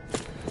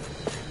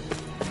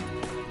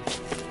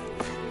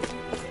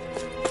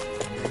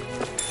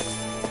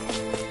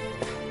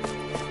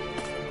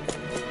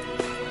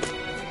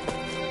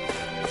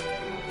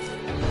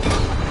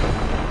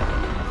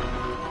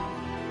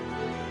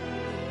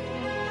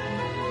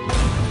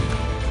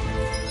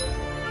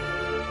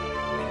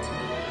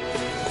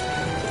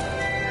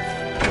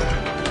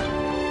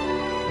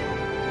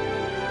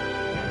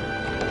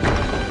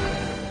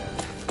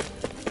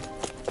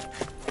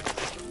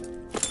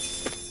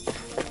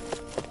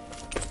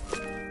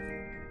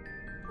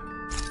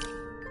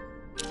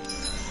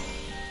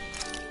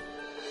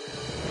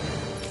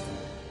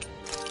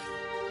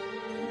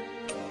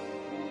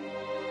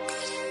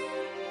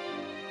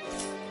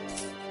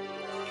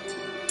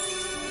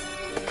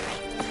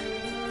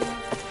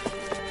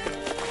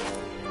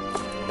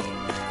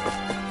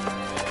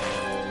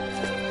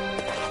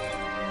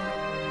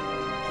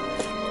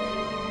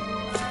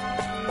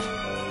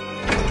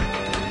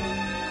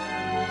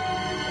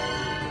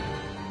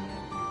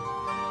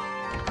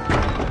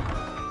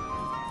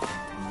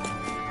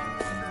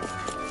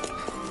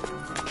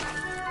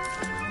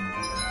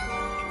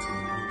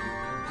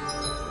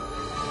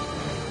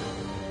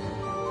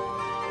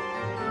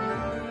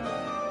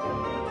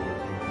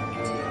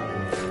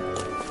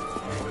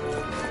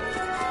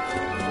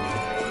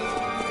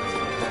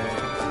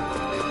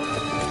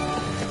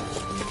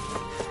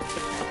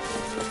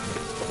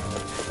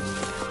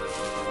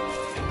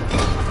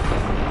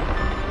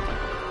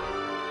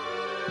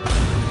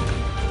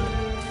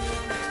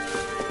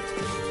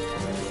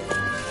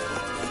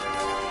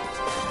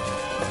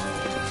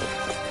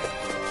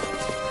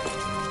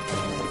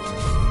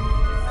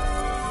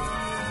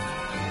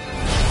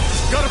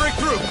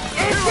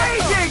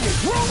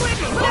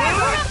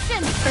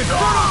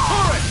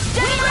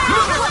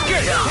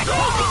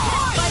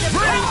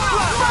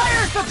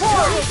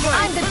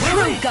 I'm the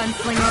true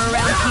gunslinger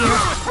around here.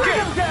 Bring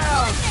him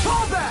down!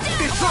 Fall back!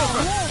 It's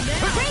over!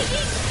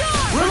 Raging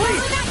storm!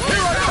 Release!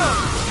 Here I come!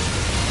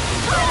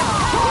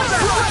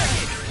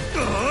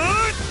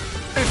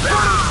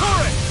 Infernal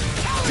Torrent!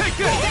 Take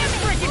this!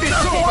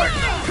 It's over!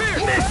 Here!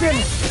 Mission!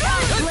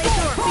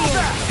 Glacial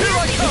spear! Here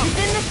I come! It's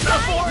in the sky!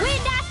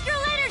 Wind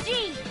astral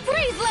energy!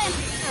 Freezeland!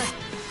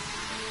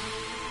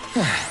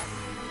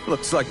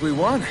 Looks like we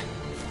won.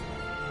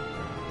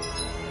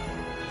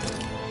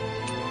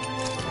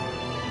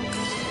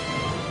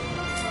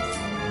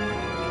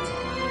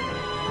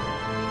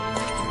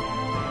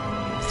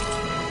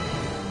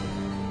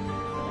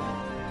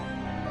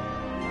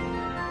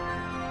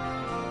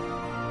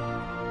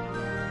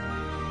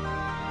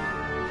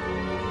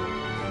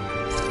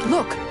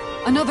 Look!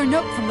 Another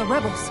note from the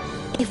rebels.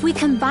 If we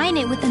combine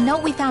it with the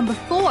note we found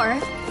before,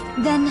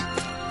 then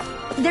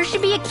there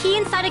should be a key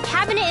inside a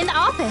cabinet in the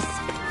office.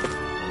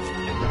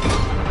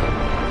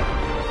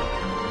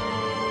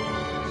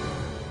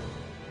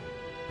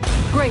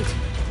 Great.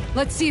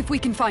 Let's see if we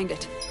can find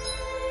it.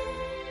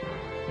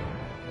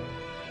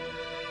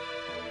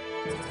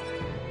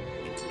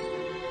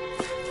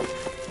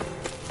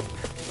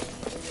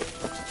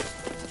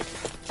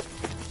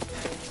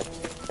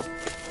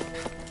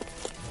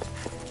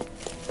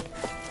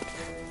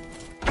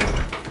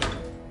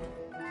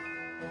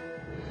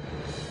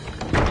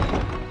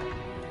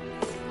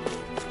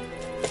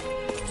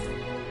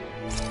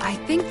 I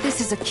think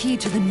this is a key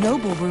to the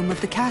noble room of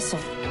the castle.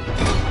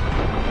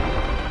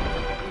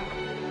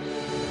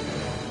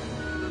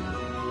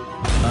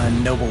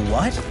 Noble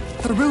what?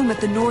 The room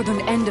at the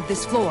northern end of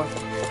this floor.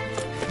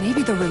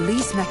 Maybe the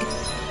release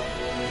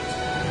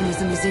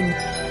mechanism is in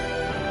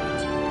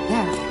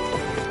there.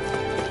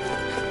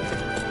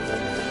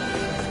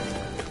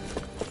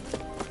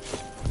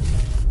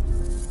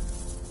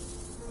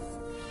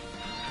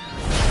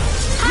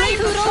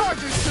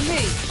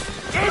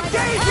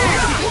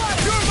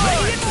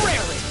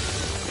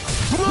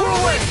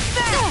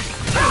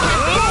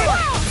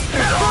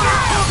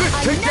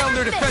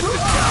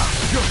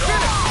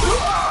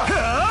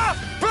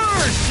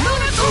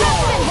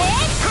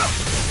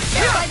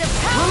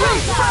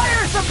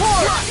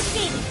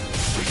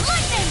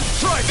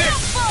 Try this!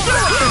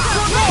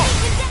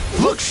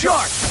 Look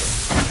sharp!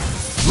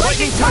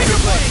 Lightning Tiger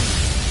Blade!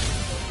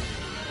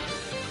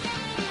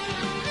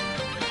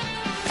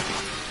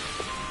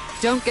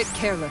 Don't get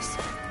careless.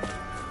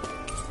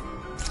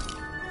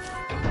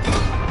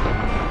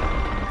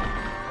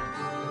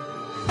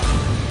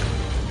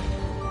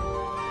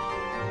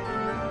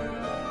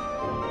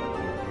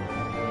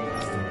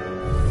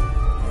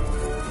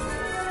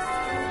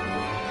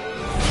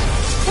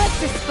 Let's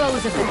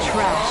dispose of the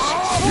trash.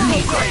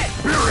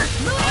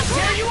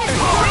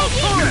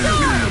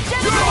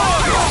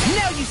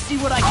 Now you see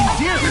what I can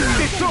do!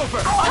 It's over!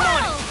 I'm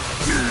on it!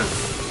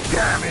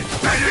 Damn it!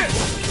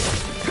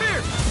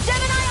 Here!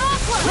 Gemini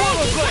Aqua!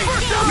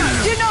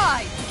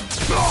 Denied!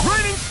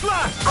 Raining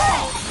Slash!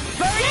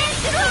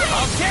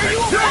 I'll tear you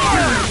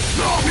apart!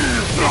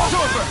 It's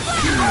over!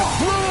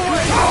 Blew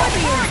away!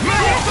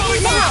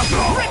 Now!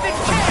 Rip it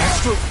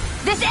down!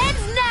 This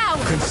ends now!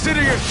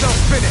 Consider yourself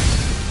finished!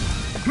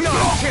 No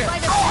chance! By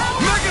the power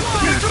Mega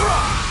Thunder!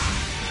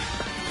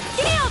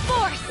 Gale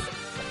Force!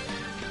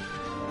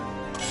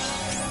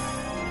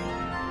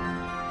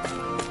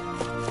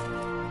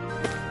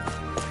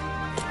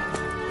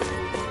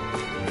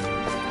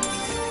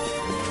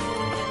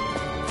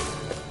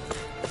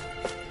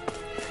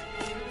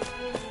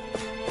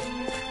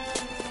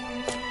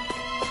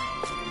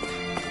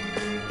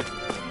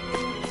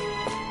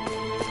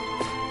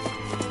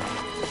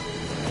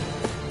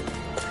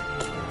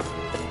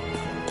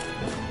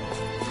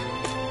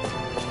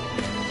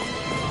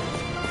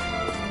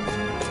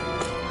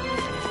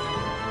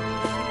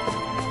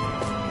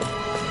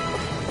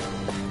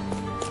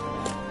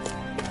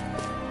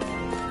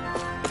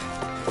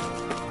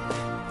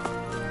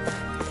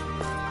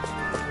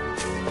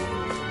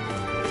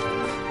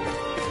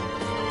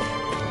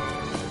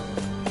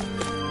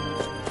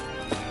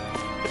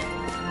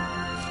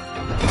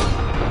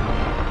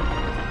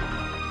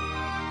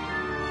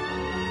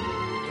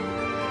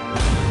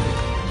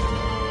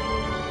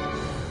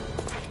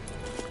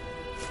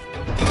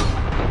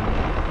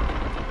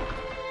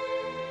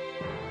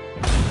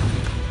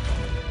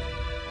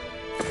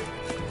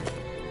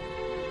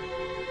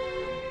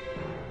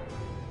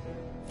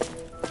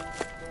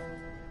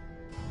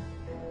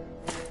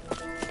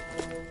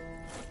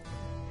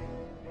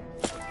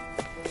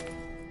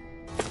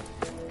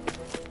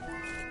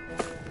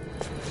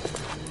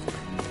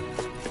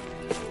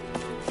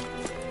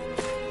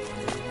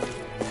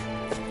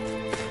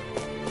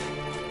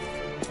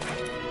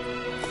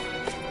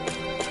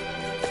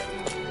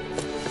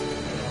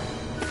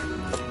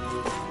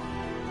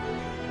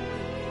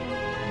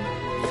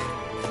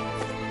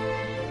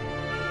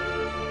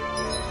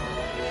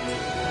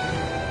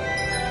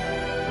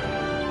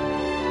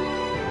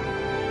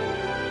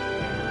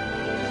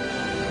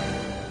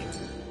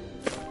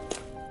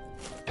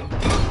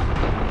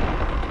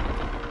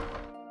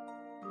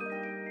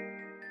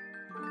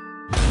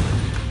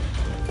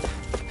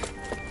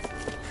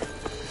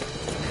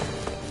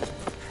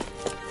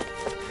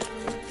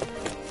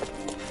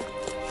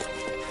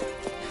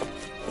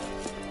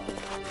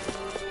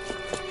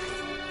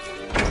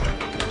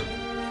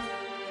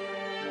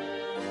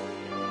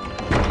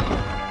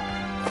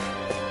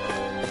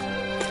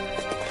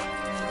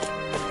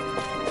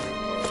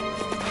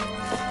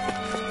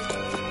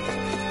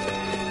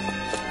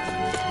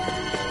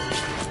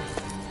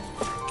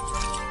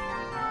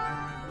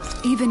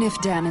 Even if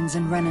Danans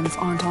and Renans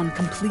aren't on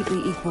completely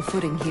equal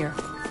footing here,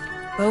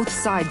 both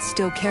sides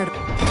still care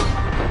about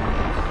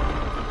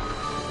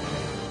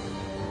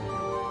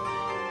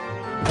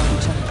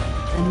each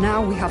other. And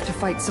now we have to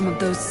fight some of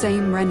those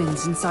same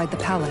Renans inside the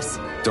palace.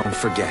 Don't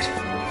forget.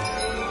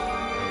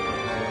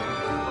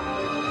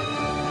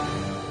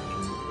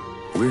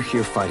 We're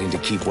here fighting to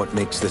keep what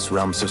makes this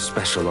realm so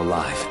special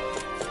alive.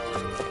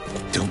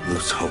 Don't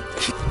lose hope.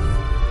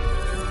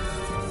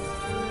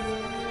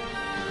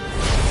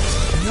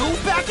 No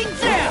backing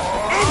down!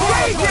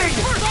 Engaging!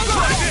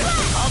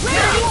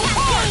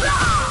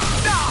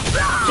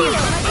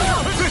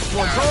 This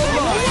one's all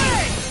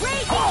mine!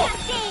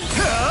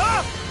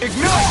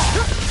 Ignite!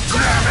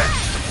 Damn it!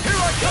 Here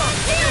I come!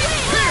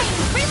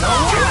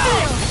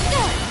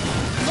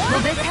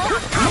 Will this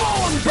help?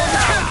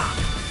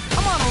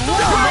 I'm on a roll,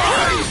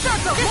 man!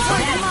 This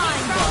one's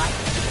mine, boss.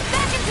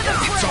 Back into the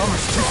It's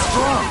almost too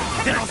strong!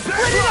 Then I'll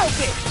split it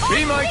open!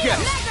 Be my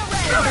guest!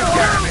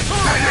 Damn it!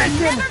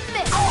 Never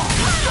miss!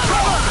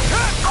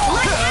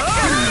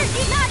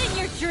 Energy not in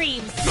your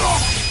dreams!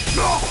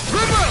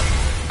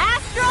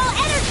 Astral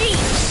energy!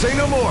 Say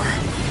no more!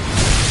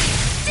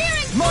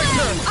 Steering My flame!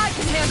 turn! I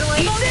can handle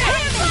it!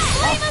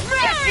 Flame of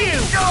fury!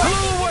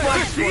 Blew away!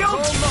 This one's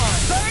all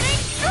mine!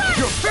 Burning strike!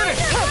 You're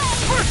finished!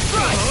 First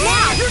strike!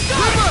 Now you're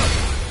done!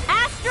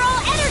 Astral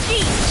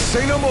energy!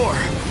 Say no more!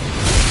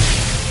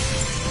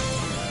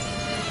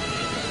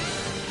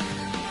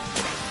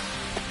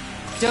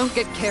 Don't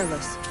get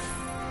careless.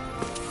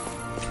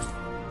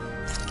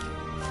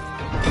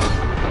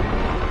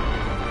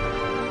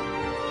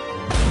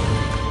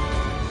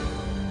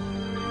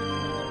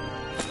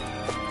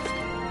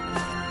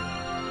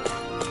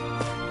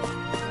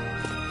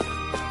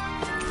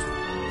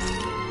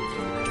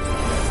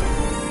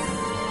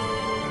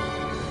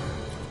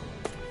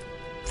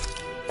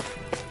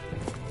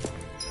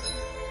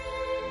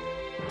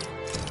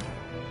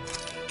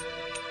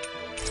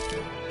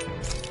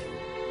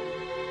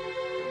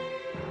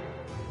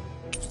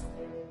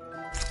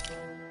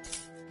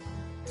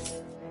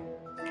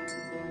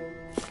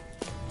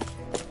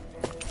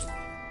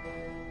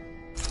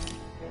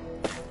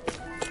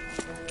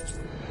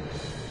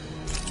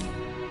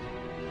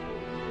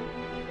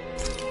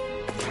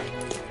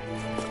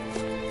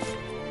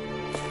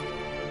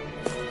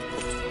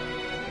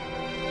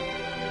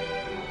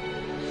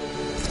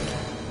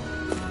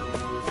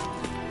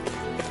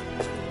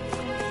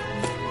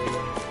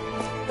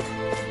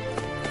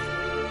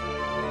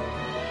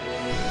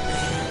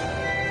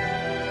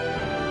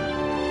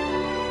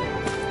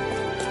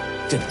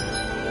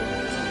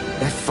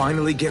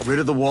 finally get rid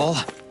of the wall?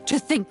 To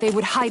think they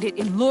would hide it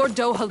in Lord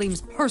Dohalim's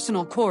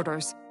personal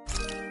quarters.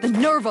 The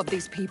nerve of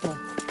these people.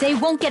 They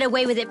won't get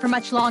away with it for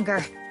much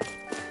longer.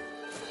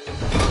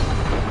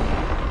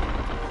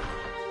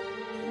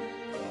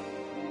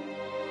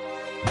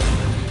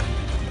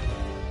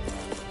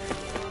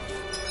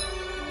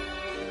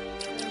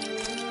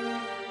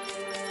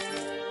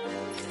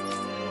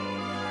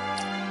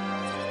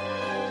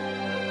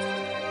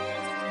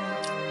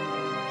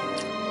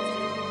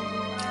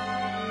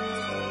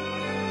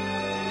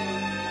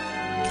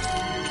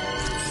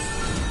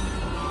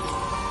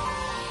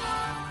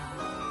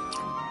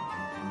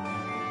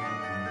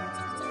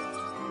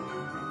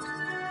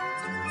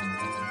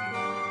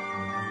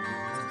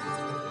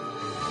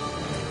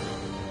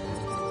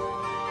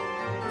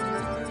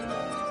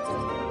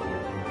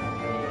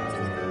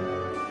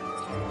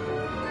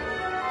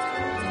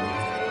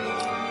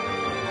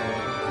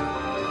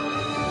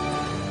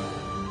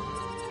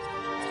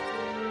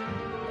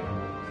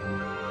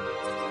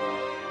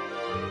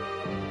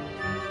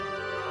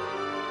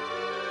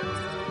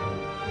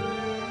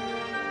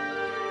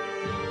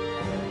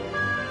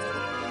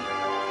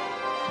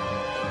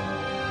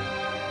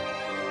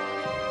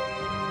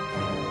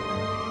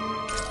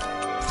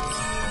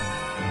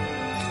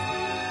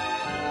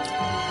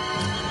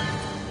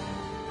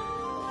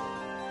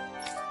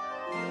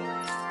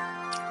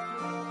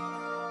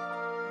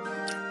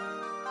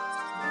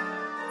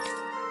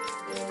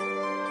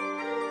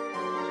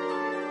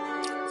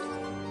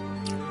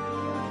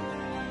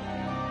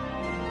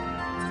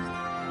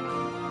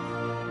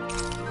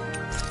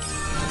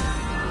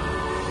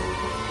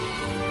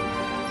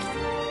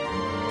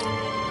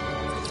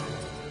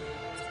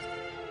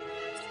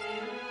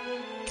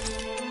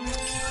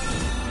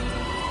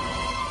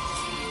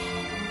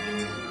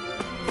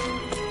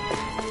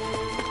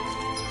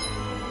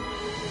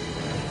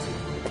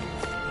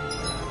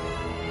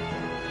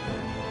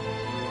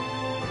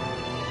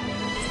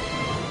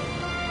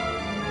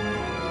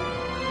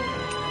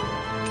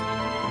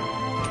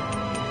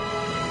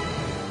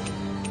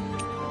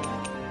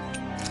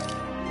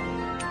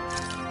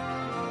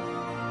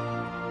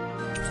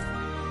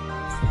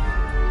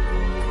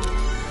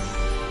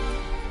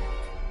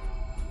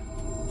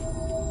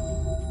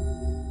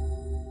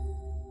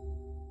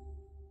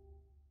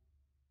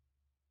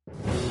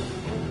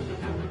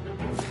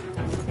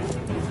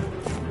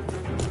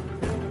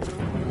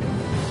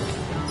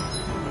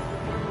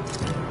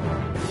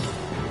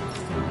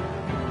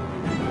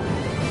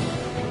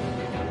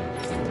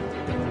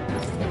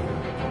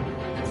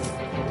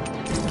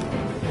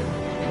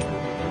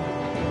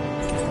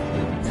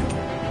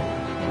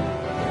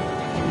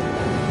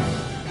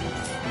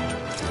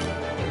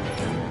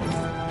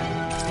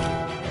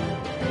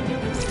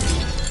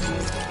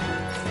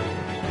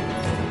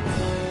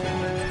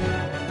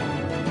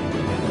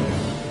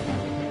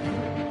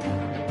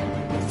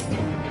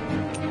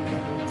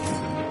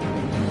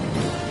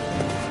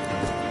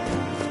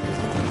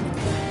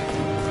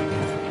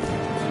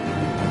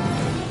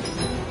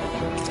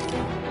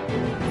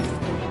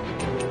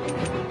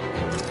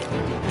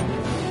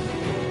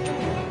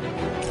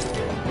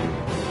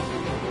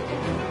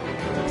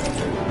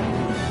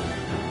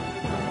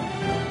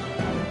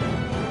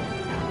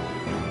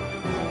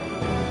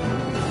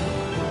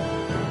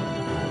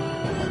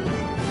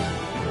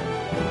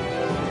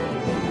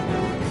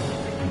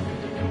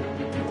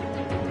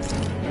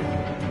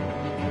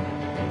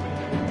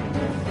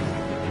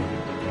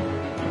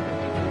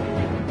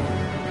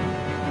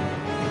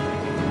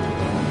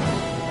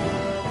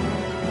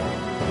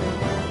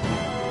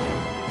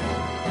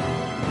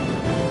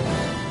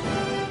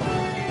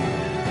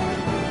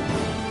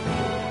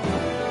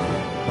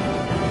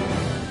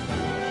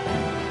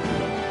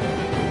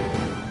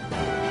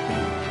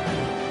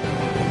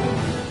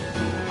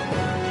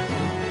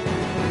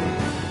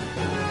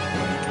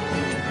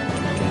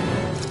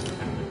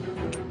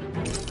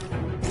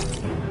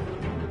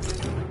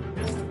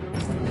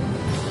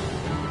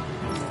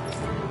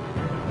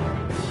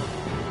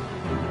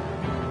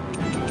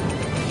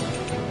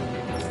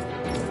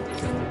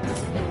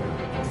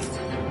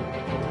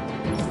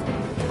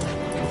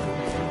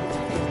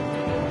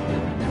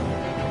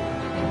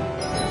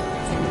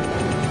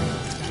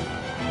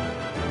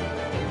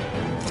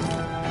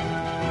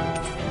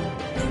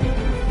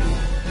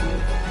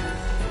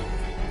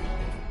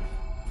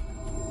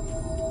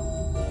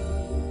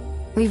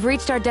 We've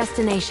reached our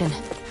destination.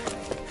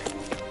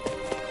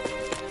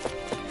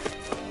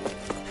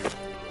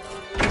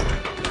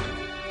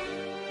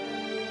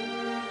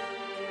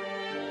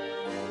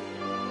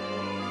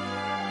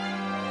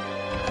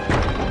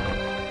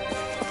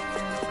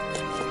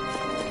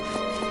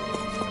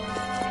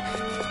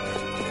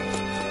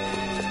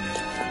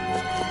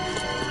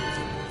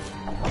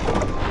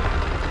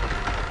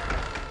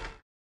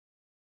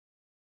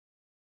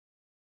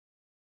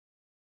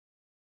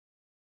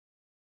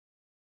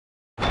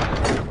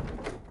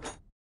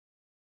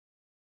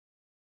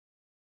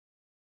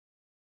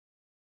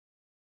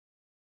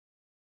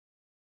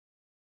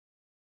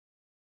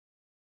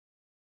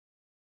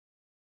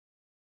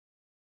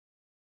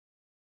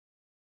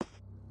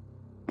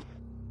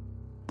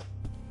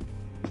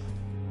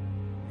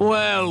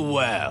 Well,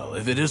 well,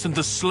 if it isn't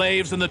the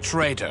slaves and the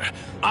traitor.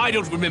 I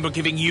don't remember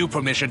giving you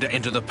permission to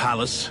enter the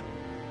palace.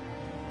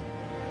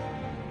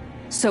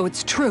 So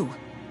it's true.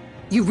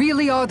 You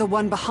really are the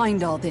one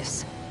behind all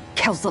this,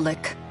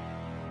 Kelzelik.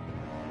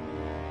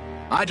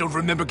 I don't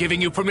remember giving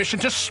you permission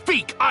to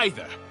speak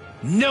either.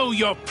 Know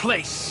your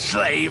place,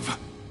 slave.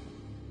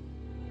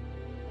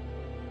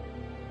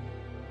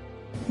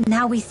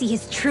 Now we see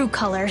his true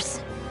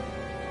colors.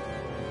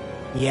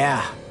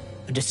 Yeah,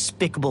 a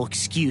despicable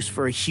excuse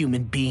for a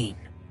human being.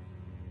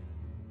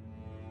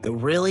 Though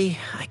really,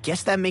 I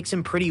guess that makes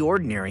him pretty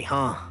ordinary,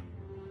 huh?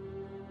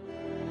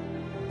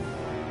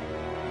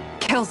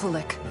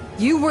 Kelzelik,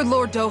 you were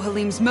Lord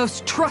Dohalim's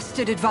most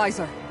trusted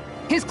advisor.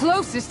 His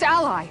closest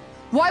ally.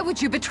 Why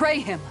would you betray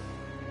him?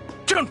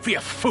 Don't be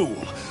a fool!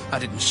 I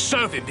didn't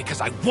serve him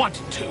because I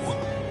wanted to.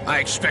 I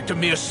expect a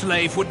mere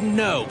slave would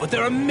know, but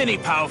there are many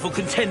powerful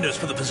contenders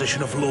for the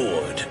position of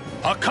Lord.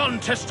 A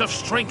contest of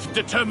strength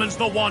determines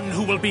the one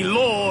who will be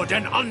Lord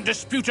and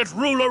undisputed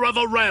ruler of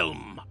a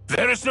realm.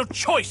 There is no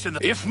choice in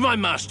the— If my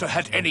master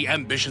had any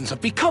ambitions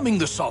of becoming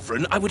the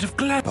sovereign, I would have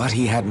But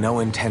he had no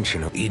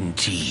intention of...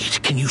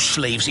 Indeed. Can you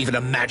slaves even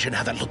imagine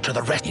how that looked to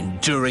the rest?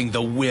 Enduring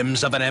the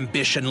whims of an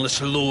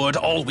ambitionless lord,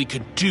 all we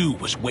could do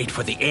was wait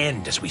for the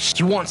end as we—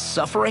 You want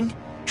suffering?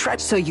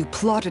 So you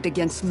plotted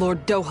against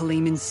Lord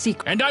Dohalim in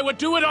secret. And I would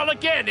do it all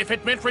again if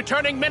it meant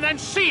returning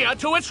Menancia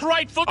to its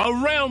rightful— A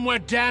realm where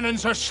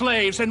Danans are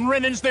slaves and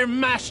Renans their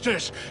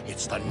masters.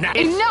 It's the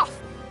Enough!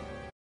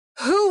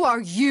 Who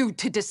are you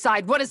to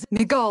decide what is—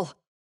 Miguel.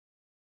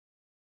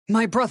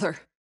 My brother.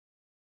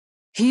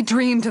 He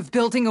dreamed of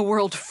building a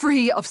world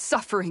free of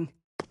suffering.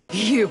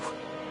 You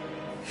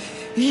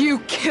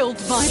killed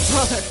my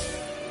brother.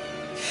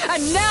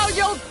 And now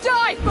you'll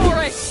die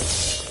for it!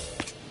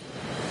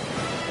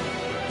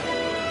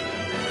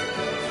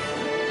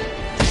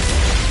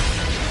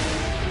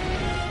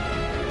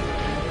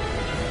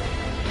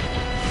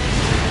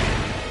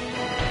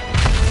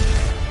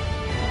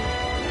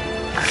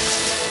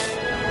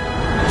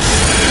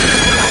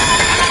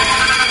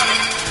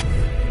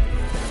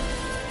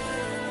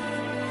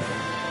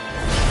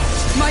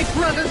 My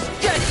brother's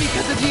dead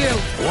because of you!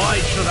 Why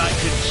should I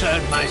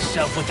concern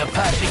myself with the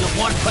passing of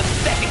one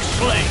pathetic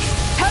slave?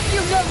 Have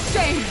you no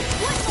shame?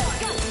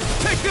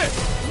 Take this!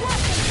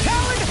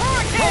 Talon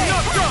Hurricane! I'm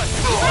not done!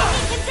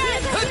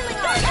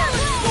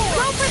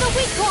 Go for the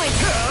weak point!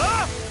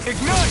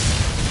 Ignite!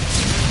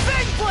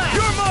 Big Blast!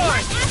 You're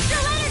mine!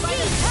 Astral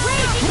energy!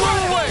 Raging Blow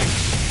water! away!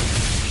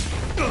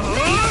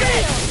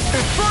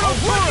 Infernal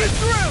Blood!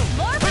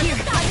 More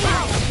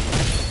style!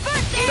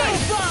 First aid!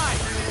 Fly!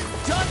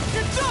 Dust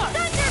to dust!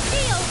 Thunder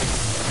field!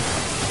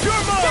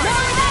 You're mine!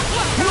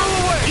 Blow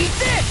away! Eat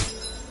this!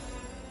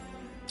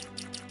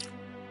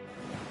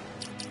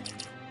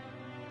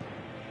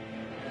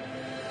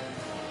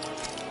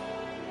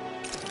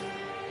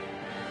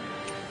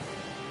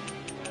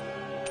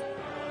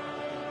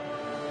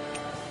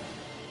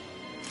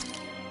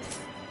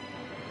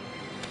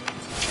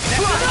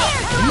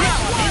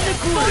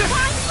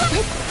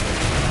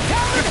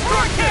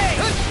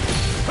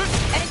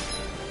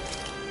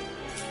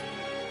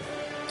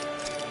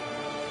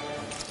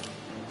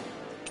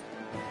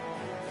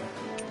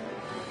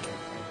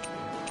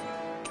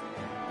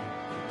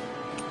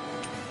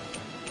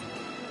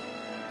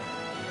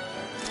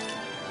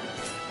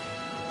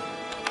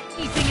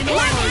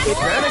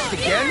 Vanished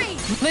again?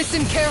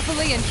 Listen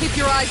carefully and keep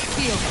your eyes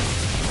peeled.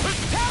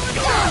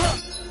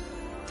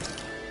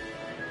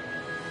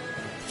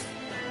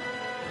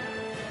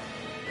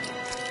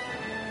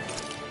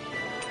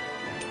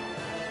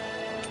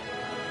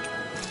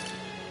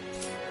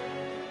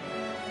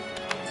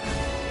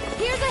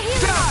 Here's a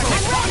healer!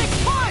 I'm ready!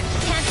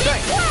 Can't be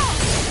well!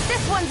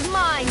 This one's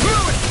mine!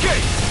 Through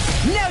escape!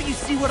 Now you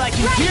see what I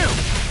can do!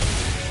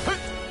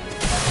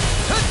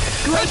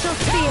 Glacial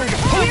spear!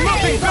 Hold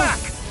nothing back!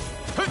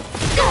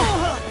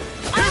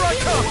 Here I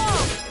come!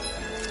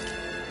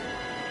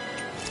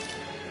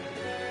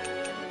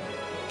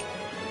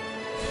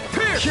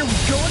 Pierce! Here we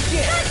go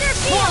again! Thunder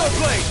Swallow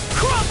field! blade!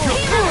 Crumble!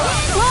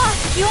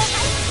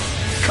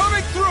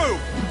 Coming through!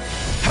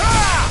 Ha!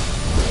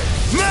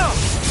 Now!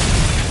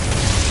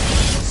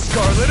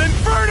 Scarlet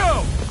Inferno!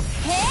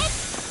 Hit!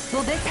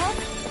 Will this help?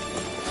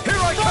 Here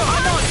I come!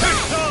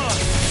 It's on!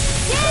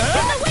 Dance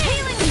in the wind!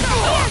 Healing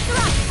spear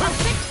thrust!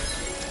 Perfect!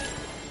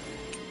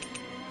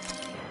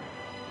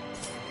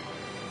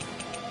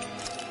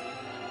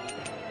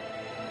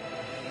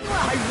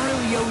 I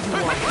really owe you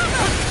one.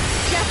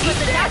 Just what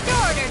the doctor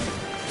ordered!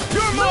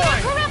 You're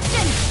mine!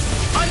 Corruption!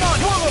 I'm on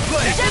Swallow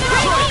blade!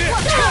 Try this!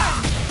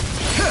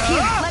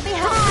 Here, let me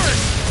help.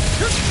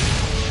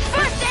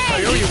 First aid!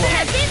 I owe you one.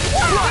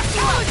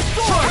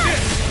 Try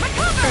this!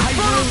 Recover! I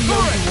really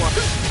owe you one.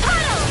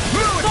 Puddle!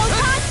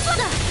 Photon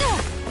Buddha!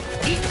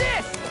 Eat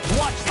this!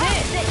 Watch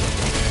this!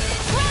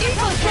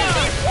 Eagle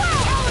Cannon!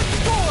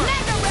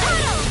 Mega Ray!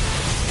 Puddle!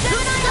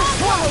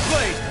 Swallow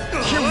blade!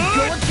 Here we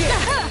go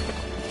again!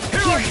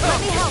 Here I Let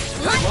come! me help.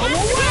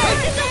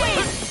 Dance in the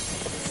wind!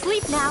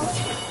 Sleep now.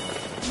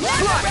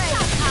 Mega Ray!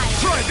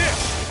 Try this!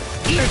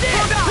 Here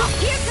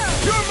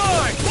goes! You're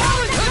mine!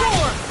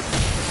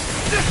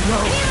 No!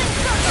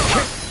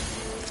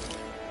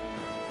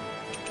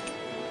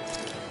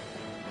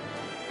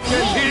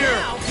 Get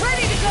here!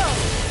 Ready to go!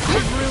 I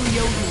really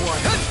owe you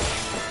one.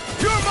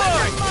 You're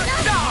mine!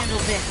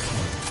 Handle this.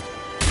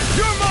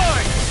 You're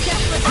mine!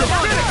 Searing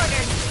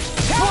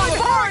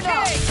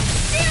flame!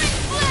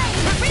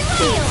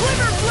 Reload!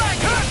 Glimmer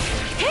flame!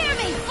 Hear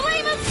me!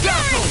 Flame of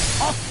fury!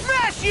 I'll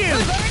smash you!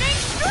 Burning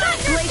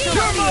Thunder Field!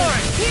 You're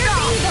mine! Here's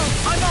Eagle!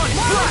 I'm on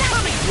More track!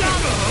 coming!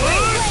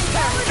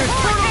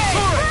 Infernal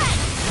turret!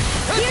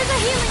 Here's a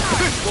healing arm!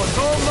 This one's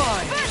all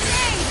mine! First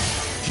aid!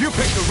 You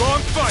picked the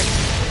wrong fight!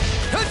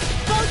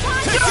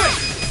 Photon Take Blast!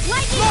 it!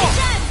 Lightning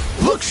Descent!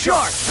 Look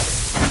sharp!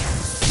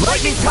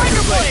 Lightning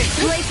Tiger Blade!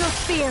 Glacial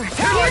Spear.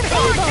 Here's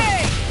Eagle!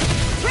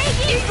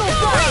 Raging Eagle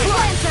Blade!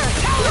 Lancer!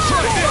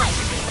 Try this!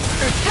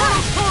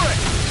 Infernal turret!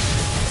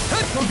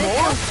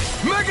 More?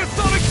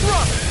 Megasonic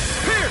thrust!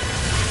 Here!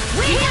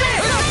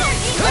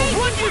 That's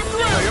one you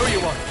I owe you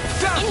one!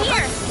 In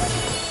here!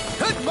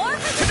 More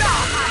for the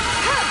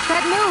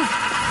That move.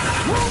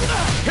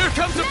 Here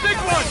comes a big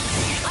one!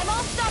 I'm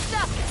all stopped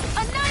up!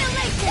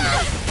 Annihilation!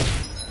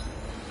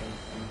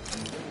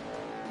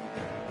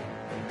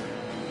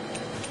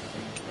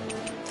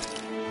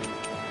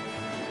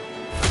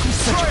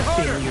 Try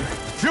harder!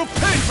 You'll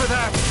pay for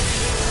that!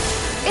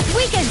 It's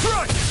weakened.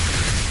 Try!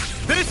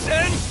 This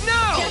ends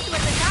now! Just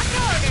what the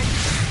doctor ordered!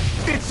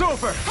 It's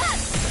over!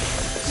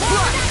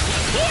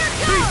 Here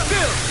Be goes!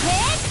 still!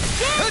 Head,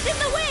 dance in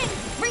the wind!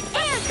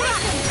 Air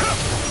cushion!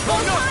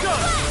 I'm not done!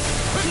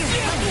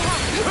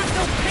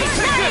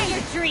 Not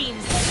your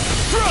dreams!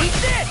 Try!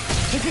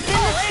 If it's in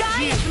the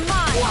sky, it's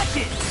mine! Watch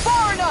it!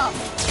 Far enough!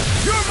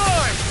 You're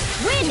mine!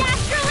 Wind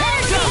astral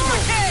energy!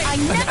 I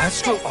never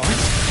Astral miss. art?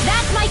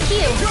 That's my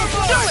cue! You're Do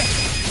mine!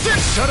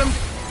 it! Shut him!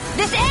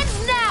 This ends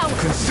now!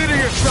 Consider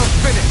yourself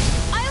finished!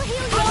 I'll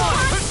heal you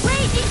upon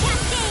raging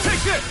cascade!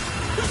 Take this!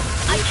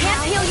 I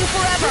can't heal you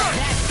forever!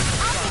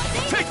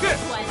 Take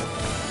this!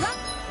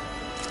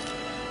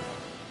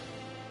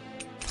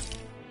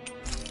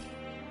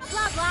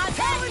 Blah, blah,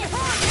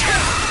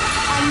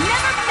 I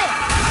never miss!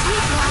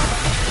 Sweet love.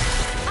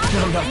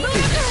 I'm not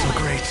feeling so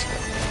great.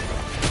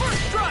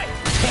 First strike!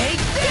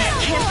 Take this!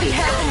 Can't be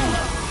happening!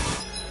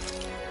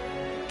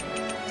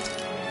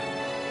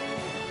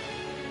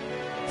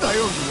 I owe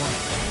you one.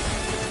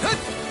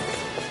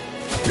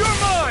 You're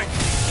mine!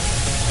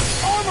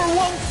 Armor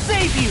won't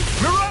save you!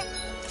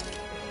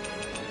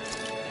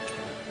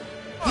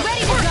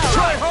 Ready to go!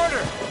 Try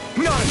harder!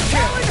 Not a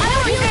chance! I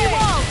will heal you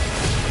all!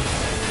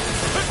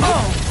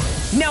 Oh!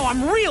 Now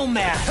I'm real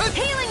mad!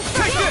 Healing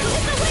Take circle this!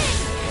 with the wind!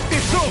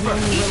 It's over!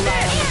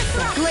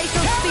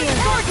 Glacial Spear.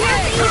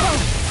 Here's Eagle!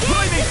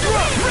 Lightning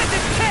thrust!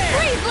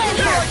 Freeze Here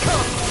Lancer! I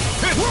come!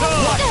 It's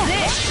on!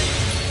 This!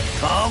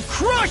 I'll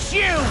crush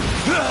you!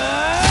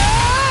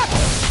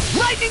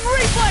 Lightning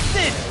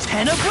reflexes!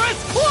 Tenebrous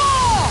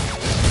claw!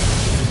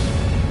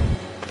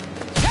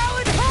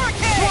 Talon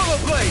hurricane!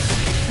 Swallow blade!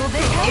 Will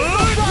this help?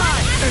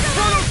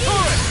 Infernal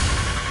turret!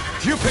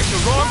 You picked the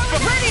wrong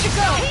Ready to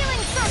go!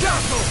 Healing circle!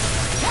 Dazzle!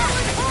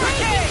 Talon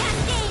hurricane!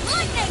 Cascade!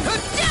 Lightning!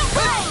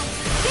 Downblade!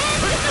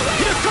 Dance in the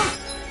wind! Here comes...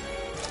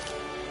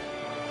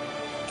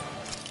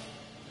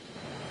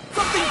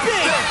 Something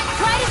big!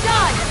 Try to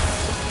dodge!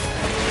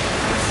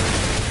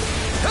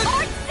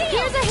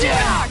 Here's a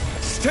healing arc!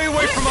 Stay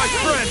away from my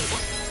friend!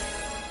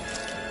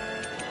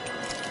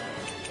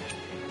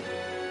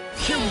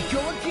 Here we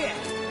go again!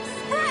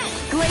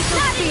 Glacial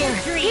Spear.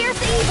 Here's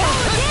the evil!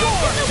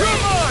 You're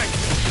mine!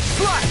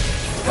 Slash!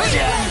 I'll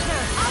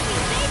be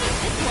saving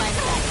this one!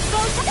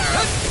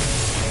 Photon!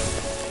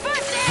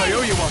 First aid! I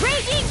owe you one.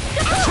 Raging!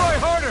 Try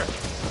harder!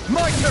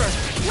 My turn!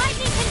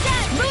 Lightning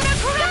condensed! Lunar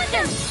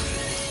corruption!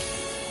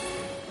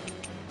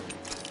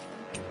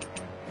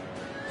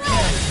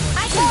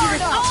 I can do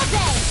this all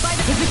day!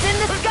 If it's in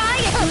the sky,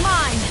 it's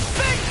mine!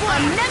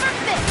 I'm never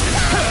fit!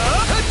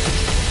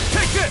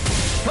 Take this!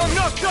 I'm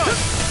not done!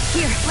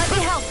 Here, let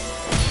me help.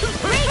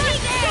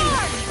 Raging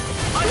storm!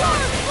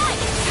 Storm flight!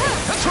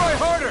 Try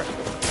harder!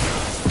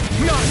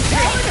 Not a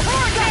chance!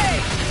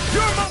 Hurricane!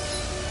 You're my...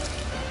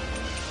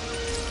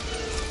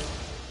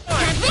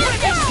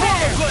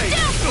 Swallow blade!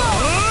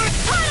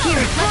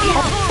 Here, let me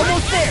help.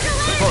 Almost there!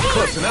 Oh,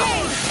 close enough.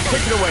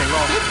 Take it away,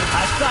 Law.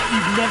 I thought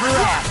you'd never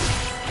ask!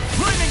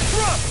 Lightning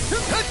thrust!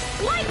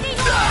 Lightning!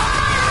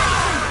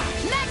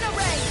 Mega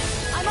ray!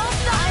 I'm all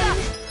stopped up!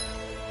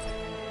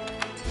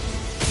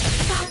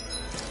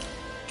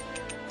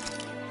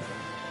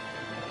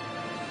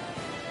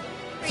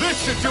 This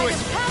should do it!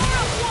 Power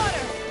of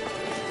water!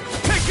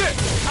 Take this!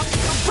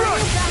 Bring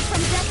you back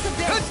from death's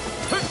abyss!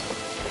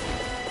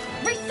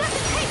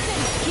 Resuscitation!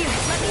 Here,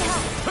 let me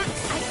help! I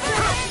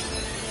feel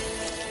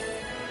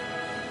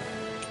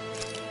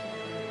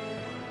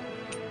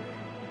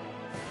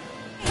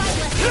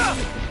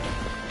it!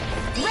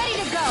 Ready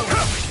to go!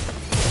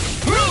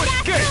 No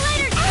escape!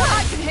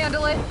 I can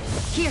handle it!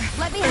 Here,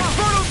 let me help!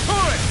 Infernal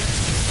turret!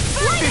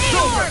 Lightning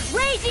over. orb!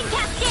 Raging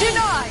cascade!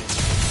 Denied!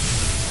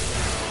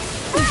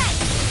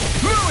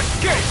 No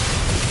escape!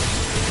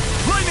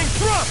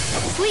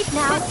 Sleep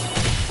now.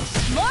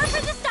 More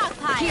for the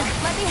stockpile. Here,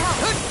 let me help.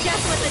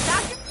 Just what the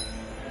doctor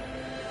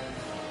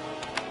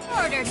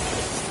ordered.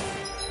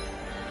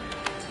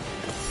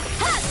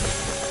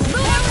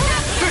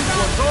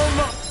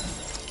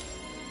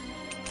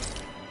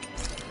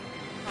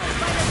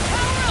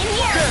 In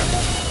here.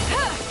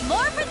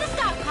 More for the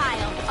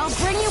stockpile. I'll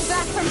bring you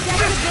back from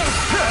death to this.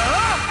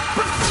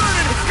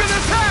 It's gonna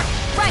attack!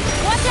 Right,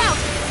 watch out.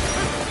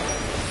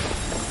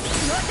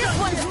 This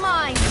one's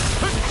mine.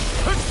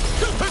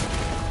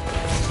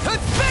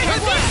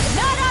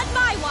 Not on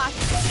my watch.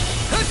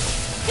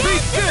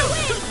 Dance in the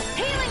wind.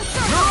 Healing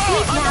circle.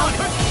 Sleep now.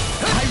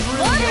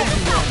 More for the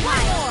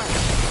stockpile.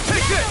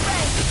 Take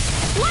this!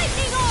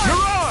 Lightning orb.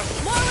 You're on!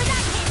 More where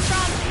that came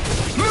from.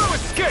 No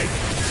escape!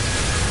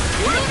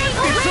 Lightning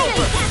It's orb.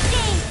 over.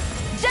 Cascade.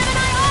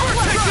 Gemini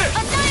onward. Take this.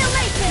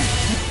 Annihilation.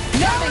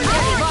 Nothing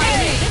gets by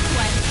me. This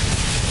one.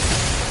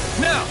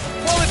 Now,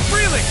 while it's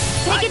reeling!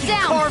 Take it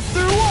down. Carve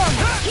through one!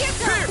 Here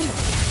comes.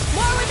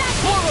 More where that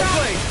came Forward from.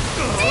 blade!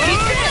 Dance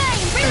the flame.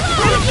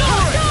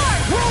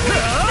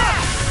 Reload.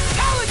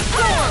 Talon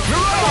storm!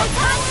 You're on!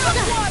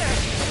 Water.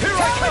 Here I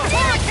come!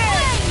 Dance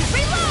flame.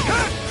 Reload.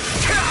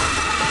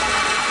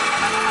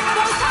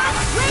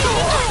 Photon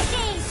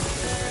radiation.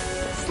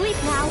 Sleep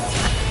now.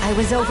 I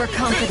was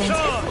overconfident.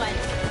 This one.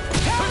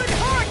 Talon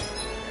heart!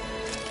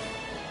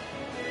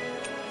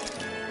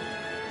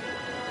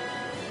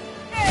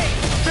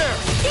 There!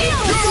 Deal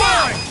You're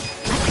now. mine!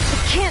 I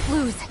can't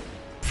lose.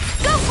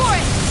 Go for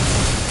it.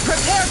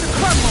 Prepare to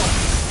crumble!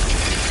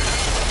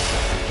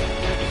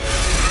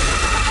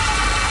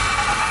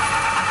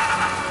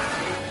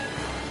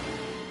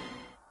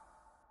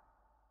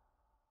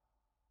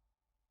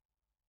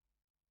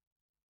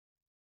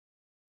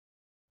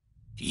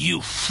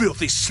 You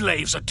filthy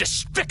slaves are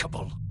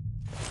despicable!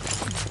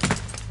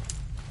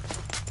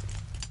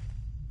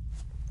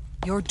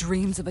 Your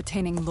dreams of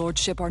attaining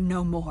lordship are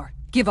no more.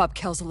 Give up,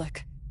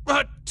 Kelzelik.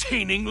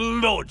 Attaining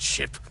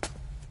lordship?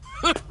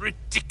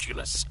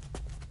 Ridiculous.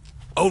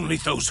 Only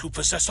those who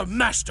possess a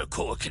master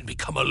core can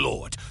become a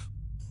lord.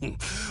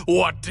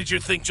 What, did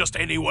you think just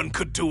anyone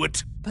could do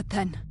it? But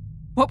then,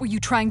 what were you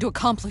trying to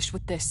accomplish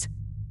with this?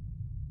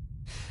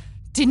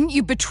 Didn't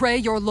you betray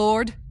your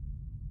lord?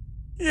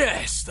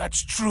 Yes,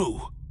 that's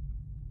true.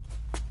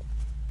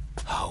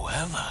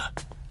 However,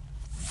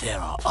 there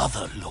are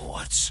other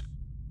lords.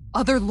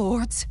 Other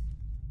lords?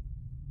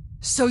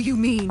 So you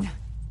mean...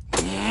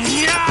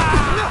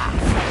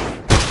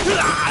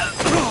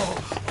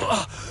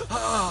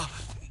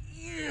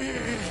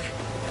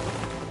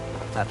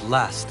 At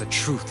last, the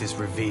truth is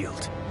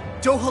revealed.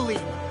 Dohalim,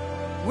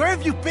 where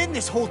have you been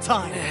this whole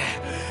time?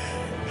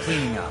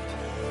 Cleaning up.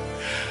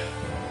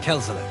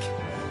 Kelzelik,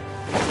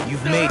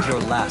 you've made your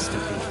last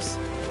of these.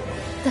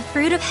 The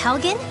fruit of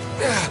Helgen?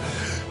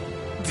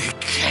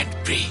 It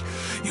can't be.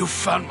 You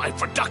found my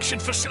production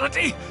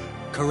facility?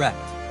 Correct.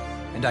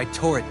 And I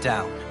tore it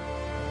down.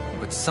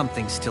 But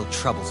something still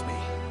troubles me.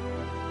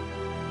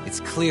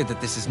 It's clear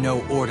that this is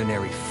no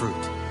ordinary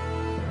fruit.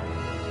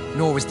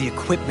 Nor was the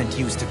equipment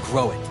used to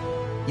grow it.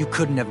 You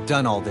couldn't have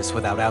done all this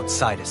without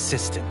outside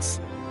assistance.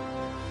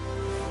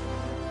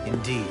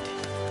 Indeed.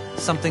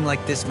 Something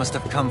like this must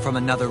have come from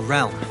another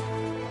realm.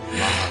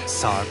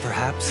 Mahag-Sar,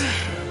 perhaps?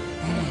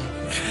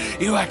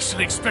 You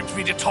actually expect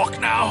me to talk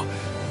now?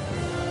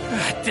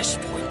 At this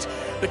point,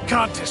 the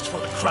contest for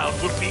the crown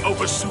will be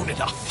over soon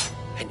enough.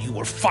 And you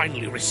will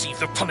finally receive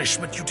the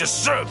punishment you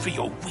deserve for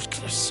your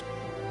weakness.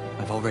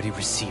 I've already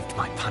received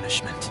my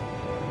punishment.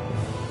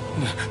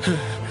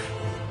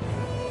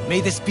 May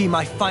this be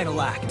my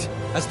final act,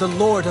 as the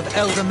Lord of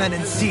Elder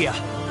Menancia.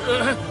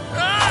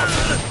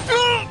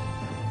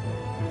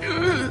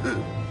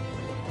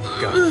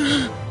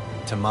 Go.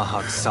 To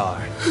Mahag-Sar,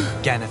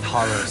 Ganeth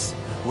Horrors,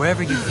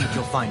 wherever you think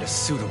you'll find a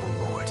suitable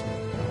lord.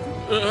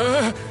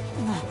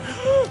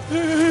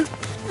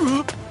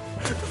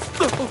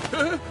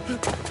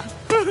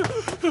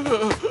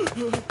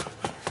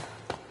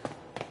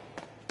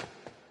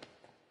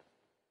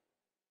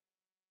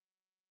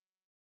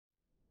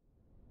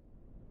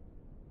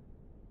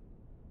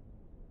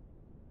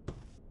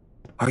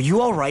 Are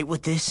you alright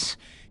with this?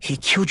 He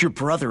killed your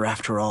brother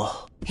after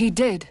all. He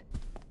did.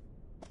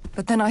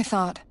 But then I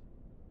thought,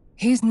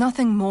 he's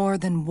nothing more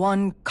than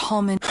one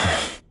common...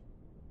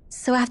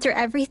 So after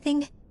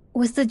everything,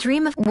 was the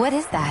dream of... What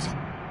is that?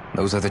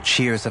 Those are the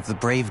cheers of the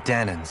brave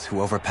Danans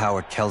who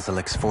overpowered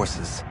Kelzelik's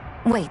forces.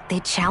 Wait,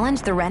 they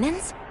challenged the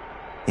Renans?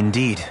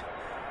 Indeed.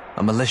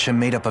 A militia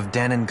made up of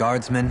Danan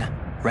guardsmen,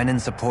 Renan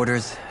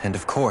supporters, and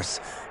of course,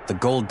 the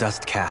Gold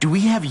Dust Caste. Do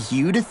we have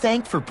you to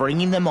thank for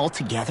bringing them all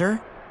together?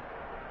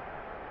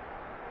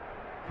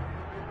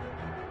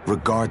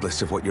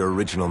 Regardless of what your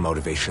original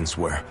motivations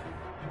were,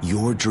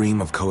 your dream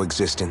of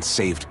coexistence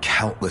saved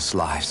countless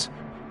lives.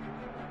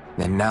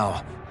 And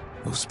now,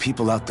 those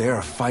people out there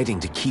are fighting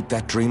to keep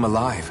that dream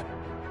alive.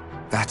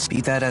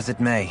 Be that as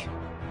it may,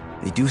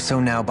 they do so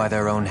now by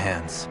their own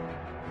hands.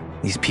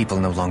 These people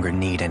no longer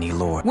need any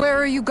lord. Where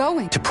are you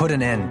going? To put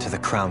an end to the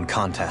crown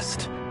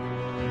contest.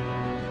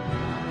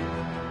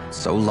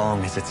 So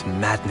long as its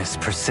madness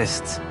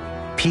persists,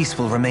 peace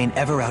will remain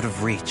ever out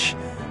of reach.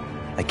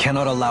 I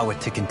cannot allow it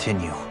to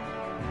continue.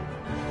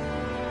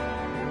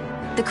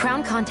 The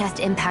crown contest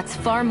impacts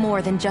far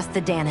more than just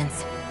the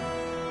Danans.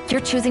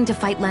 You're choosing to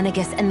fight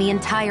Lenegis and the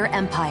entire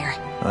Empire.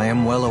 I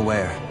am well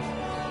aware.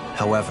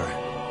 However,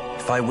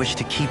 if I wish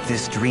to keep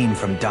this dream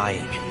from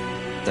dying,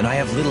 then I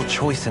have little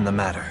choice in the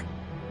matter.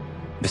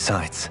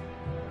 Besides,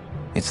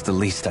 it's the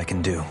least I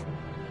can do.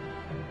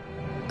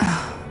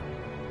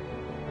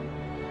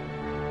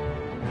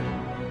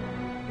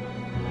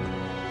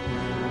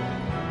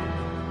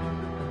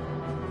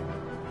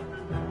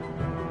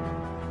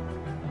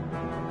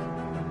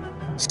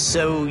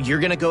 So you're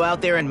gonna go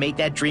out there and make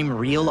that dream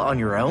real on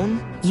your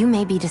own? You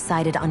may be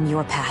decided on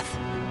your path,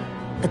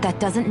 but that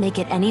doesn't make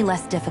it any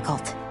less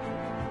difficult.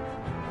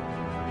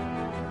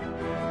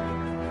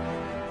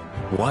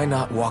 Why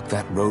not walk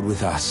that road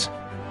with us?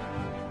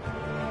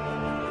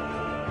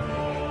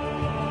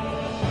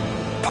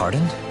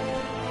 Pardon?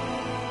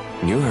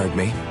 You heard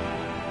me.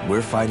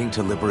 We're fighting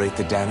to liberate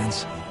the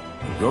Danans.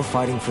 You're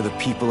fighting for the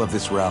people of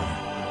this realm.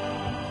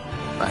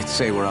 I'd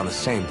say we're on the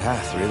same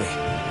path,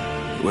 really.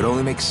 It would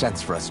only make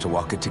sense for us to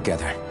walk it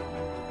together.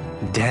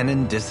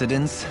 Danan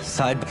dissidents,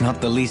 side but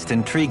not the least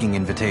intriguing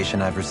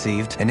invitation I've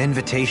received. An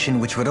invitation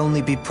which would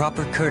only be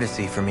proper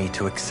courtesy for me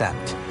to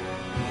accept.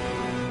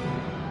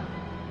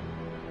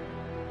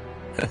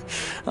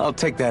 I'll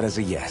take that as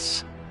a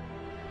yes.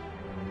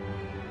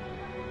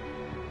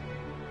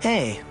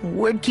 Hey,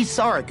 where'd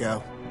Kisara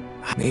go?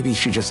 Maybe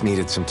she just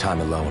needed some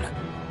time alone.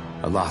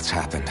 A lot's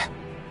happened.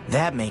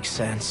 That makes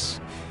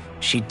sense.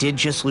 She did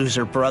just lose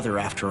her brother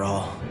after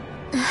all.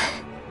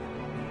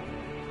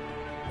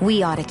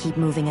 We ought to keep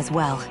moving as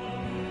well.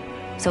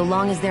 So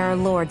long as there are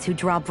lords who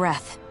draw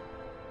breath,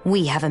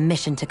 we have a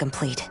mission to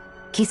complete.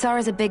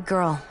 Kisara's a big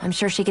girl. I'm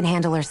sure she can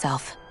handle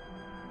herself.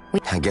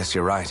 I guess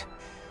you're right.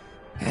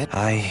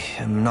 I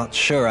am not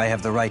sure I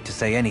have the right to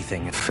say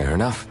anything. Fair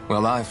enough.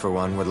 Well, I, for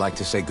one, would like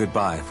to say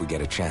goodbye if we get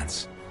a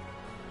chance.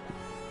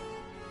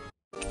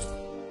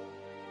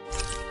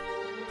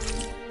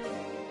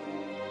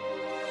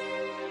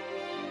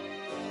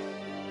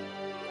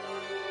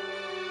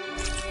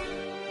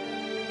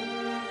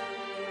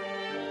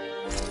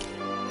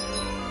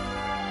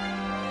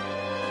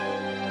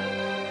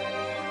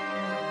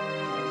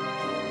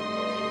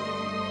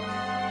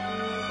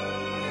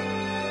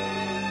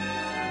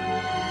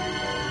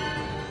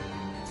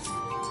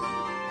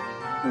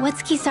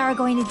 What's Kisara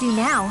going to do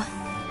now?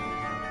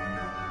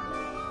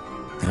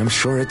 I'm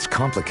sure it's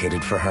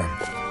complicated for her.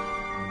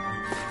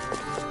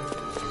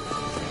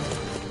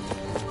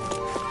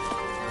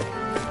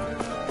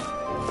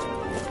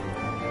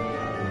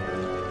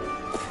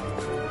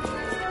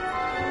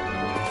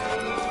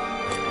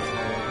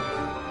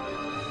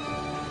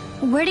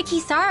 Where did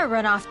Kisara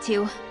run off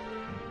to?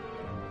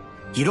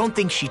 You don't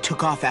think she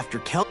took off after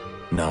Kel?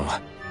 No.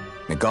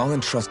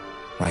 Nagalan trusts...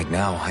 Right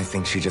now, I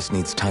think she just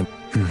needs time.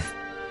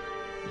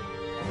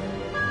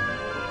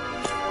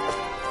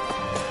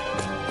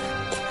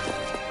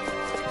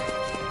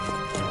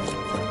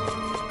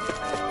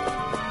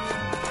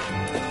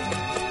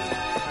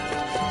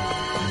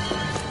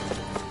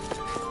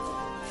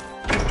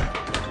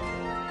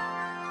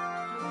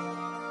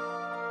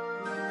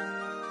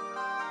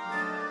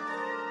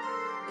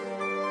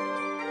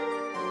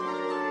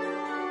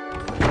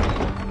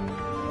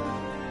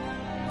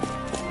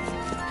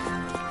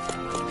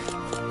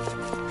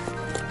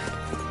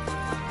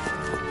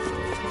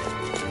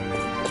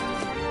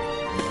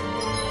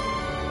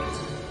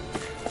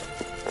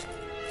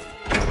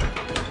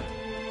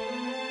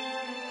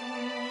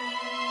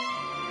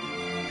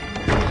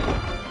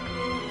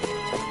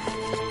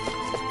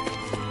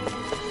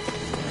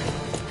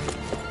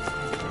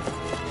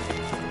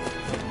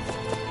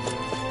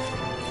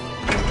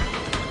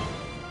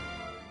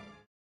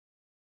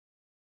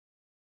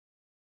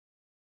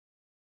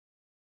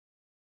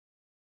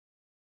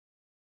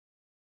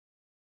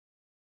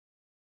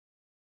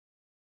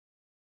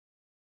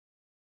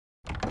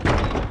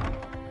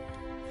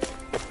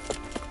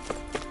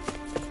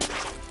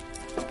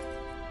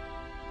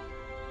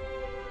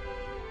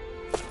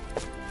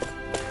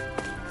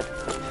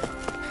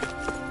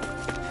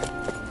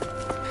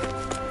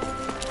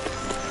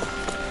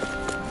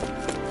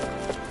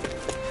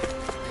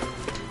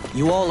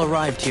 You all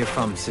arrived here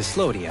from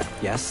Cislodia,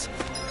 yes?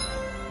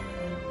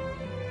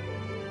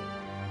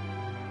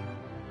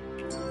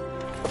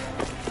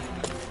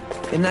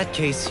 In that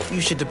case,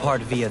 you should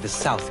depart via the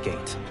south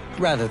gate,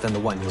 rather than the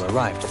one you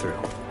arrived through.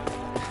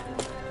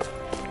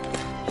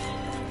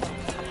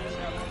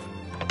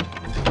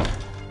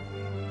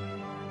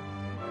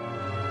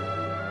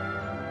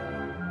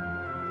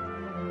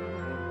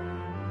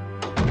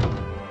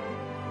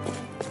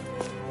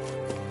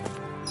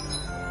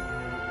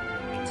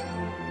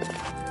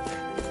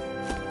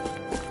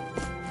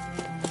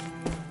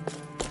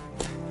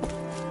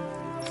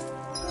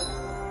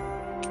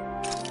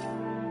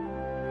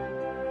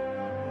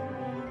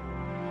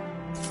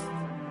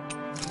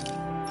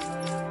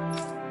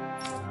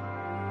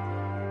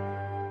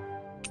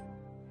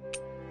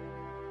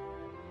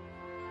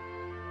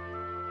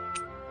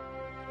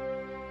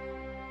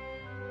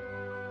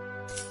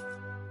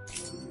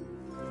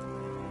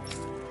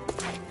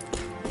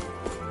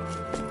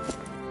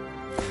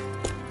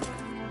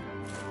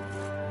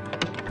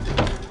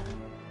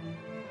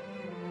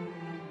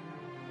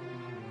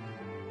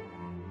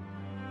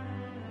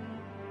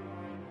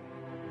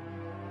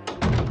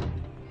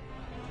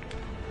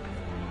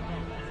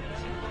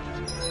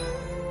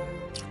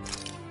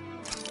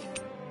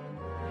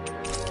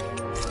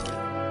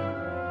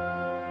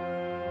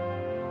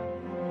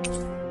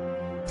 you.